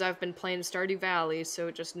Google knows I've been playing Stardew Valley, so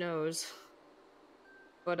it just knows.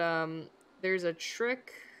 But, there's a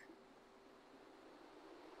trick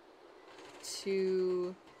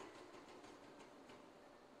to...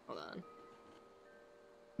 Hold on.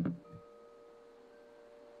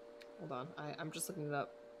 Hold on, I'm just looking it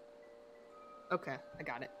up. Okay, I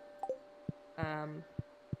got it.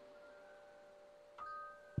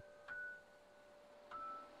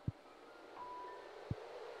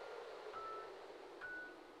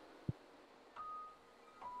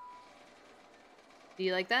 Do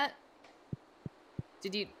you like that?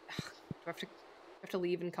 Did you... Do I have to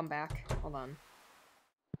leave and come back? Hold on.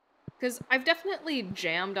 Because I've definitely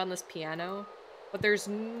jammed on this piano, but there's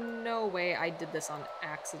no way I did this on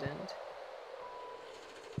accident.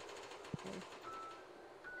 Okay.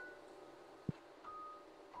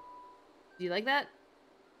 Do you like that?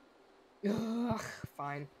 Ugh,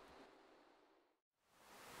 fine.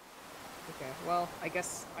 Okay, well, I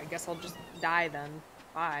guess I'll just die then.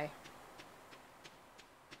 Bye.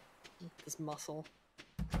 This mussel.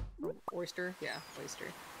 Oh, oyster? Yeah, oyster.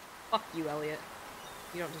 Fuck you, Elliot.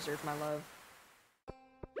 You don't deserve my love.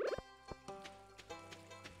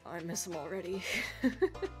 I miss him already. Oh,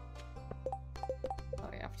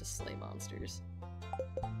 I have to slay monsters.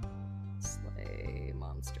 Slay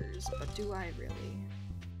monsters. But do I really?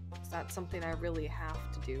 Is that something I really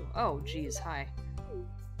have to do? Oh, geez, hi.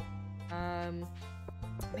 Man,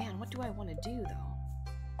 what do I want to do, though?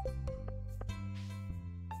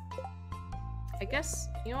 I guess,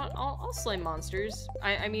 you know what, I'll slay monsters.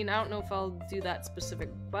 I mean, I don't know if I'll do that specific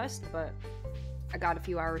quest, but I got a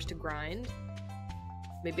few hours to grind.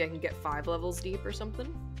 Maybe I can get 5 levels deep or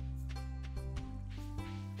something.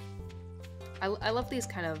 I love these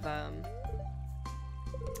kind of,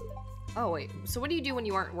 Oh, wait, so what do you do when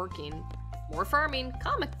you aren't working? More farming,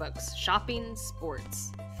 comic books, shopping,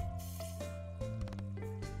 sports.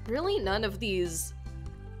 Really none of these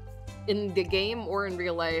in the game or in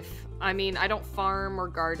real life. I mean, I don't farm or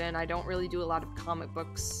garden. I don't really do a lot of comic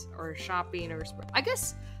books or shopping or sport. I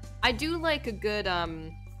guess I do like a good,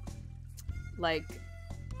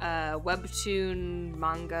 webtoon,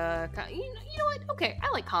 manga. You know what? Okay, I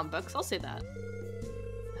like comic books. I'll say that.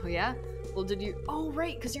 Oh, yeah? Well, did you... Oh,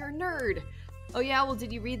 right, because you're a nerd. Oh, yeah, well,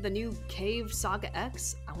 did you read the new Cave Saga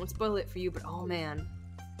X? I won't spoil it for you, but oh, man.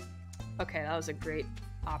 Okay, that was a great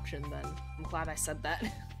option, then. I'm glad I said that.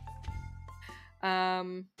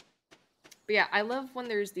 But yeah, I love when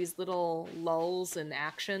there's these little lulls in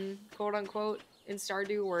action, quote-unquote, in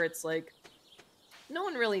Stardew, where it's like, no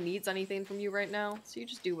one really needs anything from you right now, so you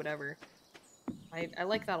just do whatever. I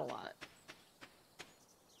like that a lot.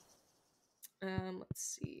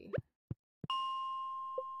 Let's see.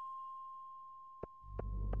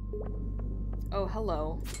 Oh,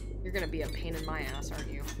 hello. You're gonna be a pain in my ass,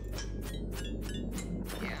 aren't you?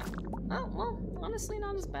 Yeah. Oh, well, honestly,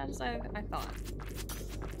 not as bad as I thought.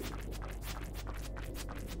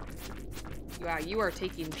 Wow, you are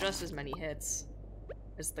taking just as many hits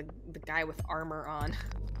as the guy with armor on.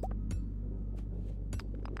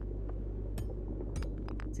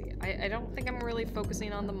 See, I don't think I'm really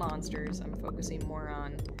focusing on the monsters. I'm focusing more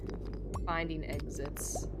on finding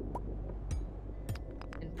exits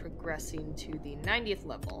and progressing to the 90th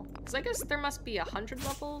level. Because I guess there must be 100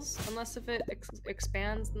 levels, unless if it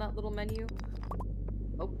expands in that little menu.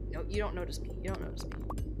 Oh, no, you don't notice me. You don't notice me.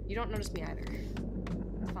 You don't notice me either.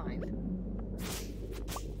 Fine.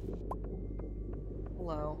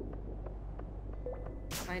 Hello.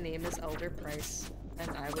 My name is Elder Price,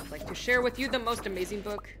 and I would like to share with you the most amazing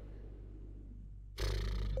book.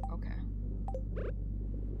 Okay.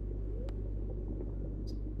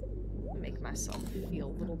 Make myself feel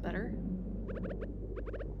a little better.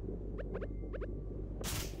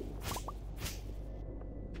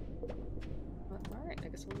 Alright, I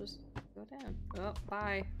guess we'll just go down. Oh,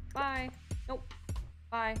 bye. Bye. Nope.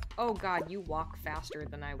 Bye. Oh god, you walk faster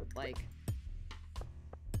than I would like.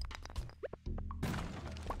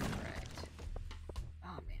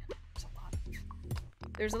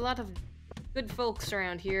 There's a lot of good folks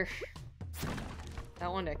around here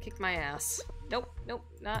that want to kick my ass. Nope, nope,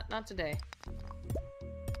 not today.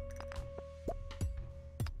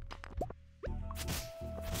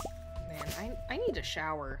 Man, I need a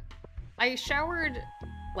shower. I showered,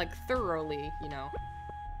 like, thoroughly, you know,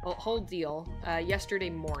 the whole deal,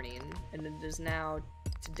 yesterday morning, and it is now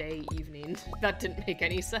today evening. That didn't make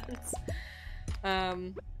any sense.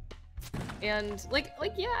 And, like,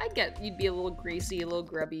 yeah, I get you'd be a little greasy, a little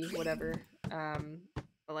grubby, whatever.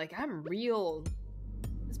 But, like,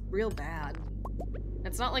 it's real bad.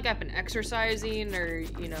 It's not like I've been exercising or,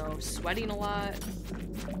 you know, sweating a lot.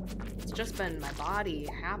 It's just been my body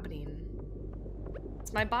happening.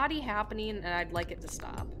 It's my body happening, and I'd like it to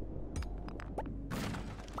stop.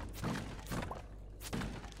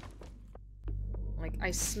 Like,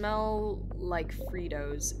 I smell like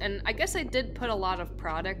Fritos. And I guess I did put a lot of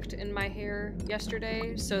product in my hair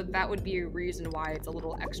yesterday, so that would be a reason why it's a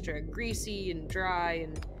little extra greasy and dry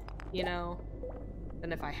and, you know,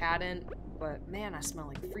 than if I hadn't. But man, I smell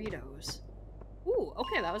like Fritos. Ooh,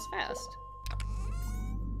 okay, that was fast.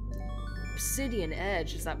 Obsidian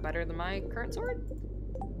Edge, is that better than my current sword?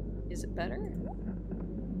 Is it better?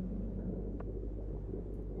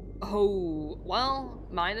 Oh, well,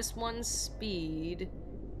 -1 speed,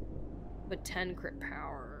 but 10 crit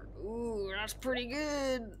power. Ooh, that's pretty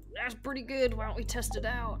good. That's pretty good. Why don't we test it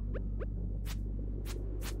out?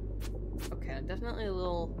 Okay, definitely a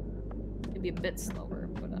little, maybe a bit slower,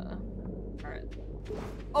 but alright.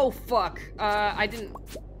 Oh, fuck. I didn't.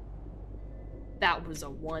 That was a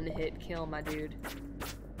one-hit kill, my dude.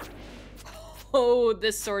 Oh,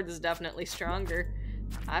 this sword is definitely stronger.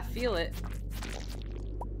 I feel it.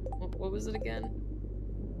 What was it again?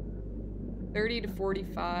 30 to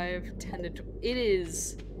 45, 10 to... It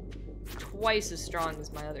is twice as strong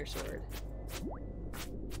as my other sword.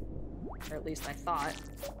 Or at least I thought.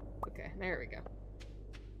 Okay, there we go.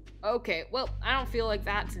 Okay, well, I don't feel like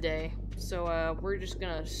that today. So, we're just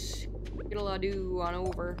gonna skittle-a-doo on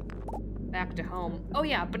over back to home. Oh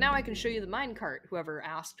yeah, but now I can show you the minecart, whoever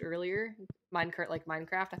asked earlier. Minecart like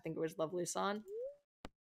Minecraft, I think it was Lovely Son.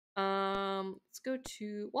 Let's go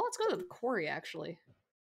to... Well, let's go to the quarry, actually.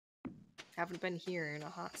 Haven't been here in a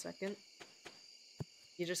hot second.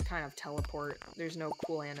 You just kind of teleport. There's no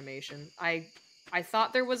cool animation. I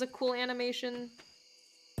thought there was a cool animation.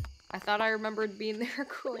 I thought I remembered being there a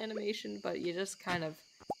cool animation, but you just kind of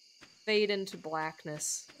fade into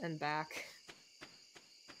blackness and back.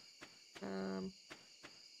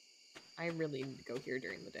 I really need to go here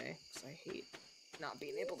during the day, because I hate not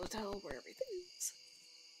being able to tell where everything is.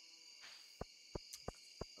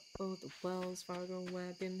 Oh, the Wells Fargo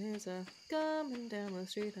wagon is coming down the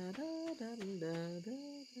street. Da, da, da, da, da,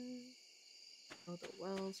 da. Oh, the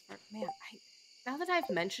Wells Fargo. Man, now that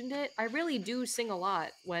I've mentioned it, I really do sing a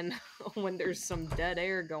lot when when there's some dead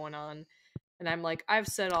air going on. And I'm like, I've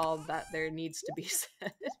said all that there needs to be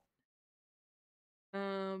said.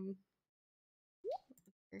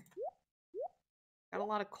 Got a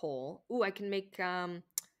lot of coal. Ooh, I can make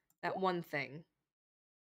that one thing.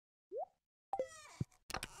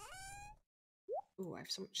 Ooh, I have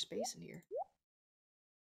so much space in here.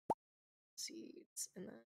 Seeds and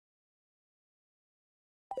then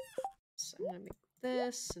so I'm gonna make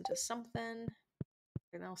this into something.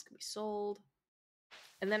 Everything else can be sold.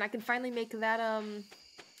 And then I can finally make that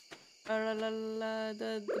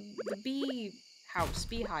the bee house,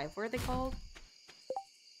 beehive. What are they called?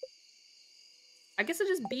 I guess it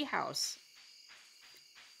is bee house.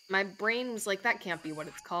 My brain was like, that can't be what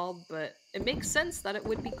it's called, but it makes sense that it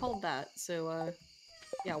would be called that. So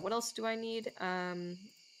yeah, what else do I need?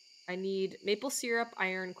 I need maple syrup,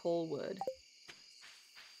 iron, coal, wood.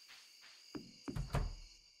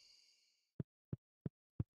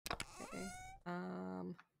 Okay.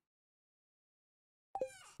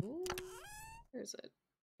 Ooh, where is it?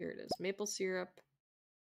 Here it is. Maple syrup,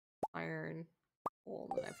 iron, coal,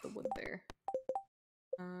 and then I have the wood there.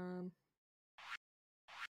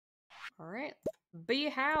 Alright. Bee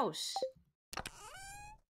house!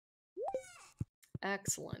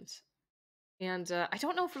 Excellent. And I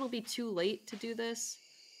don't know if it'll be too late to do this.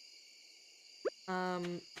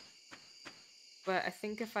 But I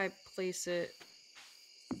think if I place it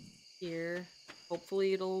here,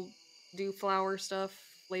 hopefully it'll do flower stuff,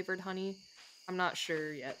 flavored honey. I'm not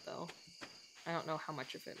sure yet, though. I don't know how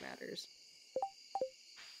much of it matters.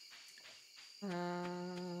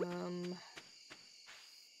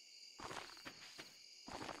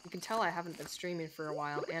 You can tell I haven't been streaming for a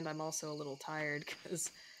while, and I'm also a little tired,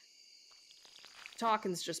 because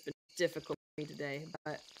talking's just been difficult for me today,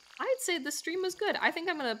 but I'd say the stream was good. I think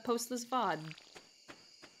I'm gonna post this VOD.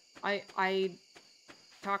 I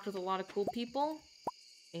talked with a lot of cool people,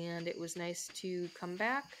 and it was nice to come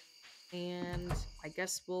back, and I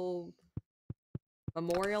guess we'll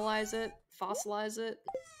memorialize it, fossilize it,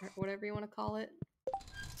 or whatever you want to call it.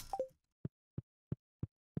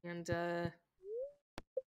 And,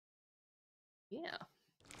 yeah.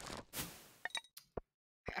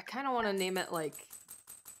 I kind of want to name it, like,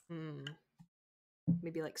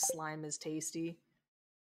 maybe, like, slime is tasty.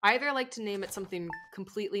 I either like to name it something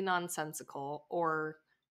completely nonsensical, or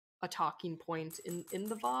a talking point in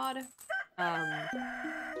the VOD.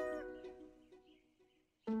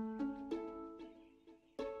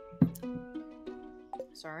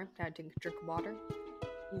 Sorry, had to take a drink of water.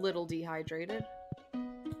 Little dehydrated.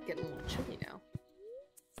 Getting a little chilly now.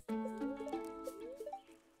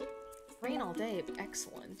 Rain all day,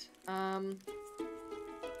 excellent. So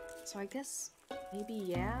I guess maybe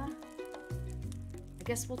yeah. I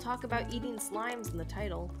guess we'll talk about eating slimes in the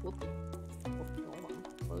title. Whoop. Hold on.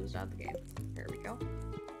 Closed out the game. There we go.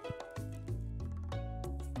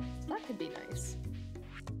 That could be nice.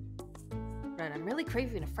 Right, I'm really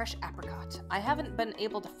craving a fresh apricot. I haven't been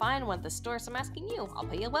able to find one at the store, so I'm asking you. I'll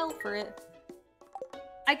pay you well for it.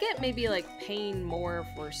 I get maybe like paying more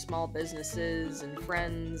for small businesses and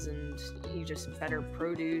friends and you just better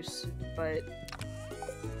produce, but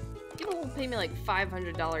people will pay me like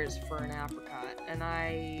 $500 for an apricot, and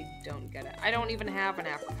I don't get it. I don't even have an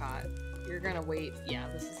apricot. You're gonna wait. Yeah,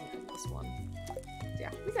 this isn't this one.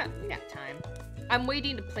 Yeah, we got time. I'm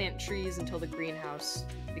waiting to plant trees until the greenhouse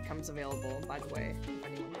becomes available, by the way, if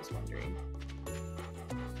anyone was wondering.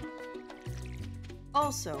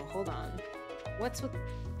 Also, hold on. What's with...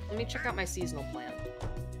 Let me check out my seasonal plant.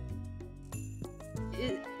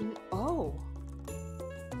 Oh.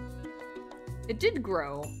 It did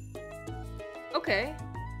grow. Okay.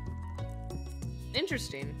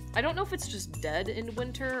 Interesting. I don't know if it's just dead in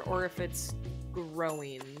winter or if it's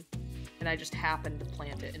growing and I just happened to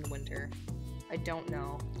plant it in winter. I don't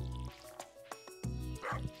know.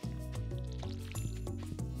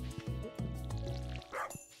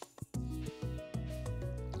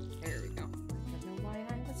 There we go. I don't know why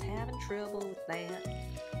I was having trouble with that.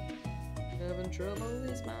 Having trouble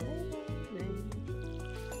is my name.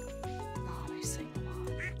 God, I sing a lot.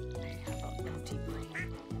 I have an empty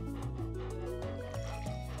brain.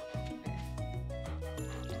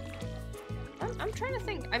 Okay. I'm trying to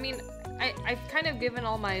think. I mean, I've kind of given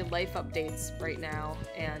all my life updates right now,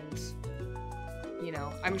 and, you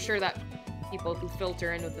know, I'm sure that people who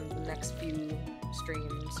filter in within the next few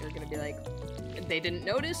streams are gonna be like, they didn't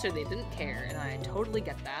notice or they didn't care, and I totally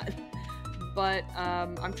get that. But,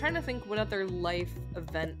 I'm trying to think what other life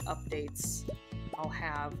event updates I'll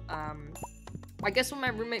have. I guess when my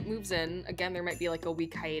roommate moves in, again, there might be like a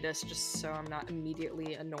week hiatus just so I'm not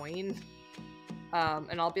immediately annoying.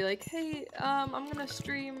 And I'll be like, hey, I'm gonna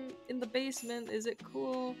stream in the basement, is it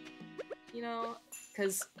cool? You know,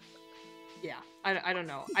 because, yeah, I don't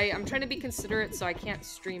know. I'm trying to be considerate, so I can't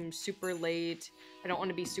stream super late. I don't want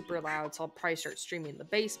to be super loud, so I'll probably start streaming in the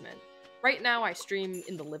basement. Right now, I stream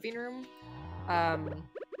in the living room,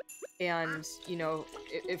 and, you know,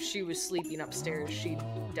 if she was sleeping upstairs, she'd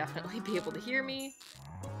definitely be able to hear me,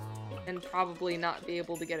 and probably not be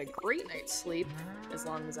able to get a great night's sleep, as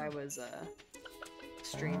long as I was,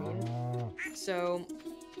 streaming. So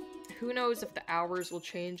who knows if the hours will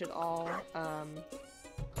change at all.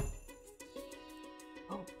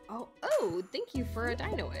 Oh, thank you for a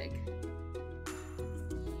dino egg.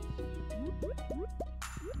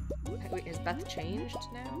 Wait, has Beth changed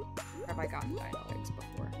now? Or have I gotten dino eggs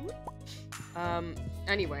before?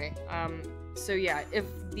 Anyway, so yeah, if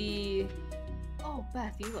the... Oh,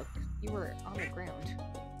 Beth, you were on the ground.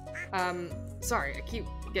 Sorry, I keep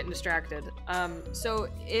getting distracted. So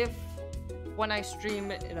if, when I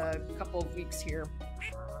stream in a couple of weeks here,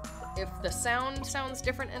 if the sound sounds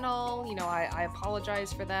different at all, you know, I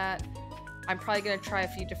apologize for that. I'm probably gonna try a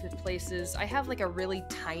few different places. I have like a really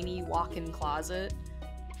tiny walk-in closet,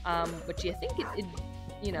 which I think it,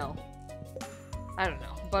 you know, I don't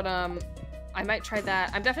know, but I might try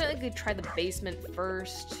that. I'm definitely gonna try the basement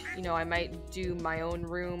first. You know, I might do my own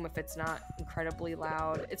room if it's not incredibly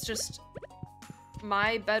loud. It's just,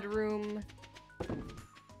 my bedroom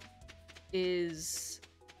is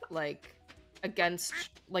like against,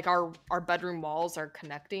 like our bedroom walls are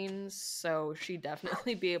connecting, so she'd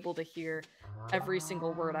definitely be able to hear every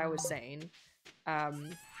single word I was saying.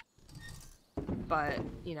 But,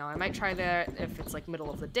 you know, I might try that if it's like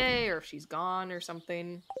middle of the day or if she's gone or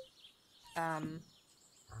something. And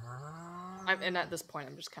at this point,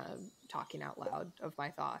 I'm just kind of talking out loud of my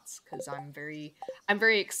thoughts because I'm very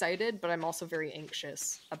excited, but I'm also very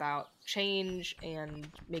anxious about change and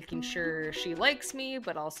making sure she likes me,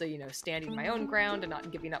 but also, you know, standing my own ground and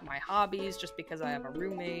not giving up my hobbies just because I have a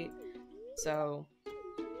roommate. So,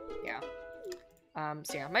 yeah.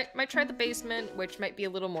 So yeah, might try the basement, which might be a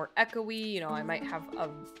little more echoey. You know, I might have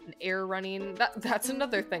an air running. That's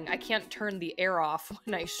another thing. I can't turn the air off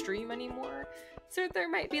when I stream anymore. So there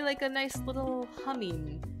might be like a nice little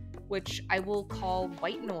humming, which I will call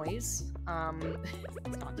white noise.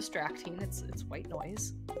 It's not distracting. It's white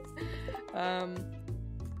noise.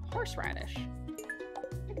 Horseradish.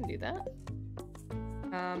 I can do that.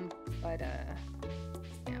 But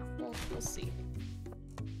yeah, we'll see.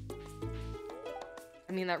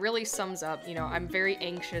 I mean, that really sums up, you know, I'm very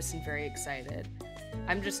anxious and very excited.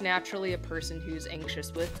 I'm just naturally a person who's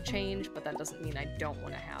anxious with change, but that doesn't mean I don't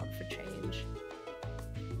want to have a change.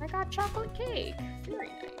 I got chocolate cake. Very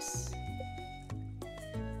nice.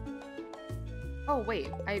 Oh, wait.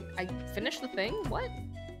 I finished the thing? What?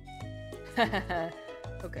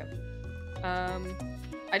 Okay.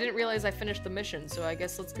 I didn't realize I finished the mission, so I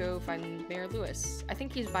guess let's go find Mayor Lewis. I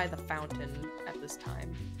think he's by the fountain at this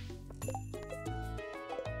time.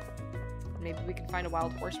 Maybe we can find a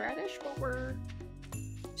wild horseradish while we're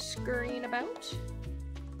scurrying about?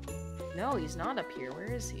 No, he's not up here.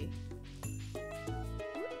 Where is he?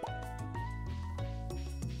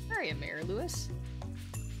 There are you, Mayor Lewis.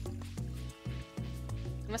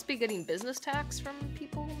 I must be getting business tax from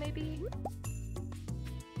people, maybe?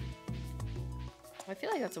 I feel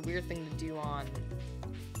like that's a weird thing to do on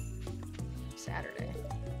Saturday.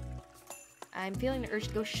 I'm feeling the urge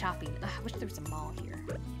to go shopping. Ugh, I wish there was a mall here.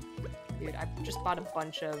 Dude, I just bought a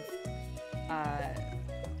bunch of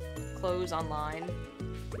clothes online.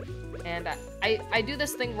 And I do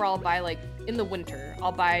this thing where I'll buy, like, in the winter,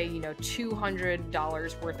 I'll buy, you know,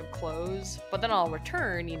 $200 worth of clothes, but then I'll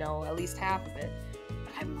return, you know, at least half of it.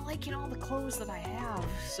 But I'm liking all the clothes that I have,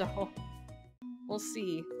 so we'll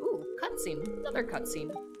see. Ooh, cutscene. Another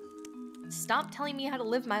cutscene. Stop telling me how to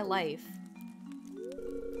live my life.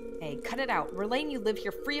 Hey, cut it out. We're letting you live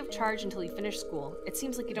here free of charge until you finish school. It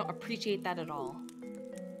seems like you don't appreciate that at all.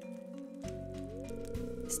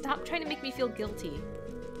 Stop trying to make me feel guilty.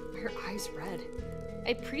 Her eyes red.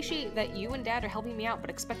 I appreciate that you and Dad are helping me out,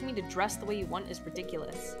 but expecting me to dress the way you want is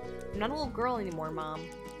ridiculous. I'm not a little girl anymore, Mom.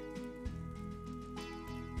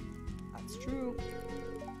 That's true.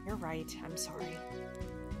 You're right. I'm sorry.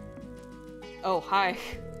 Oh, hi.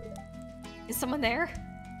 Is someone there?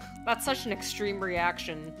 That's such an extreme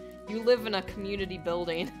reaction. You live in a community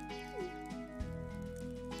building.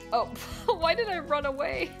 Oh, why did I run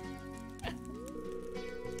away?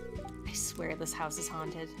 I swear this house is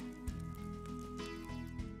haunted.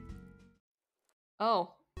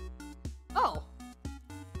 Oh. Oh.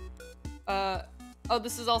 Oh,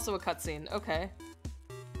 this is also a cutscene. Okay.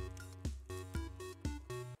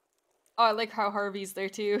 Oh, I like how Harvey's there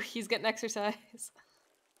too. He's getting exercise.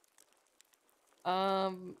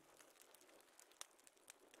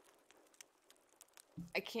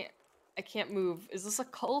 I can't move. Is this a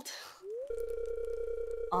cult?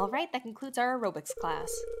 All right, that concludes our aerobics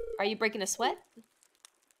class. Are you breaking a sweat?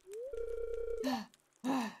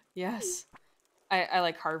 Yes. I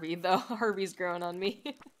like Harvey, though. Harvey's growing on me.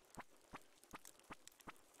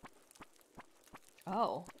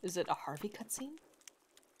 Oh, is it a Harvey cutscene?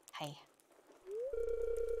 Hey.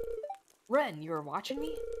 Ren, you were watching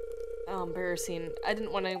me? Oh, embarrassing. I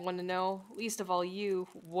didn't want anyone to know, least of all you.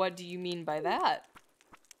 What do you mean by that?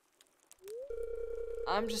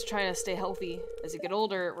 I'm just trying to stay healthy. As you get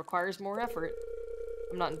older, it requires more effort.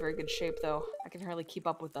 I'm not in very good shape, though. I can hardly keep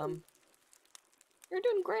up with them. You're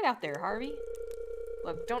doing great out there, Harvey.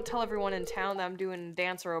 Look, don't tell everyone in town that I'm doing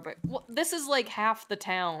dance aerobic. Well, this is like half the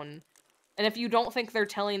town. And if you don't think they're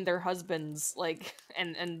telling their husbands, like,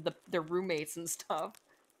 and their roommates and stuff.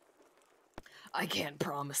 I can't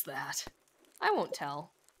promise that. I won't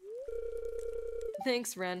tell.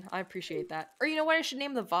 Thanks, Ren. I appreciate that. Or you know what I should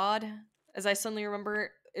name the VOD? As I suddenly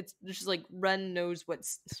remember, it's just like Ren learns what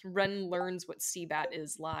Cbat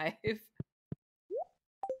is live.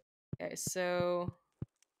 Okay, so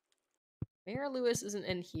Mayor Lewis isn't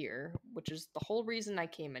in here, which is the whole reason I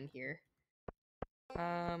came in here.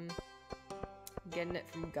 Getting it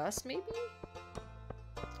from Gus, maybe?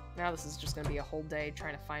 Now this is just gonna be a whole day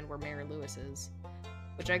trying to find where Mayor Lewis is.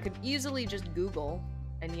 Which I could easily just Google,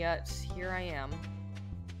 and yet here I am.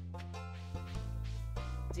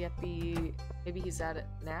 Is he at the... Maybe he's at it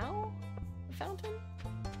now? The fountain?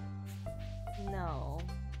 No.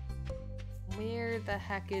 Where the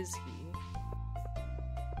heck is he?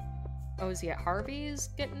 Oh, is he at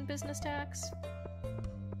Harvey's getting business tax?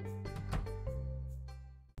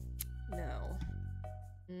 No.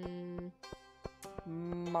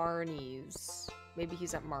 Marnie's. Maybe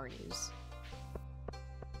he's at Marnie's.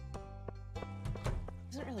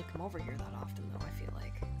 Doesn't really come over here that often, though, I feel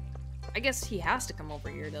like. I guess he has to come over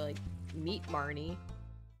here to, like, meet Marnie.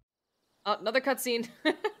 Oh, another cutscene.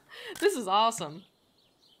 This is awesome.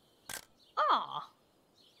 Aw.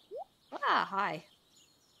 Ah, hi.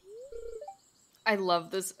 I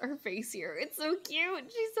love this, her face here. It's so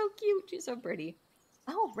cute. She's so cute. She's so pretty.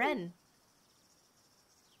 Oh, Ren.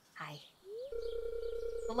 Hi.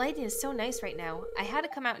 The lighting is so nice right now. I had to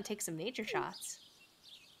come out and take some nature shots.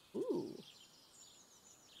 Ooh.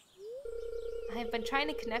 I've been trying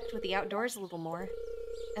to connect with the outdoors a little more.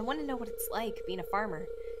 I want to know what it's like being a farmer.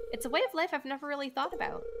 It's a way of life I've never really thought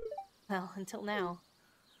about. Well, until now.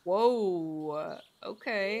 Whoa.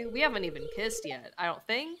 Okay. We haven't even kissed yet, I don't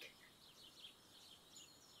think.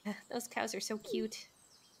 Those cows are so cute.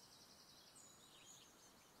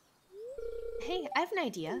 Hey, I have an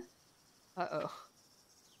idea. Uh-oh.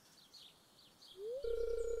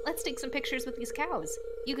 Let's take some pictures with these cows.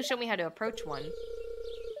 You can show me how to approach one.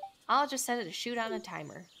 I'll just set it to shoot on a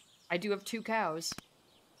timer. I do have 2 cows.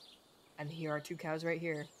 And here are 2 cows right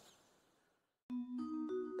here.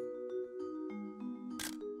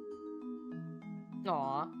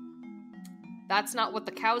 Aw. That's not what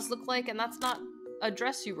the cows look like, and that's not a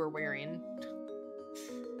dress you were wearing.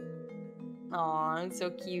 Aw, it's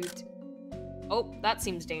so cute. Oh, that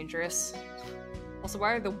seems dangerous. Also,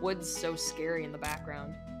 why are the woods so scary in the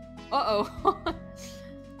background? Uh-oh.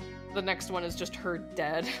 The next one is just her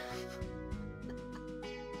dead.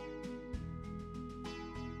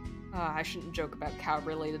 I shouldn't joke about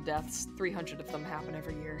cow-related deaths. 300 of them happen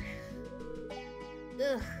every year.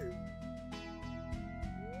 Ugh.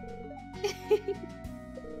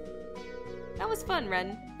 That was fun,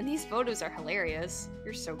 Ren. And these photos are hilarious.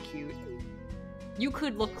 You're so cute. You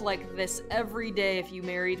could look like this every day if you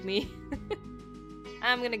married me.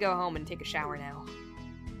 I'm gonna go home and take a shower now.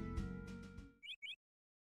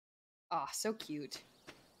 Aw, so cute.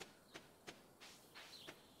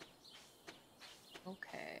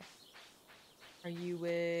 Okay. Are you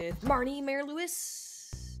with Marnie, Mayor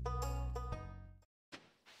Lewis?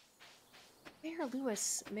 Mayor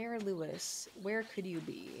Lewis, where could you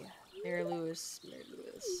be? Mayor Lewis.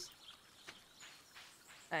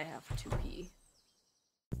 I have 2p.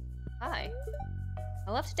 Hi.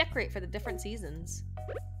 I love to decorate for the different seasons.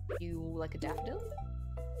 You like a daffodil?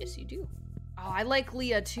 Yes, you do. Oh, I like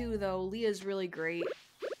Leah too, though. Leah's really great.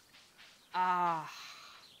 I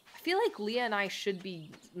feel like Leah and I should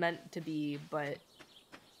be meant to be, but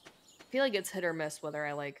I feel like it's hit or miss whether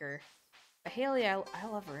I like her. But Haley, I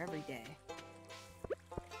love her every day.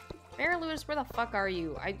 Mayor Lewis, where the fuck are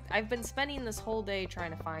you? I've been spending this whole day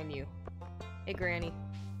trying to find you. Hey, Granny.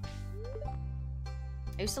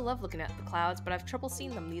 I used to love looking at the clouds, but I've trouble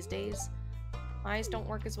seeing them these days. My eyes don't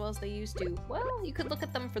work as well as they used to. Well, you could look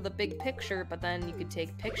at them for the big picture, but then you could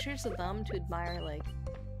take pictures of them to admire, like,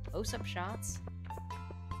 close-up shots.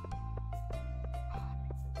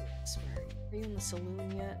 Are you in the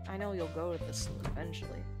saloon yet? I know you'll go to the saloon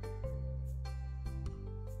eventually.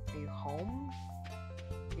 Are you home?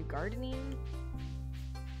 Are you gardening?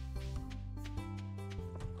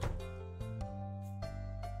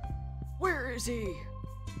 Where is he?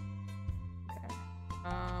 Okay.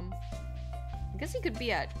 I guess he could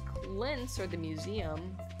be at Clint's or the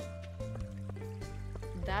museum.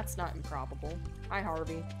 That's not improbable. Hi,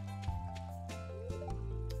 Harvey.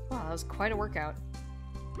 Wow, that was quite a workout.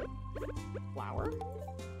 Flower?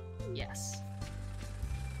 Yes.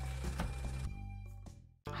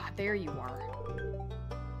 Ah, there you are.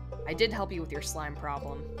 I did help you with your slime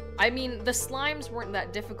problem. I mean, the slimes weren't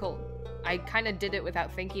that difficult. I kind of did it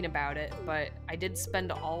without thinking about it, but I did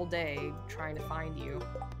spend all day trying to find you.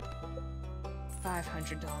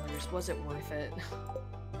 $500. Was it worth it?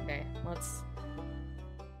 Okay, let's...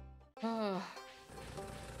 I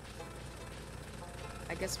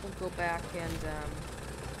guess we'll go back and,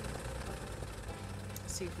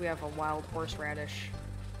 see if we have a wild horseradish.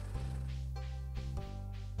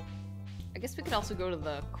 I guess we could also go to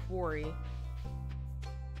the quarry.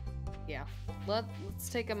 Yeah. Let's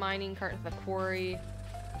take a mining cart to the quarry.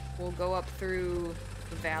 We'll go up through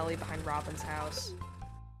the valley behind Robin's house.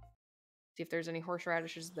 See if there's any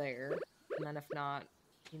horseradishes there. And then if not,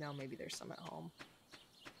 you know, maybe there's some at home.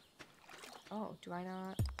 Oh, do I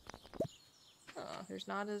not? There's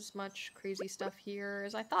not as much crazy stuff here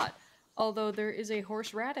as I thought. Although there is a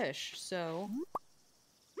horseradish, so...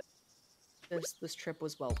 This trip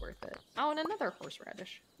was well worth it. Oh, and another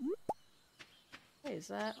horseradish. Hey, is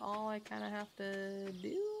that all I kind of have to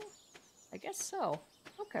do? I guess so.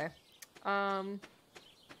 Okay.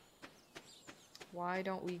 Why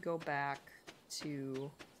don't we go back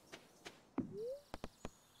to...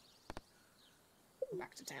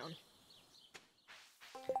 Back to town.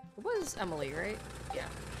 It was Emily, right? Yeah.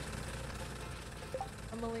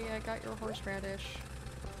 Emily, I got your horseradish.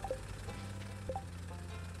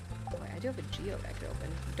 Oh, wait, I do have a geode I could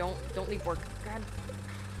open. Don't leave work. God.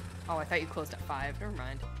 Oh, I thought you closed at 5. Never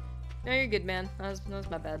mind. No, you're good, man. That was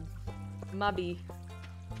my bad. Mobby.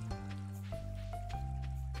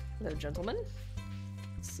 Hello, gentlemen.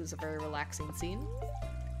 This is a very relaxing scene.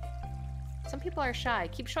 Some people are shy.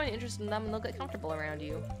 Keep showing interest in them and they'll get comfortable around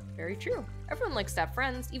you. Very true. Everyone likes to have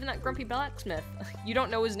friends, even that grumpy blacksmith. You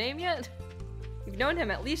don't know his name yet? You've known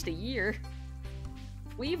him at least a year.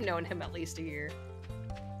 We've known him at least a year.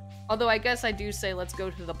 Although I guess I do say let's go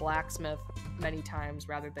to the blacksmith many times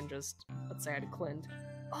rather than just, let's say, to Clint.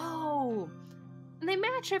 Oh! And they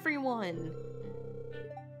match everyone!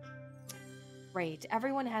 Great,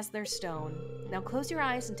 everyone has their stone. Now close your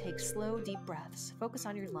eyes and take slow, deep breaths. Focus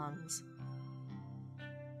on your lungs.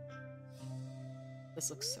 This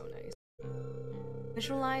looks so nice.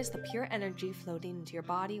 Visualize the pure energy floating into your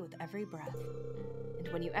body with every breath. And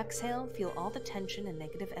when you exhale, feel all the tension and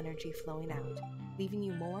negative energy flowing out, leaving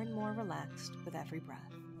you more and more relaxed with every breath.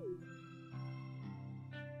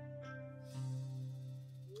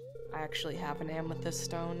 I actually have an amethyst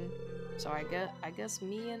stone, so I guess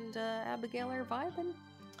me and Abigail are vibing.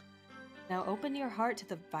 Now open your heart to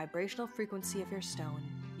the vibrational frequency of your stone.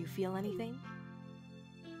 You feel anything?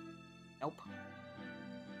 Nope.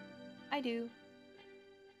 I do.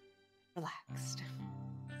 Relaxed.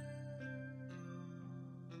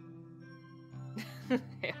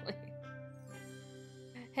 Haley.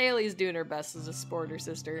 Haley's doing her best as a sporter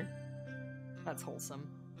sister. That's wholesome.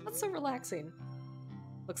 That's so relaxing.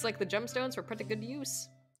 Looks like the gemstones were put to good use.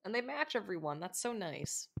 And they match everyone. That's so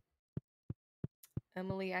nice.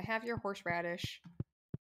 Emily, I have your horseradish.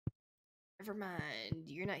 Never mind.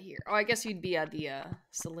 You're not here. Oh, I guess you'd be at the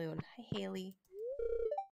saloon. Hi, Haley.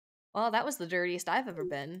 Well, that was the dirtiest I've ever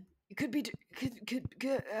been. You could be could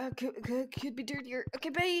be dirtier. Okay,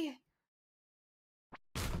 bye.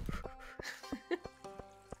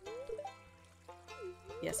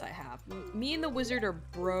 Yes, I have. Me and the wizard are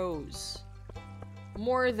bros.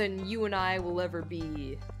 More than you and I will ever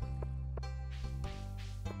be.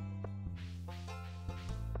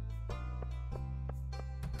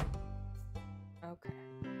 Okay.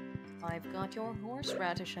 I've got your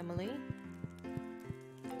horseradish, Emily.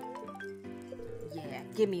 Yeah,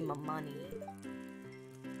 give me my money.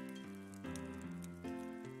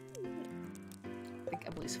 I think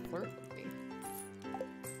Emily's flirting with me.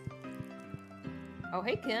 Oh,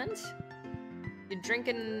 hey, Kent. You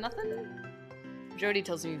drinking nothing? Jody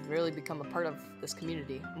tells me you've really become a part of this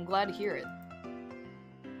community. I'm glad to hear it.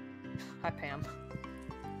 Hi, Pam.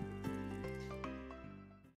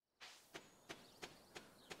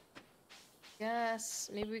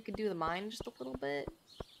 Guess maybe we could do the mine just a little bit.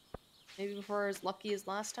 Maybe before as lucky as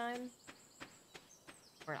last time.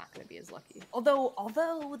 We're not gonna be as lucky.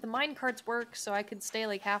 Although the mine carts work, so I could stay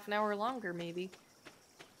like half an hour longer, maybe.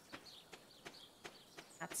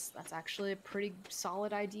 That's actually a pretty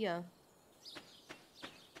solid idea.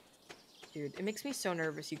 Dude, it makes me so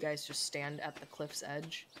nervous you guys just stand at the cliff's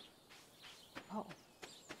edge. Oh.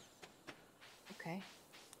 Okay.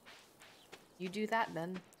 You do that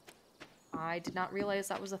then. I did not realize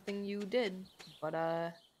that was a thing you did, but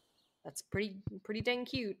that's pretty dang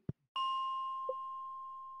cute.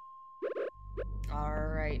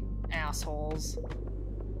 Alright, assholes.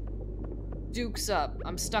 Duke's up.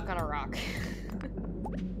 I'm stuck on a rock.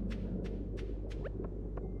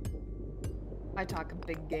 I talk a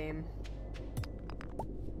big game.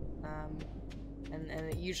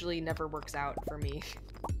 And it usually never works out for me.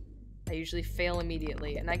 I usually fail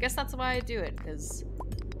immediately, and I guess that's why I do it, because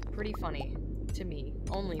it's pretty funny. To me.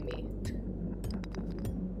 Only me.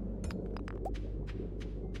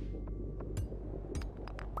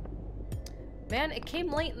 Man, it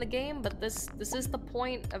came late in the game, but this is the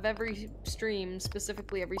point of every stream,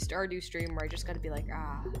 specifically every Stardew stream, where I just gotta be like,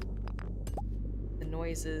 the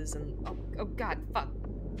noises and oh god, fuck.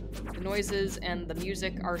 The noises and the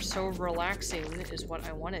music are so relaxing, is what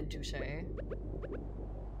I wanted to say.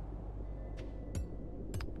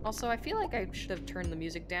 Also, I feel like I should have turned the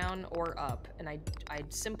music down or up, and I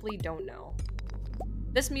simply don't know.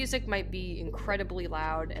 This music might be incredibly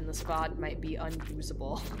loud, and this VOD might be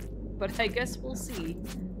unusable. But I guess we'll see.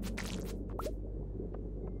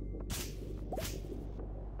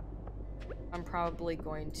 I'm probably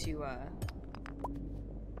going to,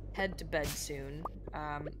 head to bed soon.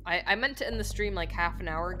 I meant to end the stream like half an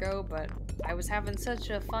hour ago, but I was having such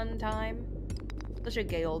a fun time. Such a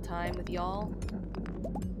gay old time with y'all.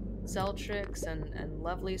 Celtrix and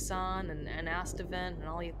Lovely San and Astavent and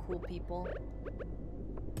all you cool people.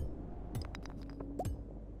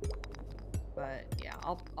 But yeah,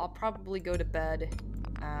 I'll probably go to bed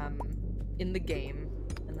in the game,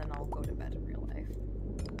 and then I'll go to bed in real life.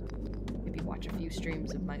 Maybe watch a few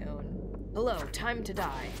streams of my own. Hello, time to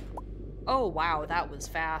die. Oh wow, that was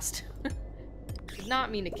fast. Did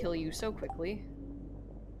not mean to kill you so quickly.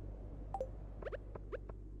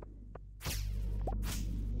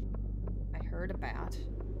 I heard a bat.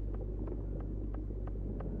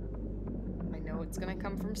 I know it's gonna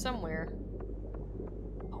come from somewhere.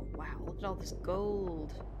 Oh wow, look at all this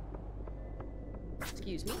gold.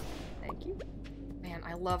 Excuse me. Thank you. Man,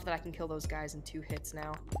 I love that I can kill those guys in 2 hits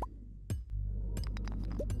now.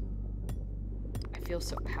 I feel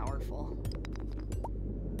so powerful.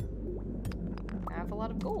 I have a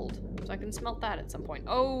lot of gold, so I can smelt that at some point.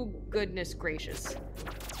 Oh, goodness gracious.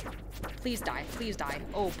 Please die. Please die.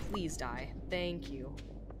 Oh, please die. Thank you.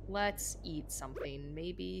 Let's eat something,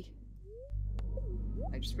 maybe.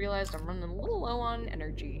 I just realized I'm running a little low on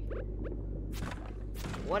energy.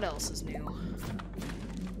 What else is new?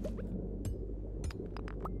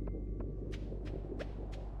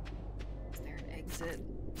 Is there an exit?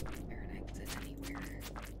 Is there an exit anywhere?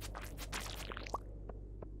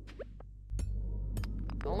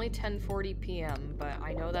 Only 10:40 p.m., but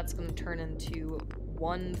I know that's going to turn into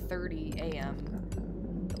 1:30 a.m.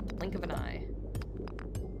 The blink of an eye.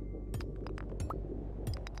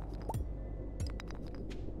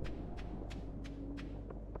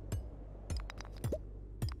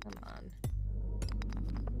 Come on.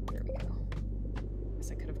 There we go.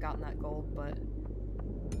 Guess I could have gotten that gold, but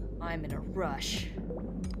I'm in a rush.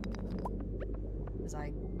 As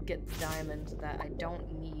I get the diamond that I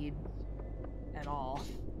don't need at all.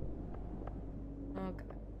 Okay.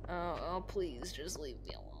 Oh, please, just leave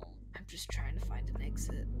me alone. I'm just trying to find an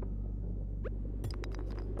exit.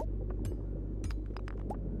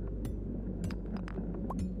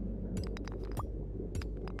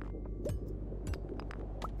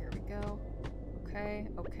 Here we go. Okay,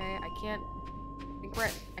 okay. I can't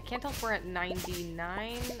tell if we're at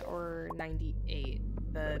 99 or 98.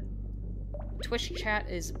 The Twitch chat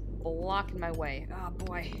is blocking my way. Oh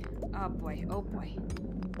boy. Oh boy. Oh boy.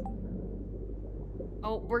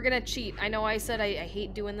 Oh, we're gonna cheat. I know I said I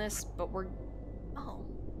hate doing this, but we're... Oh.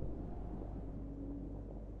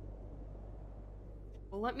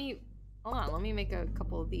 Well, let me... Hold on, let me make a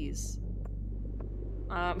couple of these.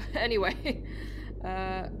 Anyway.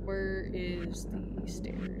 Where is the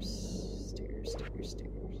stairs? Stairs.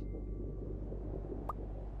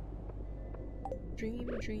 Dream.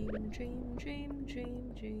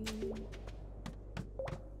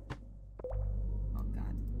 Oh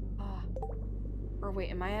god. Ah. Or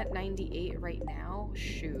wait, am I at 98 right now?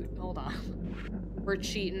 Shoot, hold on. We're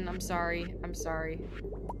cheating, I'm sorry.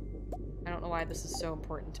 I don't know why this is so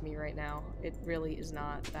important to me right now. It really is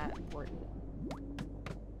not that important.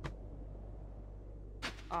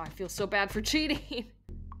 Oh, I feel so bad for cheating.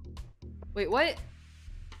 Wait, what?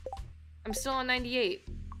 I'm still on 98.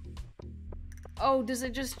 Oh, does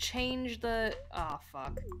it just change the... Oh,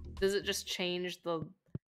 fuck. Does it just change the...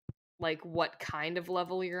 like, what kind of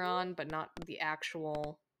level you're on, but not the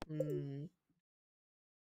actual...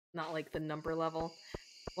 Not, like, the number level?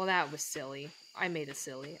 Well, that was silly. I made it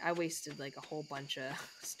silly. I wasted, like, a whole bunch of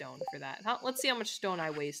stone for that. Let's see how much stone I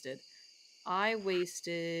wasted. I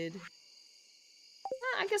wasted...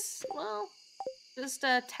 I guess, well... just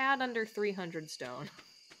a tad under 300 stone.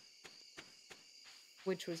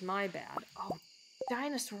 Which was my bad. Oh,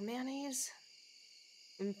 dinosaur mayonnaise?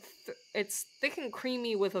 It's thick and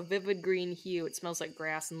creamy with a vivid green hue. It smells like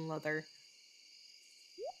grass and leather.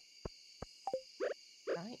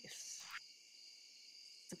 Nice.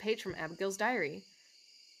 It's a page from Abigail's diary.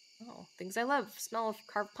 Oh, things I love. Smell of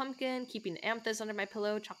carved pumpkin, keeping amethyst under my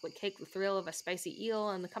pillow, chocolate cake, the thrill of a spicy eel,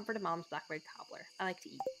 and the comfort of mom's blackberry cobbler. I like to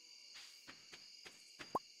eat.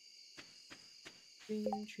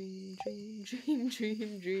 Dream.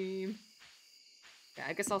 Yeah,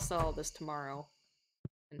 I guess I'll sell all this tomorrow.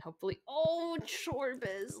 And hopefully... Oh,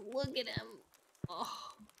 Chorbez! Look at him!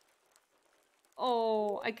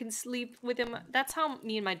 Oh, I can sleep with him. That's how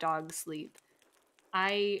me and my dog sleep.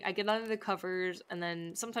 I get under the covers, and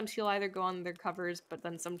then sometimes he'll either go on their covers, but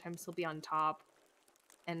then sometimes he'll be on top.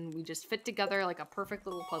 And we just fit together like a perfect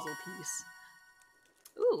little puzzle piece.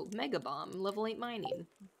 Ooh, Mega Bomb, level 8 mining.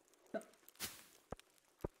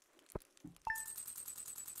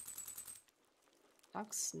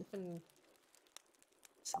 Dog's sniffing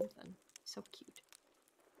something. So cute.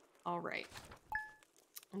 Alright.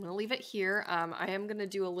 I'm gonna leave it here. I am gonna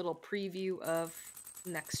do a little preview of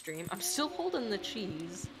next stream. I'm still holding the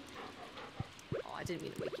cheese. Oh, I didn't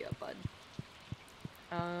mean to wake you up, bud.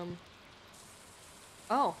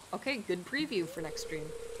 Oh, okay, good preview for next stream.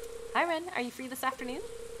 Hi, Ren. Are you free this afternoon?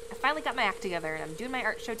 I finally got my act together, and I'm doing my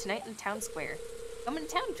art show tonight in Town Square. Come into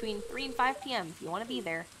town between 3 and 5 p.m. if you want to be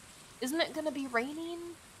there. Isn't it gonna be raining?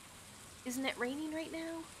 Isn't it raining right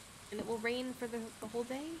now? And it will rain for the whole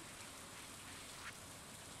day?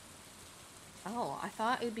 Oh, I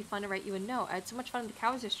thought it would be fun to write you a note. I had so much fun with the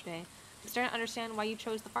cows yesterday. I'm starting to understand why you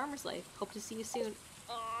chose the farmer's life. Hope to see you soon.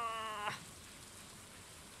 Ah,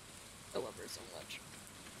 I love her so much.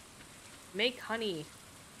 Make honey.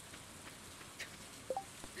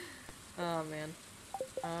 Oh, man.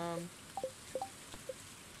 Oh,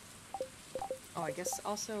 I guess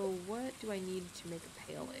also, what do I need to make a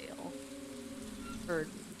pale ale? Or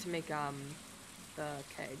to make, the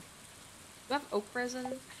keg? Do I have oak resin? I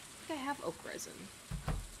don't think I have oak resin.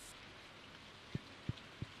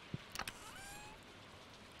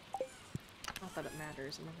 Not that it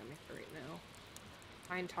matters. I'm not gonna make it right now.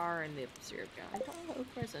 Pine tar and maple syrup. Yeah, I don't have oak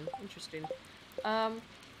resin. Interesting. But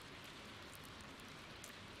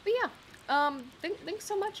yeah. Thanks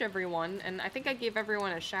so much, everyone. And I think I gave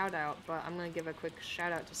everyone a shout out, but I'm gonna give a quick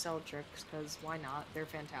shout out to Celtrix, because why not? They're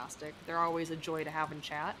fantastic. They're always a joy to have in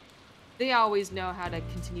chat. They always know how to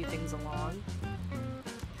continue things along.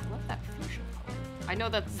 I love that fuchsia color. I know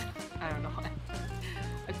that's... I don't know.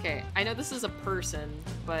 Okay, I know this is a person,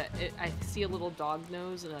 but I see a little dog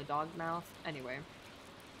nose and a dog mouth. Anyway.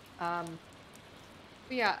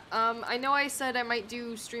 But yeah, I know I said I might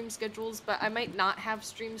do stream schedules, but I might not have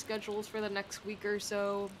stream schedules for the next week or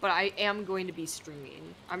so, but I am going to be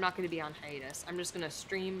streaming. I'm not going to be on hiatus. I'm just going to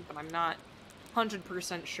stream, but I'm not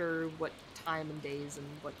 100% sure what time and days and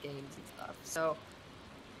what games and stuff. So,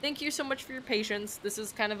 thank you so much for your patience. This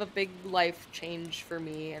is kind of a big life change for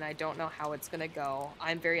me, and I don't know how it's gonna go.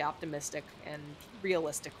 I'm very optimistic, and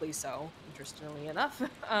realistically so, interestingly enough.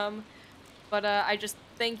 But I just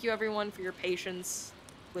thank you everyone for your patience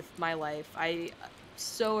with my life. I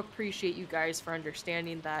so appreciate you guys for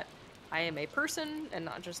understanding that I am a person and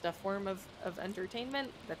not just a form of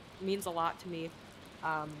entertainment. That means a lot to me.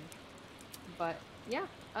 Um, but yeah,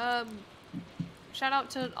 shout out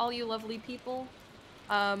to all you lovely people.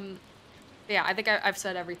 Um, yeah, I think I've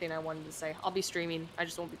said everything I wanted to say. I'll be streaming. I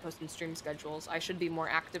just won't be posting stream schedules. I should be more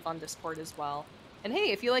active on Discord as well. And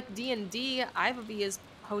hey, if you like D&D, Ivy is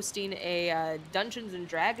hosting a Dungeons and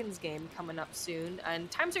Dragons game coming up soon,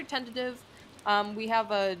 and times are tentative. We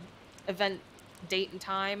have a event date and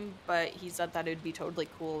time, but he said that it'd be totally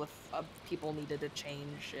cool if people needed to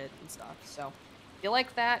change it and stuff. So if you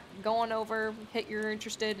like that, go on over, hit you're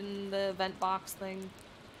interested in the event box thing.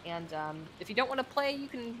 And if you don't want to play, you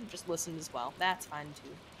can just listen as well. That's fine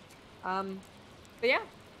too. But yeah,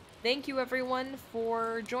 thank you everyone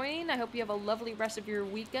for joining. I hope you have a lovely rest of your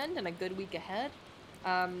weekend and a good week ahead.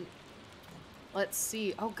 Um, let's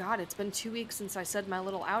see. Oh God, it's been 2 weeks since I said my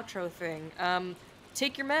little outro thing.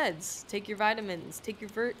 Take your meds, take your vitamins, take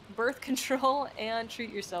your birth control, and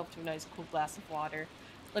treat yourself to a nice cool glass of water.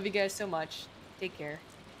 Love you guys so much. Take care.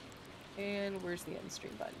 And where's the end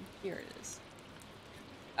stream button? Here it is.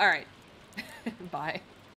 All right. Bye.